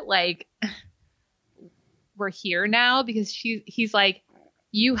glad that like we're here now, because he's like,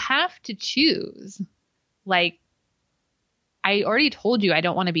 you have to choose. Like, I already told you I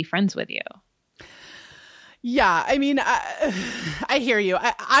don't want to be friends with you. Yeah, I mean, I hear you.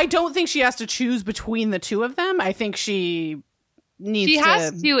 I don't think she has to choose between the two of them. I think she needs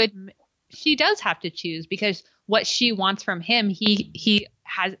she does have to choose, because what she wants from him, he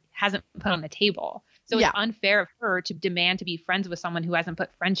hasn't put on the table. So it's unfair of her to demand to be friends with someone who hasn't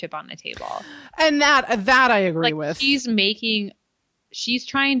put friendship on the table. And that I agree with. She's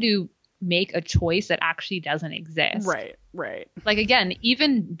trying to make a choice that actually doesn't exist. Right. Like, again,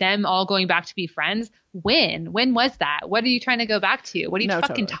 even them all going back to be friends. When was that? What are you trying to go back to? What are you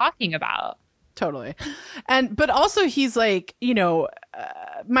fucking talking about? Totally. But also he's like, you know,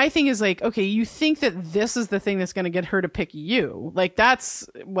 my thing is like, okay, you think that this is the thing that's going to get her to pick you. Like, that's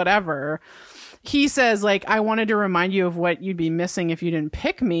whatever. he says, like, I wanted to remind you of what you'd be missing if you didn't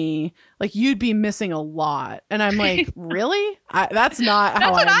pick me. Like, you'd be missing a lot. And I'm like, really? That's not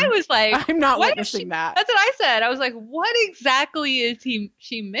how I was like. I'm not witnessing that. That's what I said. I was like, what exactly is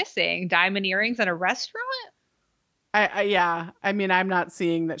she missing? Diamond earrings at a restaurant? Yeah. I mean, I'm not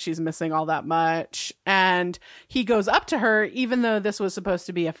seeing that she's missing all that much. And he goes up to her, even though this was supposed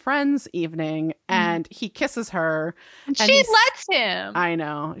to be a friend's evening, and he kisses her. And she lets him. I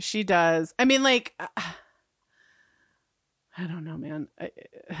know. She does. I mean, like, I don't know, man.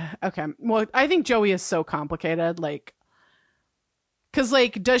 Okay. Well, I think Joey is so complicated. Like, because,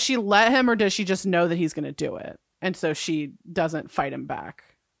 like, does she let him, or does she just know that he's going to do it? And so she doesn't fight him back.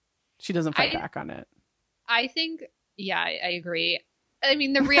 She doesn't fight back on it. I think... Yeah, I agree. I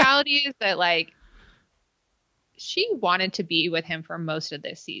mean, the reality is that, like, she wanted to be with him for most of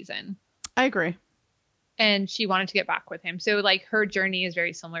this season. I agree. And she wanted to get back with him. So, like, her journey is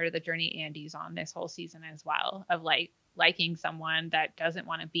very similar to the journey Andy's on this whole season as well, of, like, liking someone that doesn't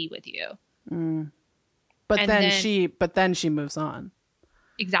want to be with you. But then she moves on.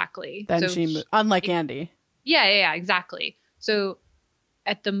 Exactly. Then unlike Andy. Yeah, exactly. So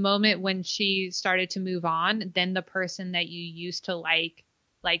at the moment when she started to move on, then the person that you used to like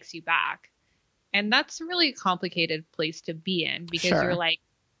likes you back. And that's a really complicated place to be in, because you're like,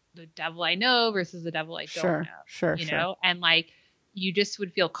 the devil I know versus the devil I don't know. You know? And like, you just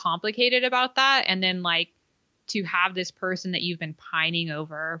would feel complicated about that. And then like, to have this person that you've been pining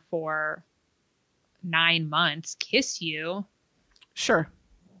over for 9 months kiss you. Sure.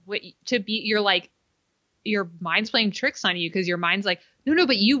 You're like, your mind's playing tricks on you, because your mind's like, no,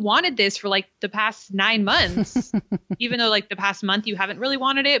 but you wanted this for like the past 9 months, even though like the past month you haven't really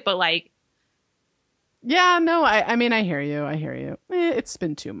wanted it, but like. Yeah, no, I mean, I hear you. It's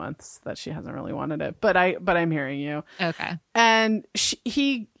been 2 months that she hasn't really wanted it, but I'm hearing you. Okay. And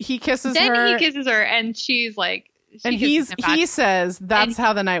he kisses her. Then he kisses her, and she's like, he says that's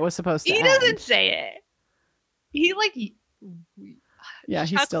how the night was supposed to end. He doesn't say it. He like. Yeah,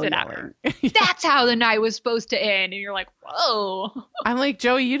 he's still yelling. That's how the night was supposed to end. And you're like, whoa. I'm like,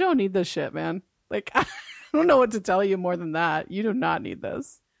 Joey, you don't need this shit, man. Like, I don't know what to tell you more than that. You do not need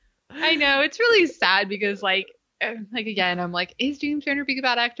this. I know. It's really sad, because like again, I'm like, is James Vanderbeek a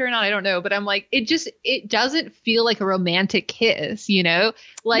bad actor or not? I don't know. But I'm like, it doesn't feel like a romantic kiss, you know?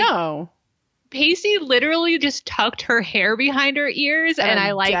 Like, no. Pacey literally just tucked her hair behind her ears, and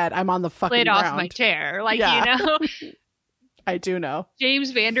I like, I'm on the fucking slid ground. off my chair. Like, you know? I do know.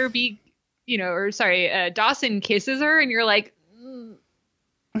 James Vanderbeek, Dawson kisses her, and you're like,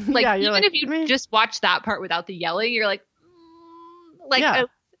 like, yeah, even if you just watch that part without the yelling, you're like,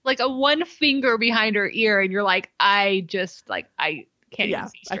 like a one finger behind her ear, and you're like, I can't even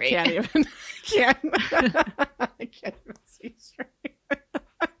see straight. I can't even see straight.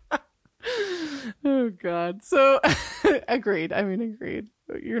 Oh God. So agreed.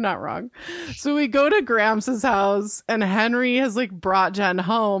 You're not wrong. So we go to Gramps' house, and Henry has like brought Jen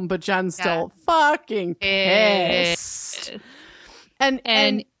home, but Jen's still fucking pissed.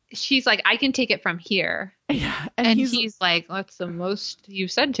 And she's like, I can take it from here. Yeah. And he's like, that's the most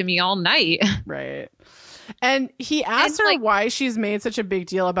you've said to me all night. Right. And he asked her why she's made such a big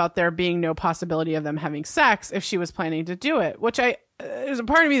deal about there being no possibility of them having sex if she was planning to do it, which there's a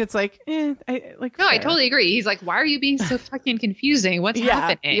part of me that's like, No, I totally agree. He's like, why are you being so fucking confusing? What's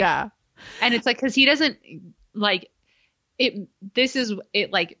happening? Yeah. And it's like, because he doesn't like it.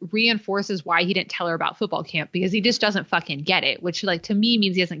 It like reinforces why he didn't tell her about football camp, because he just doesn't fucking get it, which like to me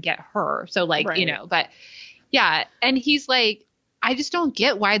means he doesn't get her. So like, you know, but yeah. And he's like, I just don't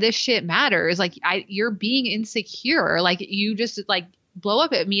get why this shit matters. Like, you're being insecure. Like, you just like blow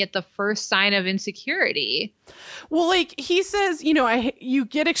up at me at the first sign of insecurity. Well, like he says, you know, you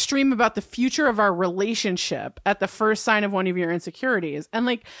get extreme about the future of our relationship at the first sign of one of your insecurities. And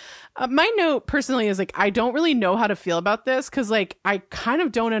like, my note personally is like, I don't really know how to feel about this, because like, I kind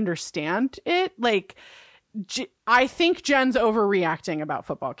of don't understand it. Like, I think Jen's overreacting about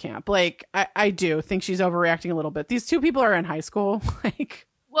football camp. Like, I do think she's overreacting a little bit. These two people are in high school. Like,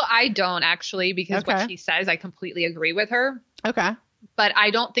 well, I don't actually, because what she says, I completely agree with her. Okay. But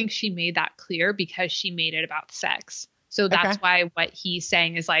I don't think she made that clear, because she made it about sex. So that's why what he's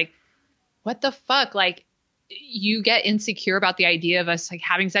saying is like, what the fuck? Like, you get insecure about the idea of us like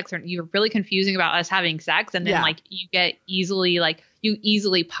having sex, or you're really confusing about us having sex. And then like you get you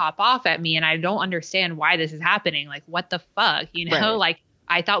easily pop off at me, and I don't understand why this is happening. Like, what the fuck, you know? Right. Like,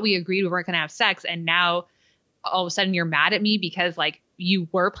 I thought we agreed we weren't going to have sex, and now all of a sudden you're mad at me because like you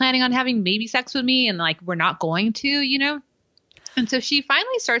were planning on having maybe sex with me, and like we're not going to, you know? And so she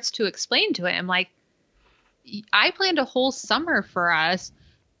finally starts to explain to him, like, I planned a whole summer for us,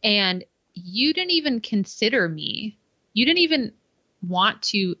 and you didn't even consider me. You didn't even want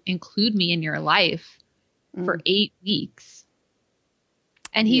to include me in your life for 8 weeks.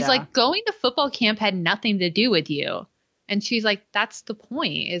 And he's like, going to football camp had nothing to do with you. And she's like, that's the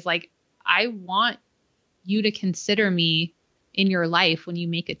point, is like, I want you to consider me in your life when you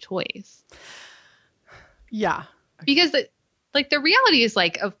make a choice. Yeah. Because the reality is,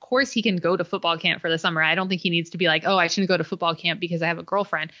 like, of course he can go to football camp for the summer. I don't think he needs to be like, oh, I shouldn't go to football camp because I have a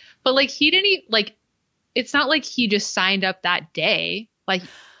girlfriend. But like, he didn't like, it's not like he just signed up that day. Like,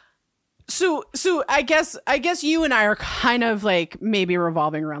 So I guess you and I are kind of like maybe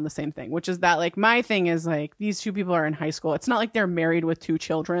revolving around the same thing, which is that like my thing is like these two people are in high school. It's not like they're married with 2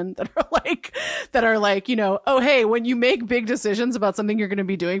 children that are like, you know, oh, hey, when you make big decisions about something you're going to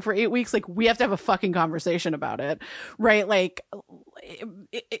be doing for 8 weeks, like we have to have a fucking conversation about it. Right. Like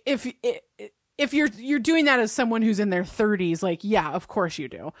if you're doing that as someone who's in their 30s, like, yeah, of course you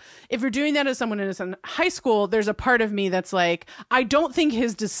do. If you're doing that as someone who's in high school, there's a part of me that's like, I don't think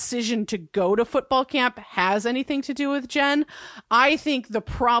his decision to go to football camp has anything to do with Jen. I think the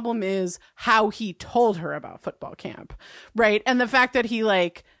problem is how he told her about football camp, right? And the fact that he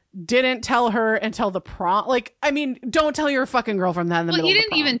like didn't tell her until the prom. Like, I mean, don't tell your fucking girlfriend that in the middle of the prom. He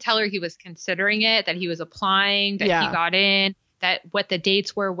didn't even tell her he was considering it, that he was applying, that he got in, that what the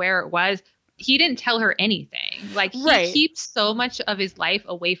dates were, where it was. He didn't tell her anything. Like, he keeps so much of his life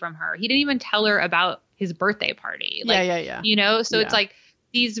away from her. He didn't even tell her about his birthday party. Like, yeah. You know, so it's like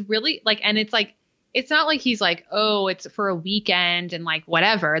these really like, and it's like, it's not like he's like, oh, it's for a weekend and like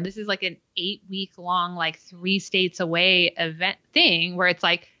whatever. This is like an 8-week long, like 3 states away event thing where it's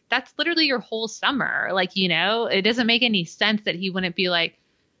like, that's literally your whole summer. Like, you know, it doesn't make any sense that he wouldn't be like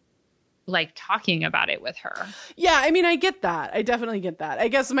talking about it with her. Yeah, I mean, I get that. I definitely get that. I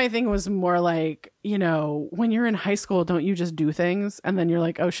guess my thing was more like, you know, when you're in high school, don't you just do things? And then you're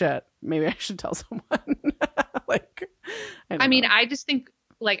like, oh shit, maybe I should tell someone. Like, I mean, I just think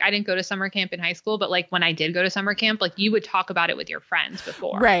like I didn't go to summer camp in high school, but like when I did go to summer camp, like you would talk about it with your friends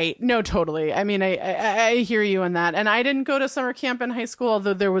before. Right. No, totally. I mean, I hear you on that. And I didn't go to summer camp in high school,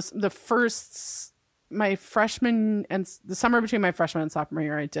 although there was my freshman and the summer between my freshman and sophomore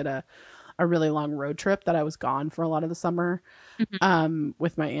year, I did a really long road trip that I was gone for a lot of the summer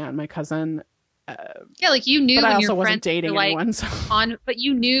with my aunt and my cousin. Yeah, like you knew but when I also your wasn't friends dating were, like, anyone. So. but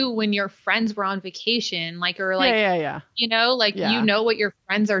you knew when your friends were on vacation, like, or like, yeah. You know, like you know what your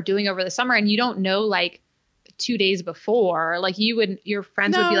friends are doing over the summer, and you don't know like 2 days before. Like your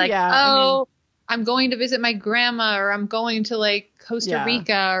friends would be like, oh, I'm going to visit my grandma, or I'm going to like Costa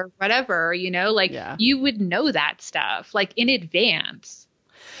Rica or whatever. You know, like you would know that stuff like in advance.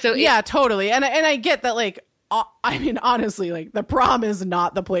 So totally. And I get that, like, I mean, honestly, like the prom is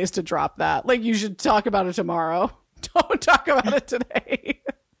not the place to drop that. Like, you should talk about it tomorrow. Don't talk about it today.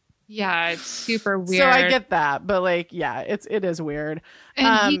 Yeah, it's super weird. So I get that, but like, yeah, it is weird.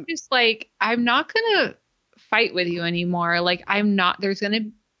 And he just like, I'm not gonna fight with you anymore. Like, there's gonna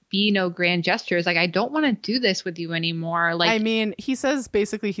be no grand gestures. Like, I don't want to do this with you anymore. Like, I mean, he says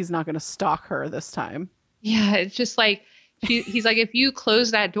basically he's not gonna stalk her this time. Yeah, it's just like. He's like, if you close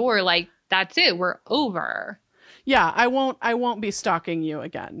that door, like, that's it. We're over. Yeah, I won't be stalking you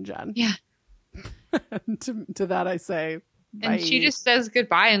again, Jen. Yeah. to that I say, bye. And she just says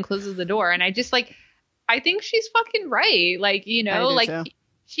goodbye and closes the door. And I just like, I think she's fucking right. Like, you know, like too.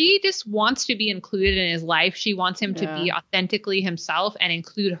 She just wants to be included in his life. She wants him to be authentically himself and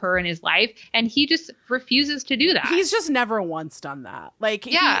include her in his life. And he just refuses to do that. He's just never once done that. Like,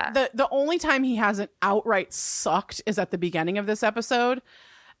 the only time he hasn't outright sucked is at the beginning of this episode.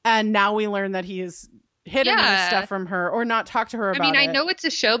 And now we learn that he has hidden this stuff from her or not talked to her about it. I know it's a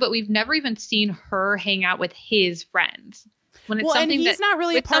show, but we've never even seen her hang out with his friends. When it's and he's not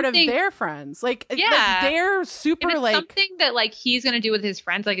really a part of their friends. Like, they're super like something that like he's gonna do with his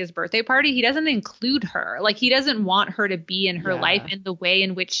friends, like his birthday party. He doesn't include her. Like, he doesn't want her to be in her life in the way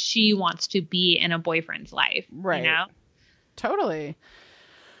in which she wants to be in a boyfriend's life. Right. You know? Totally.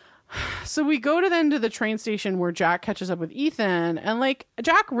 So we go to the train station where Jack catches up with Ethan, and like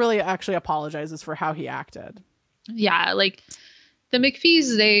Jack really actually apologizes for how he acted. Yeah, like the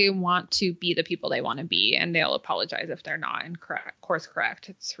McPhees, they want to be the people they want to be, and they'll apologize if they're not in course correct.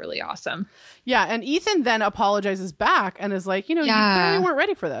 It's really awesome. Yeah, and Ethan then apologizes back and is like, you know, you clearly weren't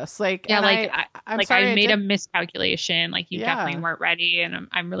ready for this. Like, yeah, like I'm sorry, I made a miscalculation. Like, you definitely weren't ready, and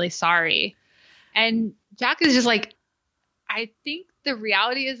I'm really sorry. And Jack is just like, I think the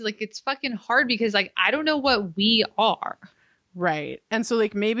reality is like it's fucking hard because like I don't know what we are. Right. And so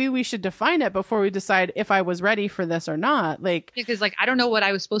like maybe we should define it before we decide if I was ready for this or not. Like, because like I don't know what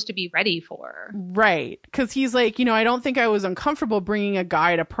I was supposed to be ready for. Right. Because he's like, I don't think I was uncomfortable bringing a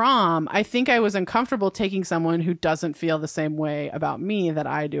guy to prom. I think I was uncomfortable taking someone who doesn't feel the same way about me that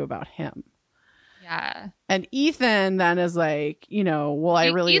I do about him. Yeah. And Ethan then is like, well, I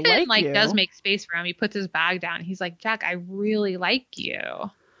really Ethan, like you. does make space for him. He puts his bag down. He's like, Jack, I really like you.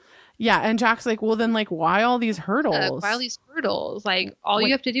 Yeah, and Jack's like, well, then, like, why all these hurdles? Why all these hurdles? Like, all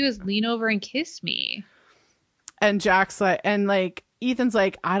you have to do is lean over and kiss me. And Jack's like, Ethan's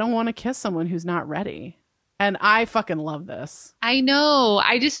like, I don't want to kiss someone who's not ready. And I fucking love this. I know.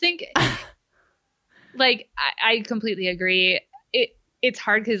 I just think, like, I completely agree. It's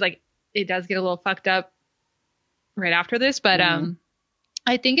hard because, like, it does get a little fucked up right after this, but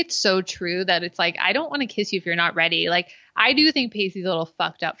I think it's so true that it's like, I don't want to kiss you if you're not ready. Like, I do think Pacey's a little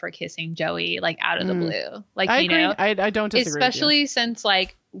fucked up for kissing Joey, like, out of the blue. Like, I agree. I don't disagree. Especially since,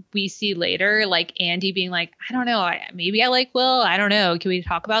 like, we see later, like, Andy being like, I don't know, maybe I like Will. I don't know. Can we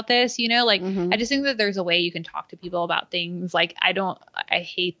talk about this? Like, I just think that there's a way you can talk to people about things. Like, I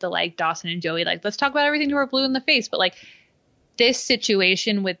hate the, like, Dawson and Joey, like, let's talk about everything to her blue in the face. But, like, this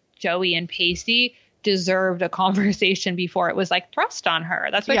situation with Joey and Pacey deserved a conversation before it was like thrust on her.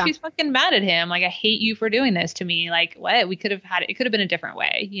 That's why she's fucking mad at him. Like, I hate you for doing this to me. Like, what? We could have had it could have been a different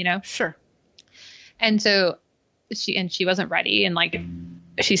way, Sure. And so she wasn't ready, and like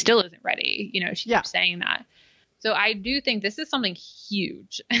she still isn't ready. She keeps saying that. So I do think this is something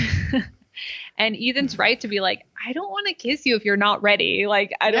huge. And Ethan's right to be like, I don't want to kiss you if you're not ready.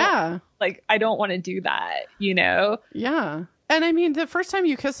 Like, I don't want to do that, Yeah. And I mean, the first time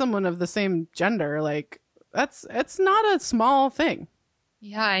you kiss someone of the same gender, like, it's not a small thing.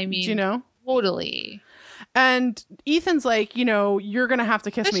 Yeah, I mean, totally. And Ethan's like, you're going to have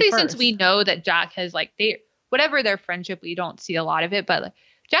to kiss me first. Especially since we know that Jack has, like, whatever their friendship, we don't see a lot of it, but like,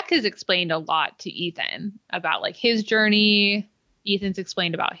 Jack has explained a lot to Ethan about, like, his journey. Ethan's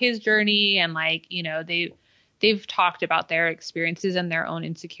explained about his journey, and, like, they've talked about their experiences and their own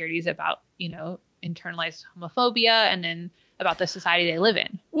insecurities about, internalized homophobia, and then about the society they live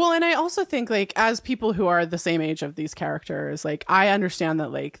in. Well, and I also think, like, as people who are the same age of these characters, like, I understand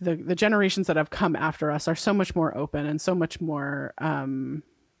that, like, the generations that have come after us are so much more open and so much more,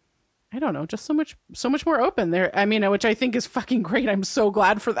 I don't know, just so much more open there. I mean, which I think is fucking great. I'm so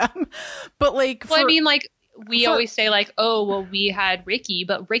glad for them. But like, I mean, like, we always say, like, oh, well, we had Ricky,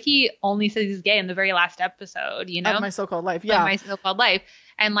 but Ricky only says he's gay in the very last episode, Of My So-Called Life. Yeah. Of My So-Called Life.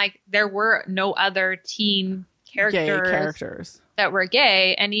 And, like, there were no other teen gay characters that were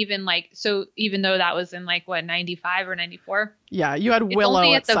gay. And even, like, so even though that was in, like, what, 95 or 94? Yeah, you had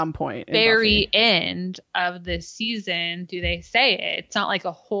Willow at some point. Very end of the season do they say it. It's not like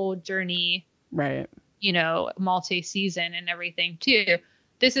a whole journey. Right. Multi-season and everything, too.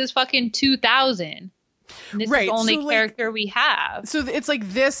 This is fucking 2000. And this is the only character we have. So it's like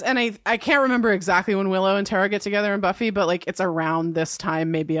this, and I can't remember exactly when Willow and Tara get together in Buffy, but like it's around this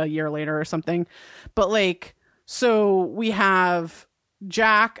time, maybe a year later or something. But like, so we have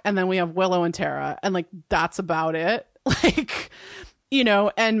Jack, and then we have Willow and Tara, and like that's about it. Like,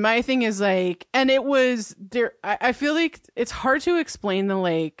 and my thing is like, and it was there. I feel like it's hard to explain the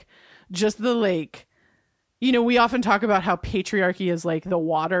like, just the like, we often talk about how patriarchy is like the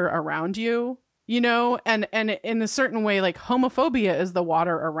water around you. And in a certain way, like, homophobia is the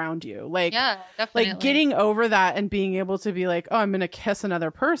water around you. Like, yeah, definitely. Like, getting over that and being able to be like, oh, I'm going to kiss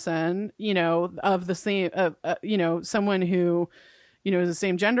another person, of the same, someone who, is the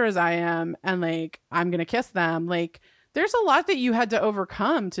same gender as I am, and like, I'm going to kiss them. Like, there's a lot that you had to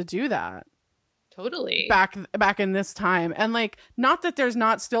overcome to do that. Totally. Back in this time. And like, not that there's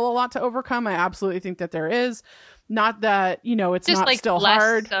not still a lot to overcome. I absolutely think that there is. Not that, it's just not like still less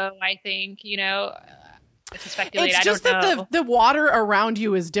hard. So I think, to speculate. It's just that the water around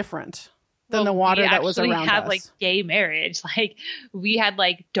you is different than the water that was around us. We have like gay marriage. Like, we had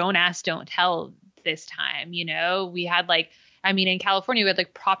like don't ask, don't tell this time, we had like, I mean, in California, we had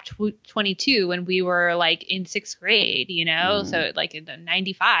like Prop 22 when we were like in 6th grade, so like in the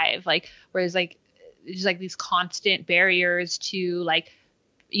 95, like, whereas like, there's like these constant barriers to like,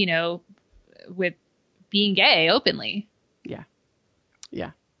 with being gay openly. Yeah.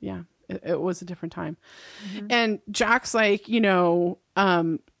 It was a different time. Mm-hmm. And Jack's like, Jack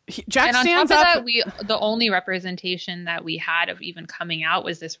and stands on top up. of that, the only representation that we had of even coming out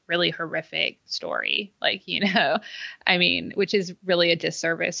was this really horrific story. Like, I mean, which is really a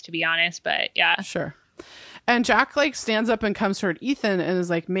disservice, to be honest, but yeah. Sure. And Jack like stands up and comes toward Ethan and is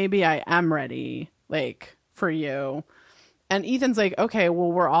like, maybe I am ready, like, for you. And Ethan's like, okay,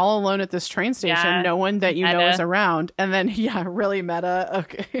 well, we're all alone at this train station. Yeah. No one that you know Meta. is around. And then, yeah, really meta.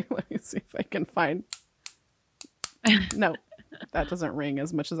 Okay, let me see if I can find. No, that doesn't ring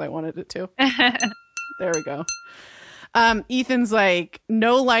as much as I wanted it to. There we go. Ethan's like,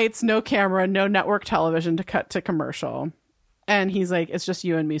 no lights, no camera, no network television to cut to commercial. And he's like, it's just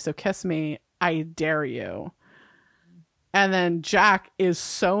you and me, so kiss me. I dare you. And then Jack is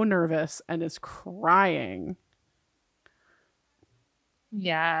so nervous and is crying.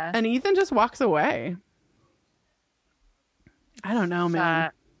 Yeah. And Ethan just walks away. I don't know,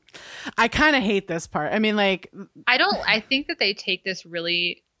 man. I kind of hate this part. I mean, like, I think that they take this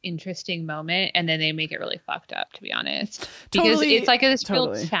really interesting moment and then they make it really fucked up, to be honest. Because Totally, it's like this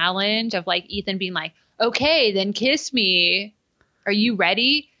totally. real challenge of like Ethan being like, okay, then kiss me. Are you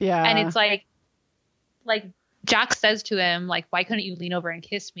ready? Yeah. And it's like Jack says to him, like, why couldn't you lean over and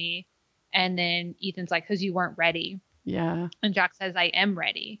kiss me? And then Ethan's like, because you weren't ready. Yeah. And Jack says, I am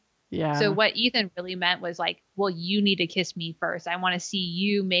ready. Yeah. So what Ethan really meant was like, well, you need to kiss me first. I want to see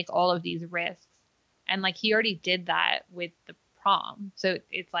you make all of these risks. And like, he already did that with the prom. So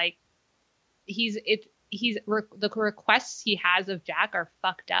it's like, the requests he has of Jack are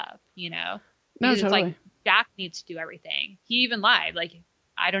fucked up, you know? No, Because totally. it's like, Jack needs to do everything. He even lied. Like,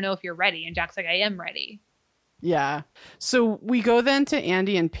 I don't know if you're ready. And Jack's like, I am ready. Yeah. So we go then to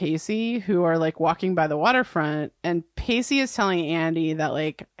Andy and Pacey, who are like walking by the waterfront, and Pacey is telling Andy that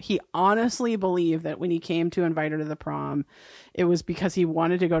like he honestly believed that when he came to invite her to the prom, it was because he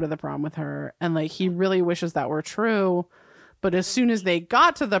wanted to go to the prom with her, and like he really wishes that were true. But as soon as they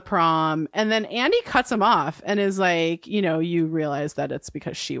got to the prom, and then Andy cuts him off and is like, you know, you realize that it's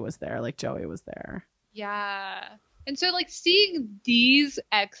because she was there, like Joey was there. Yeah. And so like seeing these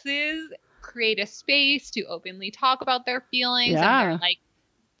exes create a space to openly talk about their feelings and their, like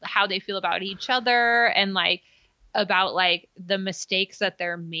how they feel about each other and like about like the mistakes that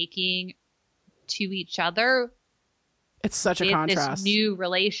they're making to each other. It's such a contrast. This new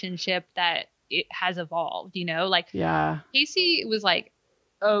relationship that it has evolved, you know, like Casey was like,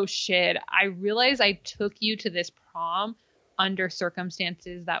 oh shit, I realized I took you to this prom under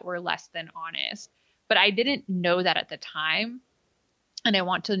circumstances that were less than honest, but I didn't know that at the time. And I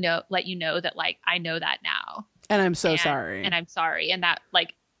want to let you know that, like, I know that now. And I'm so sorry. And I'm sorry. And that,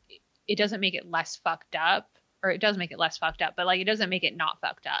 like, it doesn't make it less fucked up. Or it does make it less fucked up. But, like, it doesn't make it not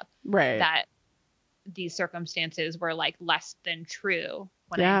fucked up. Right. That these circumstances were, like, less than true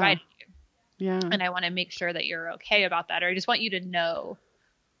when I invited you. Yeah. And I want to make sure that you're okay about that. Or I just want you to know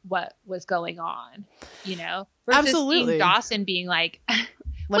what was going on, you know? Versus Absolutely. Dawson being like,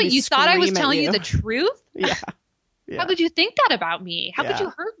 wait, you thought I was telling you the truth? Yeah. Yeah. How could you think that about me? How could you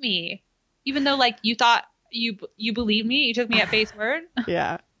hurt me? Even though like you thought you believed me, you took me at face word.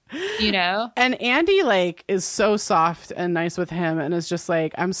 Yeah. You know? And Andy like is so soft and nice with him and is just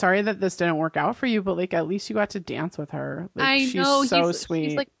like, I'm sorry that this didn't work out for you, but like at least you got to dance with her. Like, I know. She's so sweet.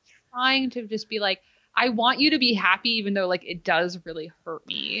 He's like trying to just be like, I want you to be happy, even though like it does really hurt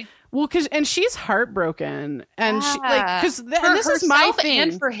me. Well, and she's heartbroken and she like, for this is my thing.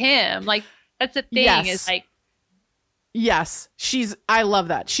 And for him, like that's the thing is like, yes, I love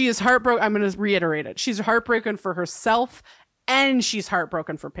that. She is heartbroken. I'm going to reiterate it. She's heartbroken for herself and she's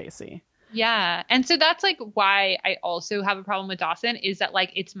heartbroken for Pacey. Yeah. And so that's like why I also have a problem with Dawson is that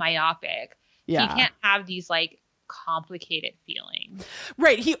like it's myopic. Yeah. He can't have these like complicated feelings.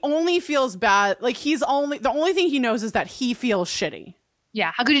 Right. He only feels bad. Like the only thing he knows is that he feels shitty.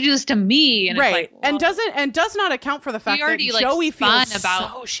 Yeah, how could you do this to me? And right, it's like, and does not account for the fact that Joey feels so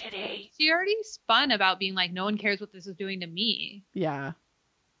shitty. She already spun about being like, no one cares what this is doing to me. Yeah.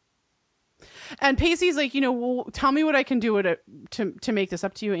 And Pacey's like, you know, well, tell me what I can do to make this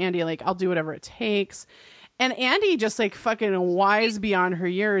up to you, Andy. Like, I'll do whatever it takes. And Andy, just like fucking wise beyond her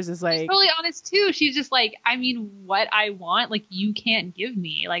years, is like, she's totally honest too. She's just like, I mean, what I want, like, you can't give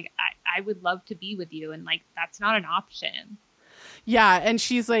me. Like, I would love to be with you, and like, that's not an option. Yeah, and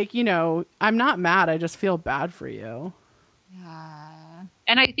she's like, you know, I'm not mad. I just feel bad for you. Yeah.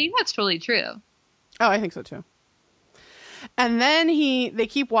 And I think that's totally true. Oh, I think so too. And then they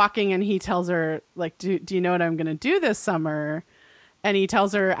keep walking and he tells her, like, do you know what I'm going to do this summer? And he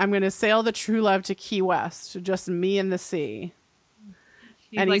tells her, I'm going to sail the True Love to Key West, just me and the sea.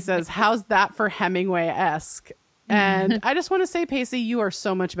 And like, he says, how's that for Hemingway-esque? And I just want to say, Pacey, you are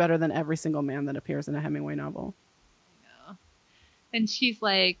so much better than every single man that appears in a Hemingway novel. And she's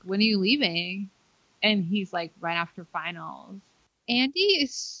like, when are you leaving? And he's like, right after finals. Andy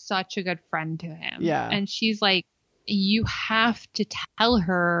is such a good friend to him. Yeah. And she's like, you have to tell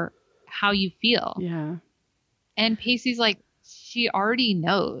her how you feel. Yeah. And Pacey's like, she already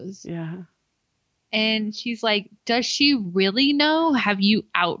knows. Yeah. And she's like, does she really know? Have you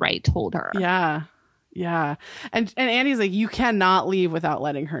outright told her? Yeah. Yeah. And Andy's like, you cannot leave without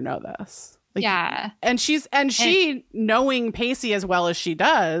letting her know this. Like, yeah. And she knowing Pacey as well as she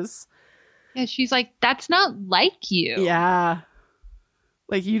does. Yeah, she's like, that's not like you. Yeah.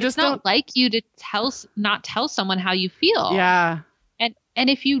 Like you just don't like you to not tell someone how you feel. Yeah. And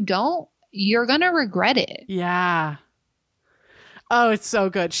if you don't, you're going to regret it. Yeah. Oh, it's so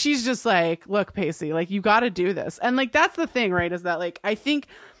good. She's just like, look, Pacey, like you got to do this. And like, that's the thing, right? Is that like, I think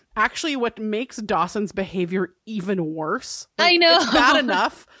actually what makes Dawson's behavior even worse. Like, I know. It's bad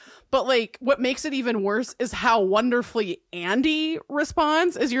enough. But like what makes it even worse is how wonderfully Andy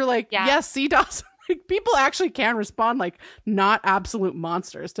responds is you're like, yes, see Dawson, like people actually can respond like not absolute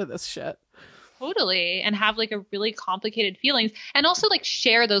monsters to this shit. Totally. And have like a really complicated feelings and also like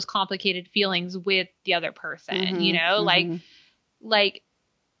share those complicated feelings with the other person, you know, like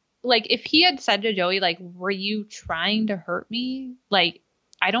if he had said to Joey, like, were you trying to hurt me? Like,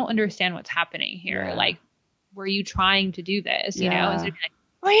 I don't understand what's happening here. Yeah. Like, were you trying to do this? You know, instead of being like,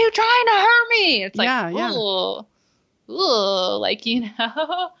 were you trying to hurt me? It's like, ooh, like, you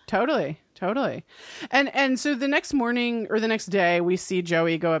know, totally. And so the next morning or the next day, we see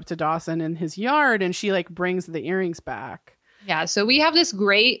Joey go up to Dawson in his yard and she like brings the earrings back. Yeah. So we have this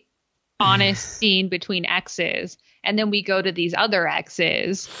great honest scene between exes. And then we go to these other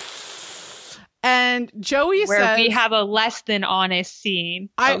exes. And Joey where says... we have a less than honest scene.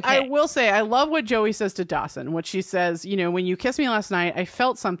 I will say, I love what Joey says to Dawson. What she says, you know, when you kissed me last night, I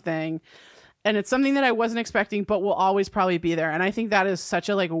felt something. And it's something that I wasn't expecting, but will always probably be there. And I think that is such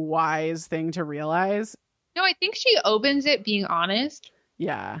a like wise thing to realize. No, I think she opens it being honest.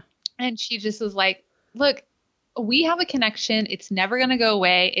 Yeah. And she just was like, look, we have a connection. It's never going to go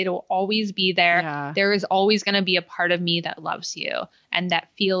away. It'll always be there. Yeah. There is always going to be a part of me that loves you and that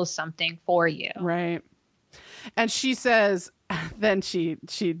feels something for you. Right. And she says, then she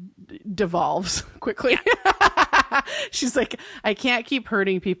devolves quickly. Yeah. She's like, I can't keep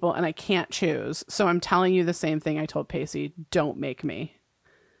hurting people and I can't choose. So I'm telling you the same thing I told Pacey. Don't make me.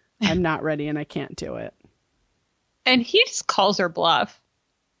 I'm not ready and I can't do it. And he just calls her bluff.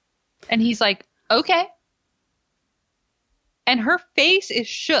 And he's like, okay. And her face is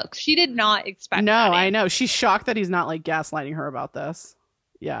shook. She did not expect that. No, I know. She's shocked that he's not like gaslighting her about this.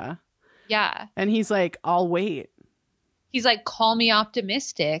 Yeah. Yeah. And he's like, I'll wait. He's like, call me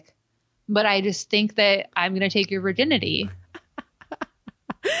optimistic, but I just think that I'm going to take your virginity.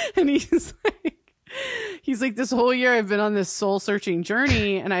 And he's like, this whole year I've been on this soul searching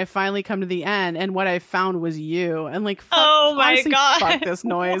journey and I finally come to the end. And what I found was you. And like, fuck, oh my honestly, God. Fuck this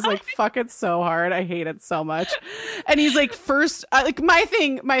noise. Like, fuck it so hard. I hate it so much. And he's like, first, like my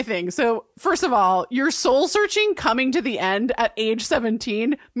thing. So first of all, your soul searching coming to the end at age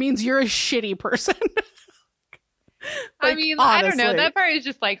 17 means you're a shitty person. Like, I mean, honestly. I don't know. That part is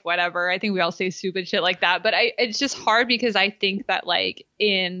just like, whatever. I think we all say stupid shit like that. But it's just hard because I think that like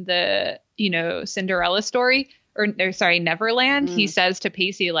in the, you know, Cinderella story or sorry, Neverland, he says to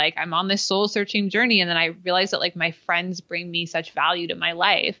Pacey, like, I'm on this soul searching journey. And then I realize that like my friends bring me such value to my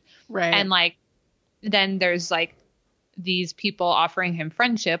life. Right. And like, then there's like these people offering him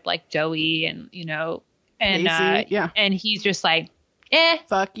friendship like Joey and, you know, and, and he's just like,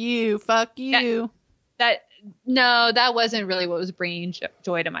 fuck you. That wasn't really what was bringing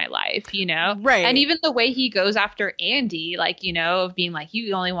joy to my life, you know? Right. And even the way he goes after Andy, like, you know, of being like,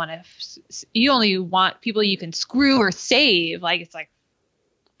 you only want people you can screw or save. Like, it's like,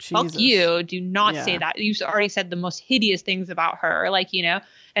 Jesus. Fuck you. Do not say that. You already said the most hideous things about her, like, you know,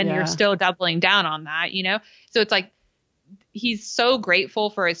 and you're still doubling down on that, you know? So it's like, he's so grateful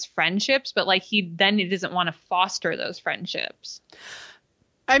for his friendships, but like he doesn't want to foster those friendships.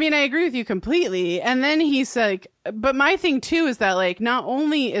 I mean, I agree with you completely. And then he's like, but my thing too is that like, not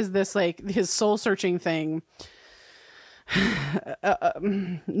only is this like his soul searching thing,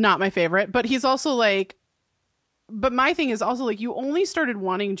 not my favorite, but he's also like, but my thing is also like, you only started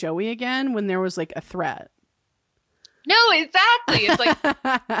wanting Joey again when there was like a threat. No, exactly. It's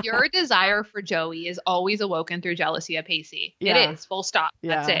like your desire for Joey is always awoken through jealousy of Pacey. Yeah. It is, full stop.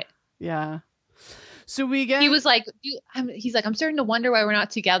 That's it. Yeah. So he was like, he's like, I'm starting to wonder why we're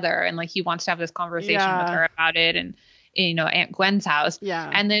not together. And like, he wants to have this conversation with her about it. And, you know, Aunt Gwen's house.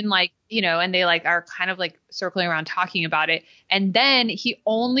 Yeah. And then like, you know, and they like are kind of like circling around talking about it. And then he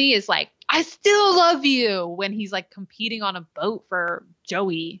only is like, I still love you when he's like competing on a boat for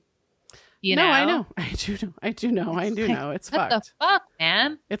Joey. You know? I know. I do know. It's fucked. What the fuck,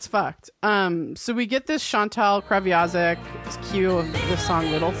 man? It's fucked. So we get this Chantal Kreviazuk cue of the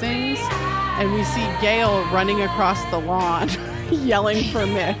song Little Things. And we see Gail running across the lawn, yelling for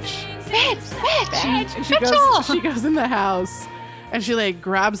Mitch. Mitch! Mitch! And Mitchell! she goes in the house and she like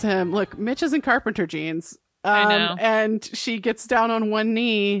grabs him. Look, Mitch is in carpenter jeans. I know. And she gets down on one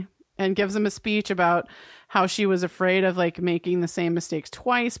knee and gives him a speech about how she was afraid of like making the same mistakes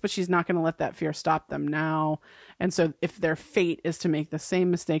twice, but she's not going to let that fear stop them now. And so if their fate is to make the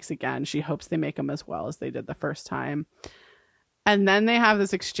same mistakes again, she hopes they make them as well as they did the first time. And then they have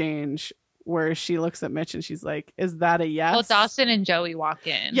this exchange where she looks at Mitch and she's like, is that a yes? Well, Dawson and Joey walk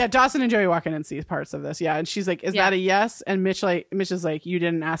in. Yeah, Dawson and Joey walk in and see parts of this. Yeah. And she's like, is that a yes? And Mitch is like, you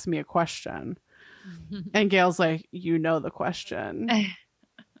didn't ask me a question. And Gail's like, you know the question.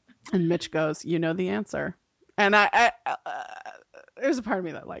 And Mitch goes, you know the answer. And I there's a part of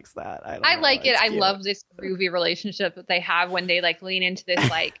me that likes that. I like it. I love this groovy relationship that they have when they like lean into this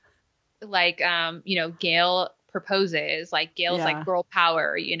you know, Gail proposes, like Gail's like girl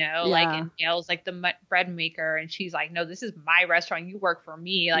power, you know, like, and Gail's like the bread maker, and she's like, no, this is my restaurant, you work for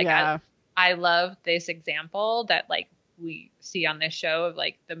me. Like I love this example that like we see on this show of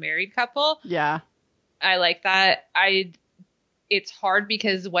like the married couple. Yeah, I like that. It's hard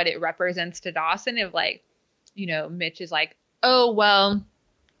because what it represents to Dawson of like, you know, Mitch is like, oh, well,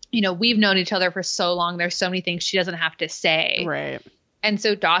 you know, we've known each other for so long. There's so many things she doesn't have to say. Right. And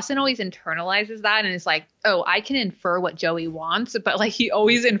so Dawson always internalizes that and is like, oh, I can infer what Joey wants. But like he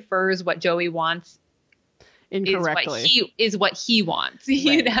always infers what Joey wants incorrectly is what he wants,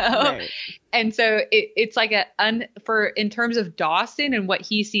 you know? Right. And so it's like in terms of Dawson and what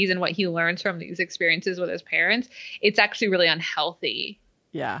he sees and what he learns from these experiences with his parents, it's actually really unhealthy.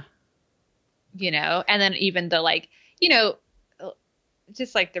 Yeah. You know, and then even the like, you know,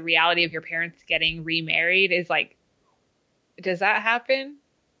 just like the reality of your parents getting remarried is like, does that happen?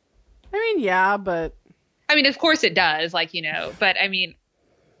 I mean, yeah, but I mean, of course it does, like, you know, but I mean,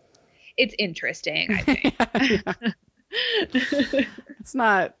 it's interesting, I think. It's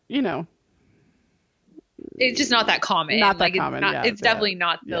not, you know, it's just not that common. Not that like, common. It's definitely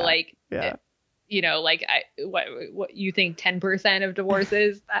not the like, yeah. You know, like what you think 10% of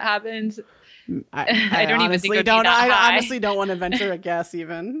divorces that happens. I don't even think I honestly don't want to venture a guess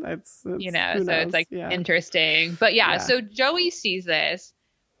even. It's you know, so it's like interesting. But yeah, so Joey sees this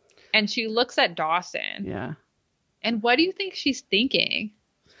and she looks at Dawson. Yeah. And what do you think she's thinking?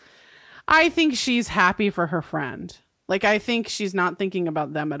 I think she's happy for her friend. Like, I think she's not thinking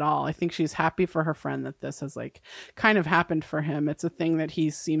about them at all. I think she's happy for her friend that this has like kind of happened for him. It's a thing that he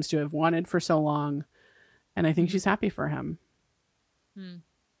seems to have wanted for so long. And I think she's happy for him.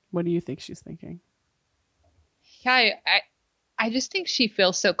 What do you think she's thinking? Yeah, I just think she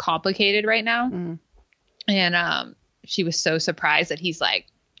feels so complicated right now. And she was so surprised that he's like,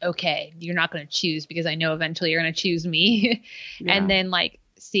 okay, you're not going to choose because I know eventually you're going to choose me. And then like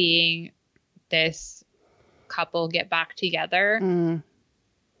seeing this couple get back together,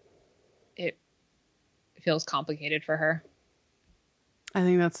 it feels complicated for her. I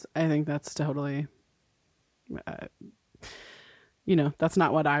think that's totally, you know, that's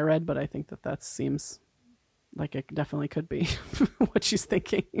not what I read, but I think that seems like it definitely could be what she's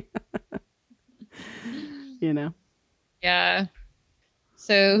thinking. You know? Yeah.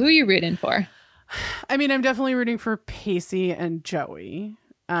 So who are you rooting for? I mean, I'm definitely rooting for Pacey and Joey.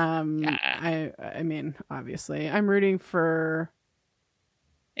 I mean, obviously I'm rooting for.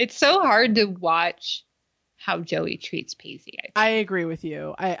 It's so hard to watch how Joey treats Pacey. I agree with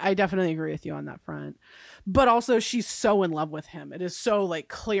you. I definitely agree with you on that front. But also she's so in love with him. It is so like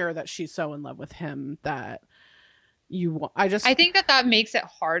clear that she's so in love with him that I think that makes it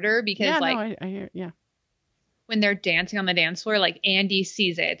harder because I hear. When they're dancing on the dance floor, like Andy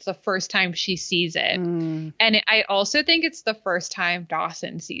sees it. It's the first time she sees it. And I also think it's the first time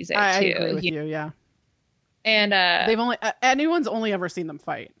Dawson sees it too. I agree with you. Yeah. And anyone's only ever seen them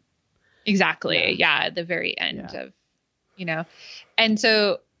fight. Exactly. Yeah. At the very end of, you know, and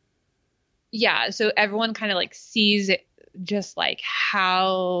so, so everyone kind of like sees it just like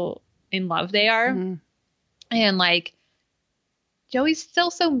how in love they are. And like, Joey's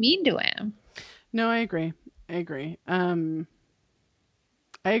still so mean to him. No, I agree. I agree.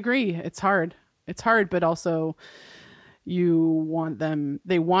 It's hard, but also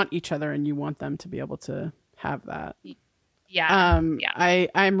they want each other and you want them to be able to have that.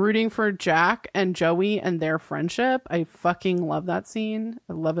 I'm rooting for Jack and Joey and their friendship. I fucking love that scene.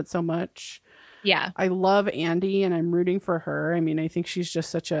 I love it so much. Yeah. I love Andy and I'm rooting for her. I mean, I think she's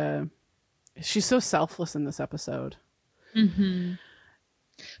just she's so selfless in this episode.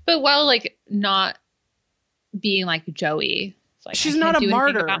 But while like not being like Joey, it's like, she's not a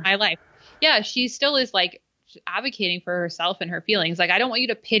martyr about my life. Yeah, she still is like advocating for herself and her feelings. Like, I don't want you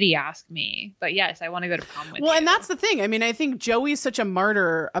to pity ask me, but yes, I want to go to prom with you. Well, and that's the thing. I mean, I think Joey's such a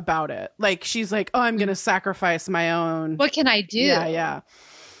martyr about it. Like, she's like, oh, I'm going to sacrifice my own. What can I do? Yeah.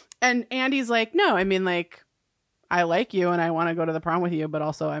 And Andy's like, no, I mean, like, I like you and I want to go to the prom with you, but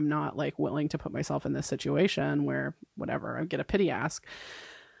also I'm not like willing to put myself in this situation where whatever, I get a pity ask.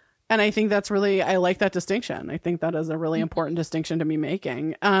 And I think that's really, I like that distinction. I think that is a really important distinction to be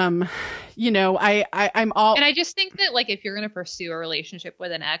making. You know, I'm all, and I just think that like, if you're going to pursue a relationship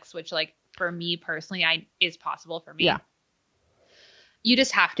with an ex, which like for me personally, is possible for me. Yeah. You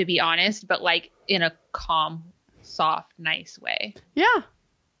just have to be honest, but like in a calm, soft, nice way. Yeah,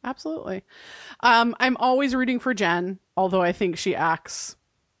 absolutely. I'm always rooting for Jen, although I think she acts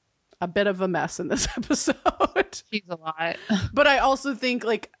a bit of a mess in this episode. She's a lot. But I also think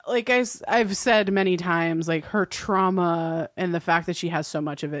like I've said many times, like her trauma and the fact that she has so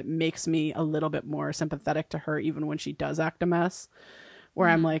much of it makes me a little bit more sympathetic to her, even when she does act a mess, where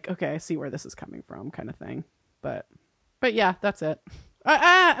I'm like, okay, I see where this is coming from kind of thing. But yeah, that's it.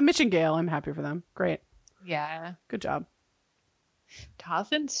 Mitch and Gail, I'm happy for them. Great. Yeah. Good job.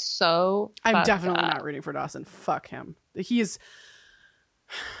 Dawson's so I'm definitely up. not rooting for Dawson. Fuck him.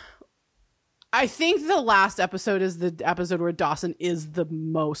 I think the last episode is the episode where Dawson is the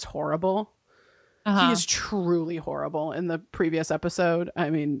most horrible. He is truly horrible in the previous episode.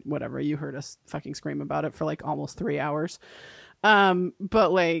 I mean, whatever. You heard us fucking scream about it for like almost 3 hours.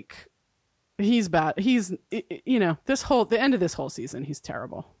 But like, he's bad. He's, you know, the end of this whole season, he's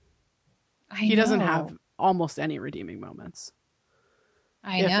terrible. He doesn't have almost any redeeming moments.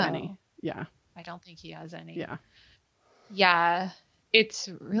 If any. Yeah. I don't think he has any. Yeah. Yeah. It's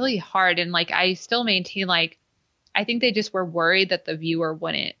really hard. And like, I still maintain, like, I think they just were worried that the viewer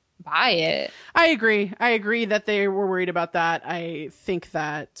wouldn't buy it. I agree that they were worried about that. I think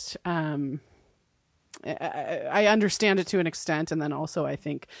that, I understand it to an extent. And then also I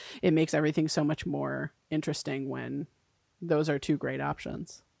think it makes everything so much more interesting when those are two great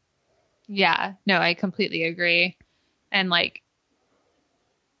options. Yeah, no, I completely agree. And like,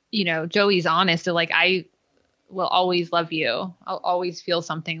 you know, Joey's honest. So like, I will always love you. I'll always feel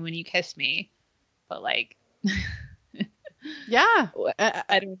something when you kiss me. But like, yeah,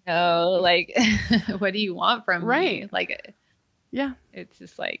 I don't know. Like, what do you want from me? Like, yeah, it's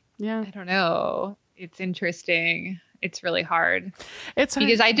just like, yeah, I don't know. It's interesting. It's really hard. It's hard.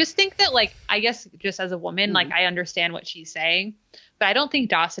 Because I just think that like, I guess just as a woman, like I understand what she's saying, but I don't think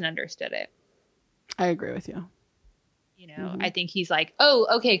Dawson understood it. I agree with you. You know, I think he's like, oh,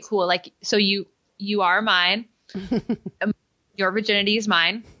 okay, cool. Like, so you are mine. Your virginity is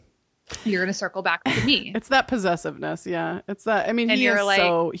mine. You're gonna circle back to me. It's that possessiveness. Yeah, it's that. I mean, he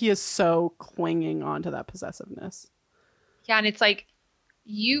is so clinging on to that possessiveness. Yeah, and it's like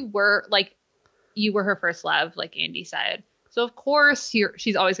you were her first love, like Andy said. So of course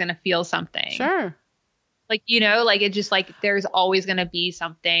she's always gonna feel something. Sure. Like, you know, like it just like there's always going to be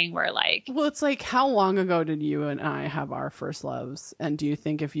something where like. Well, it's like, how long ago did you and I have our first loves? And do you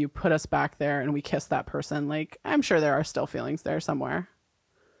think if you put us back there and we kiss that person, like, I'm sure there are still feelings there somewhere.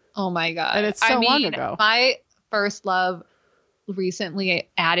 Oh my God. And it's so long ago. My first love recently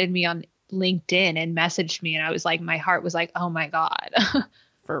added me on LinkedIn and messaged me. And I was like, my heart was like, oh my God.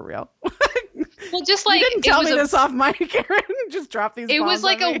 For real. Well, just like, you didn't tell me this off mic, Karen. Just drop these. It was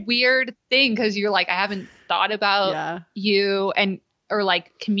like a weird thing because you're like, I haven't thought about you or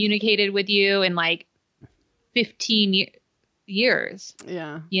like communicated with you in like 15 years.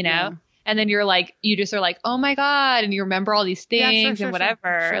 Yeah. You know? Yeah. And then you're like, you just are like, oh my God. And you remember all these things and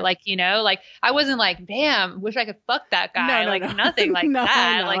whatever. Sure. Like, you know, like I wasn't like, damn, wish I could fuck that guy. No. Nothing like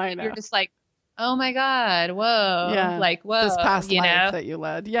that. No, like you're just like, oh my God, whoa. Yeah. Like, whoa. This past life that you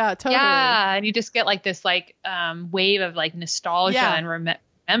led. Yeah, totally. Yeah. And you just get like this like wave of like nostalgia and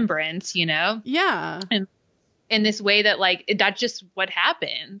remembrance, you know? Yeah. And in this way that like, that's just what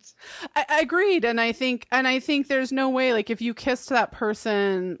happens. I agreed. And I think there's no way, like if you kissed that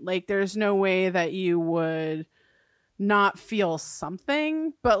person, like there's no way that you would not feel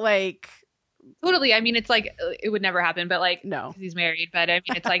something, but like. Totally. I mean, it's like, it would never happen, but like, no, 'cause he's married, but I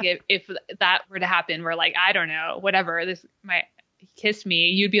mean, it's like, if that were to happen, we're like, I don't know, whatever, he kissed me,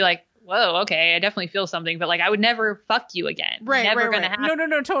 you'd be like, whoa, okay, I definitely feel something, but like, I would never fuck you again. Right. Never gonna happen.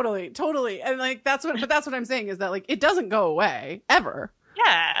 No, totally. And like, that's what I'm saying is that like, it doesn't go away ever.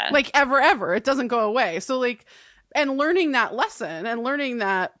 Yeah. Like ever. It doesn't go away. So like, and learning that lesson and learning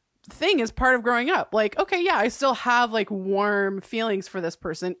that thing is part of growing up. Like, okay, yeah, I still have like warm feelings for this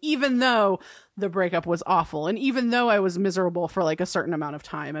person, even though the breakup was awful. And even though I was miserable for like a certain amount of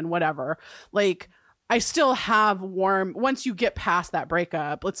time and whatever, like, I still have warm, once you get past that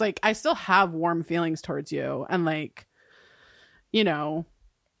breakup, it's like I still have warm feelings towards you, and like, you know,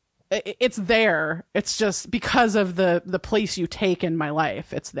 it's there. It's just because of the place you take in my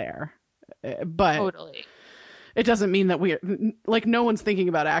life, it's there. But Totally. it doesn't mean that we're like, no one's thinking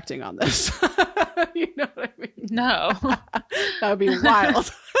about acting on this. You know what I mean? No. That would be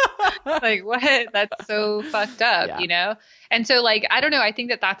wild. Like, what? That's so fucked up, Yeah. you know? And so, like, I don't know. I think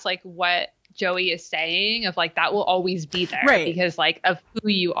that that's like what Joey is saying, of like, that will always be there, Right. because like of who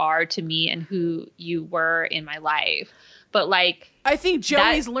you are to me and who you were in my life. But like, I think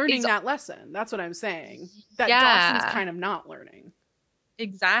Joey's that learning is- that lesson. That's what I'm saying. That Yeah. Dawson's kind of not learning.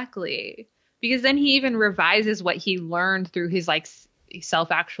 exactly. Because then he even revises what he learned through his like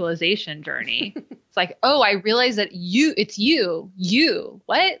self-actualization journey. It's like, oh, I realize that it's you.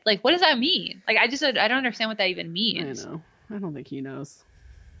 What? Like, what does that mean? Like, I don't understand what that even means. I know. I don't think he knows.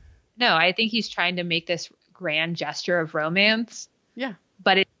 No, I think he's trying to make this grand gesture of romance, Yeah.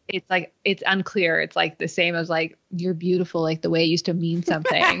 but it's like, it's unclear. It's like the same as like, you're beautiful, like the way it used to mean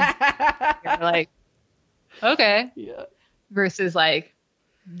something. You're like, okay. Yeah. Versus like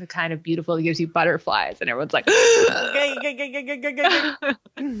the kind of beautiful that gives you butterflies, and everyone's like,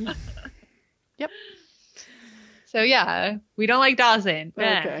 Yep. So yeah, we don't like Dawson.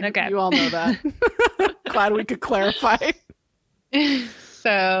 Okay. Okay. You all know that. Glad we could clarify.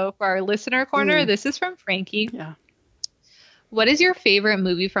 So for our listener corner, this is from Frankie. Yeah. What is your favorite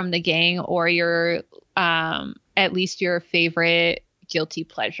movie from the gang, or your at least your favorite guilty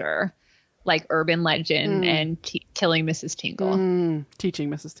pleasure, like Urban Legend and Killing Mrs. Tingle?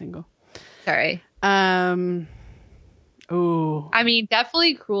 Teaching Mrs. Tingle. Sorry. Ooh. I mean,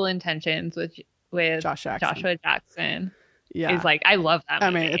 definitely Cruel Intentions with Josh Jackson. Joshua Jackson. Yeah. Is like, I love that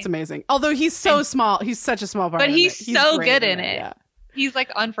movie. I mean, it's amazing. Although he's so small. He's such a small part. But in he's it. so great good in it. Yeah. He's like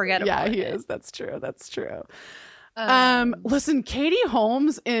unforgettable. Yeah, in he it. is. That's true. That's true. Listen, Katie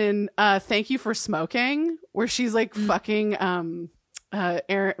Holmes in Thank You for Smoking, where she's like fucking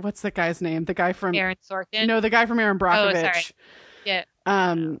Aaron, what's that guy's name? The guy from Aaron Sorkin. No, the guy from Aaron Brockovich. Oh, sorry. Yeah.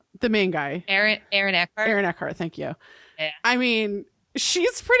 The main guy. Aaron Eckhart. Aaron Eckhart, thank you. Yeah. I mean,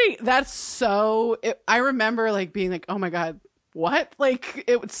 she's pretty, that's so, I remember like being like, oh my God, what? Like,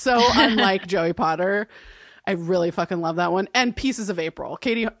 it was so unlike Joey Potter. I really fucking love that one. And Pieces of April.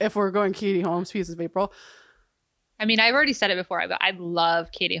 Katie, if we're going Katie Holmes, Pieces of April. I mean, I've already said it before, but I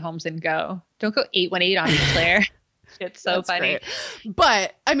love Katie Holmes and Go. Don't go 818 on me, Claire. It's so That's funny. great.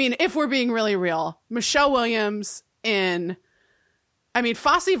 But, I mean, if we're being really real, Michelle Williams in, I mean,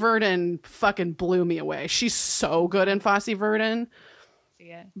 Fosse Verdon fucking blew me away. She's so good in Fosse Verdon.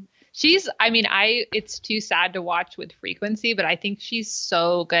 Yeah. It's too sad to watch with frequency, but I think she's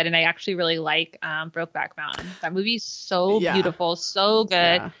so good. And I actually really like Brokeback Mountain. That movie's so beautiful, so good.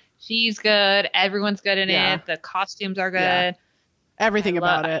 Yeah. She's good. Everyone's good in it. The costumes are good. Yeah. Everything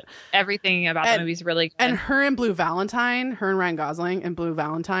about it. Everything about the movie's really good. And her and Blue Valentine, her and Ryan Gosling and Blue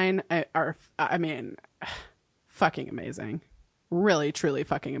Valentine are, I mean, fucking amazing. Really, truly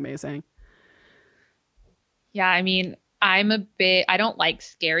fucking amazing. Yeah, I mean, I don't like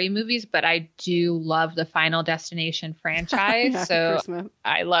scary movies, but I do love the Final Destination franchise. Yeah, so Kerr Smith.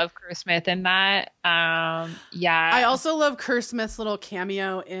 I love Kerr Smith in that. Yeah. I also love Kerr Smith's little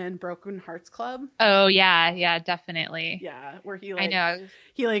cameo in Broken Hearts Club. Oh yeah, yeah, definitely. Yeah, where he I know.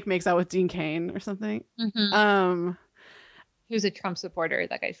 he like makes out with Dean Cain or something. Mm-hmm. He was a Trump supporter.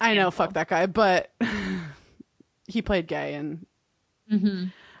 That guy's. I know, fuck that guy, but he played gay and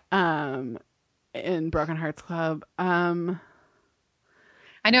in Broken Hearts Club. I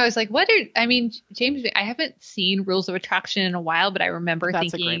know. I was like, James, I haven't seen Rules of Attraction in a while, but I remember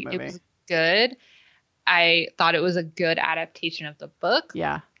thinking it was good. I thought it was a good adaptation of the book.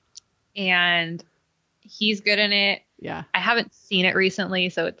 Yeah. And he's good in it. Yeah. I haven't seen it recently,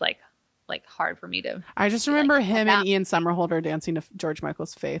 so it's like hard for me to. I just remember him and Ian Somerhalder dancing to George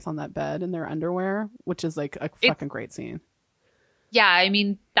Michael's Faith on that bed in their underwear, which is like a fucking great scene. Yeah, I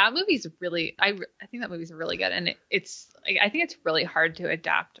mean, that movie's really, I think that movie's really good. And I think it's really hard to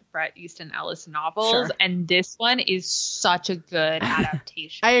adapt Bret Easton Ellis novels. Sure. And this one is such a good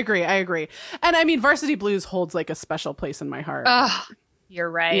adaptation. I agree. And I mean, Varsity Blues holds like a special place in my heart. Oh,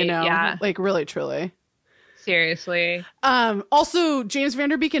 you're right. You know, yeah. like really, truly. Seriously. Also, James Van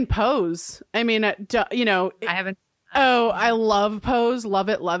Der Beek in Pose. I mean, you know. I haven't. Oh, I love Pose. Love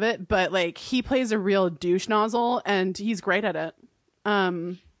it. But like, he plays a real douche nozzle and he's great at it. Yeah,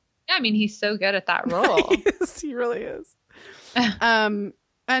 I mean, he's so good at that role. He really is. And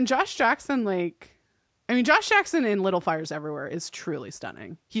Josh Jackson, Josh Jackson in Little Fires Everywhere is truly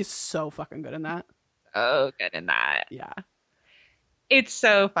stunning. He's so fucking good in that. Oh, good in that. Yeah. It's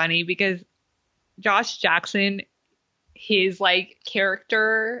so funny because Josh Jackson, his like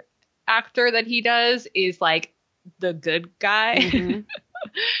character actor that he does is like the good guy. Mm-hmm.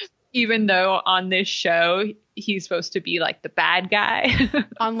 Even though on this show he's supposed to be like the bad guy.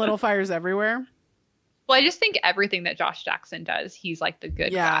 On Little Fires Everywhere. Well, I just think everything that Josh Jackson does, he's like the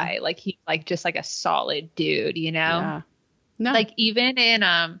good guy. Like he's like just like a solid dude, you know? Yeah. No. Like even in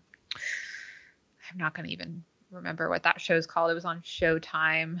I'm not gonna even remember what that show's called. It was on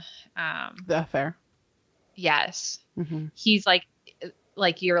Showtime. The Affair. Yes. Mm-hmm. He's like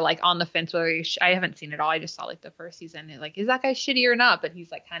you're like on the fence whether I haven't seen it all. I just saw like the first season. Like, is that guy shitty or not? But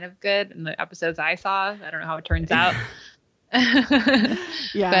he's like kind of good in the episodes I saw. I don't know how it turns out.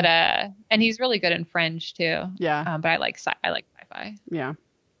 Yeah. But and he's really good in Fringe too. Yeah. But I like sci-fi. Yeah.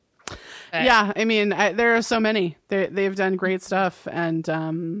 But, yeah. I mean, there are so many. They've done great stuff,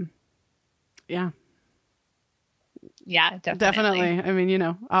 and yeah. Yeah, definitely. I mean, you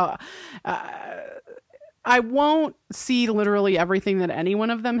know, I won't see literally everything that any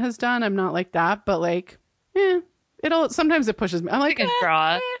one of them has done. I'm not like that, but like, sometimes it pushes me. I'm like,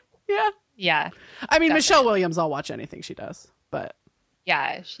 draw. Yeah. Yeah. I mean, definitely. Michelle Williams, I'll watch anything she does, but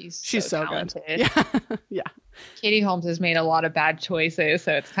yeah, she's so talented. Good. Yeah. Yeah. Katie Holmes has made a lot of bad choices,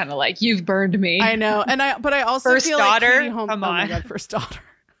 so it's kind of like, you've burned me. I know. But I also First feel Daughter, like Katie Holmes, come on. Oh my God, First Daughter.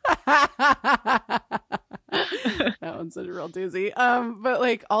 That one's a real doozy. But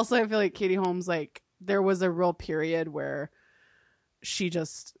like, also I feel like Katie Holmes, like, there was a real period where she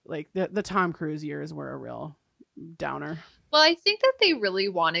just like the Tom Cruise years were a real downer. Well, I think that they really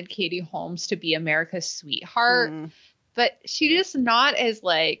wanted Katie Holmes to be America's sweetheart, but she's just not as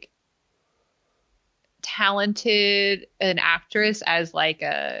like talented an actress as like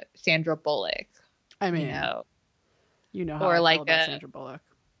a Sandra Bullock. I mean, you know how or I like feel about Sandra Bullock,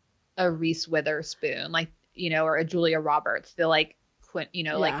 a Reese Witherspoon, like, you know, or a Julia Roberts. They're like, you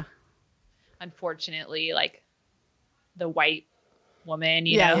know, like, unfortunately, like the white woman,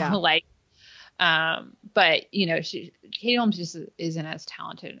 you know, like, but you know, Katie Holmes just isn't as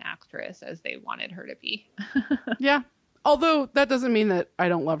talented an actress as they wanted her to be. Yeah. Although that doesn't mean that I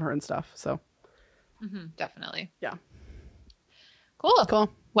don't love her and stuff. So definitely. Yeah.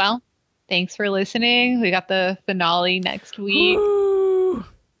 Cool. Well, thanks for listening. We got the finale next week. Ooh,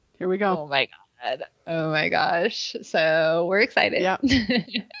 here we go. Oh my God. Oh my gosh. So we're excited. Yeah.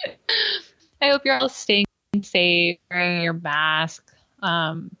 I hope you're all staying safe, wearing your mask.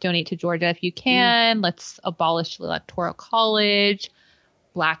 Donate to Georgia if you can. Let's abolish the Electoral College.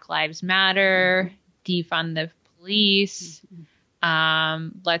 Black Lives Matter. Defund the police.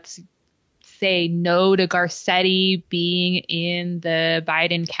 Let's say no to Garcetti being in the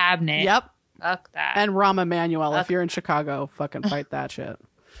Biden cabinet. Yep. Fuck that. And Rahm Emanuel, if you're in Chicago, fucking fight that shit.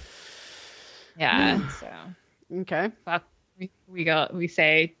 Yeah. So. Okay. Fuck. We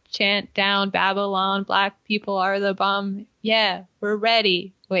say, chant down Babylon, black people are the bum. Yeah, we're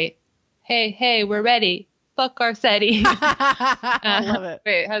ready. Wait. Hey, we're ready. Fuck Garcetti. I love it.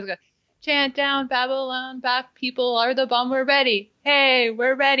 Wait, how's it go? Chant down Babylon, black people are the bum, we're ready. Hey,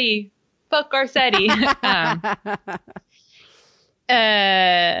 we're ready. Fuck Garcetti.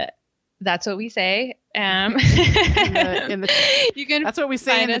 That's what we say. You can that's what we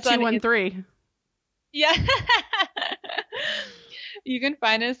say in the 213. Yeah. You can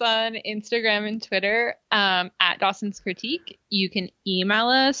find us on Instagram and Twitter at Dawson's Critique. You can email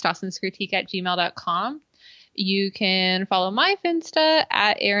us, dawsonscritique@gmail.com. You can follow my Finsta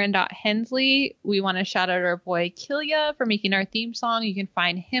at Aaron.Hensley. We want to shout out our boy Killia for making our theme song. You can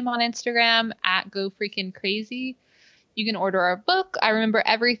find him on Instagram at Go Freaking Crazy. You can order our book, I Remember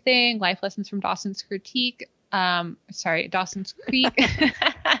Everything, Life Lessons from Dawson's Critique. Dawson's Creek.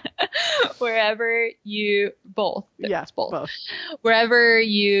 Wherever you both. Wherever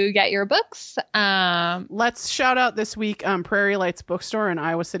you get your books. Let's shout out this week Prairie Lights Bookstore in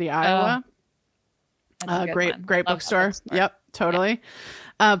Iowa City, Iowa. Great bookstore. Yep, totally.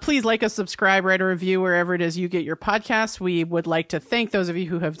 Please like us, subscribe, write a review wherever it is you get your podcasts. We would like to thank those of you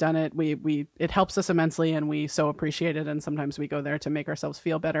who have done it. It helps us immensely, and we so appreciate it. And sometimes we go there to make ourselves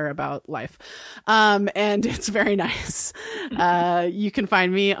feel better about life. And it's very nice. You can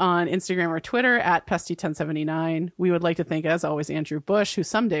find me on Instagram or Twitter at Pesty1079. We would like to thank, as always, Andrew Bush, who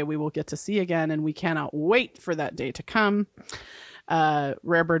someday we will get to see again, and we cannot wait for that day to come.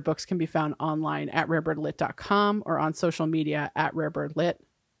 Rare Bird books can be found online at rarebirdlit.com or on social media at rarebirdlit.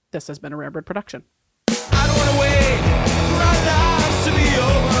 This has been a Rare Bird production. I don't want to wait for our lives to be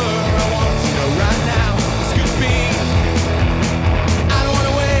over.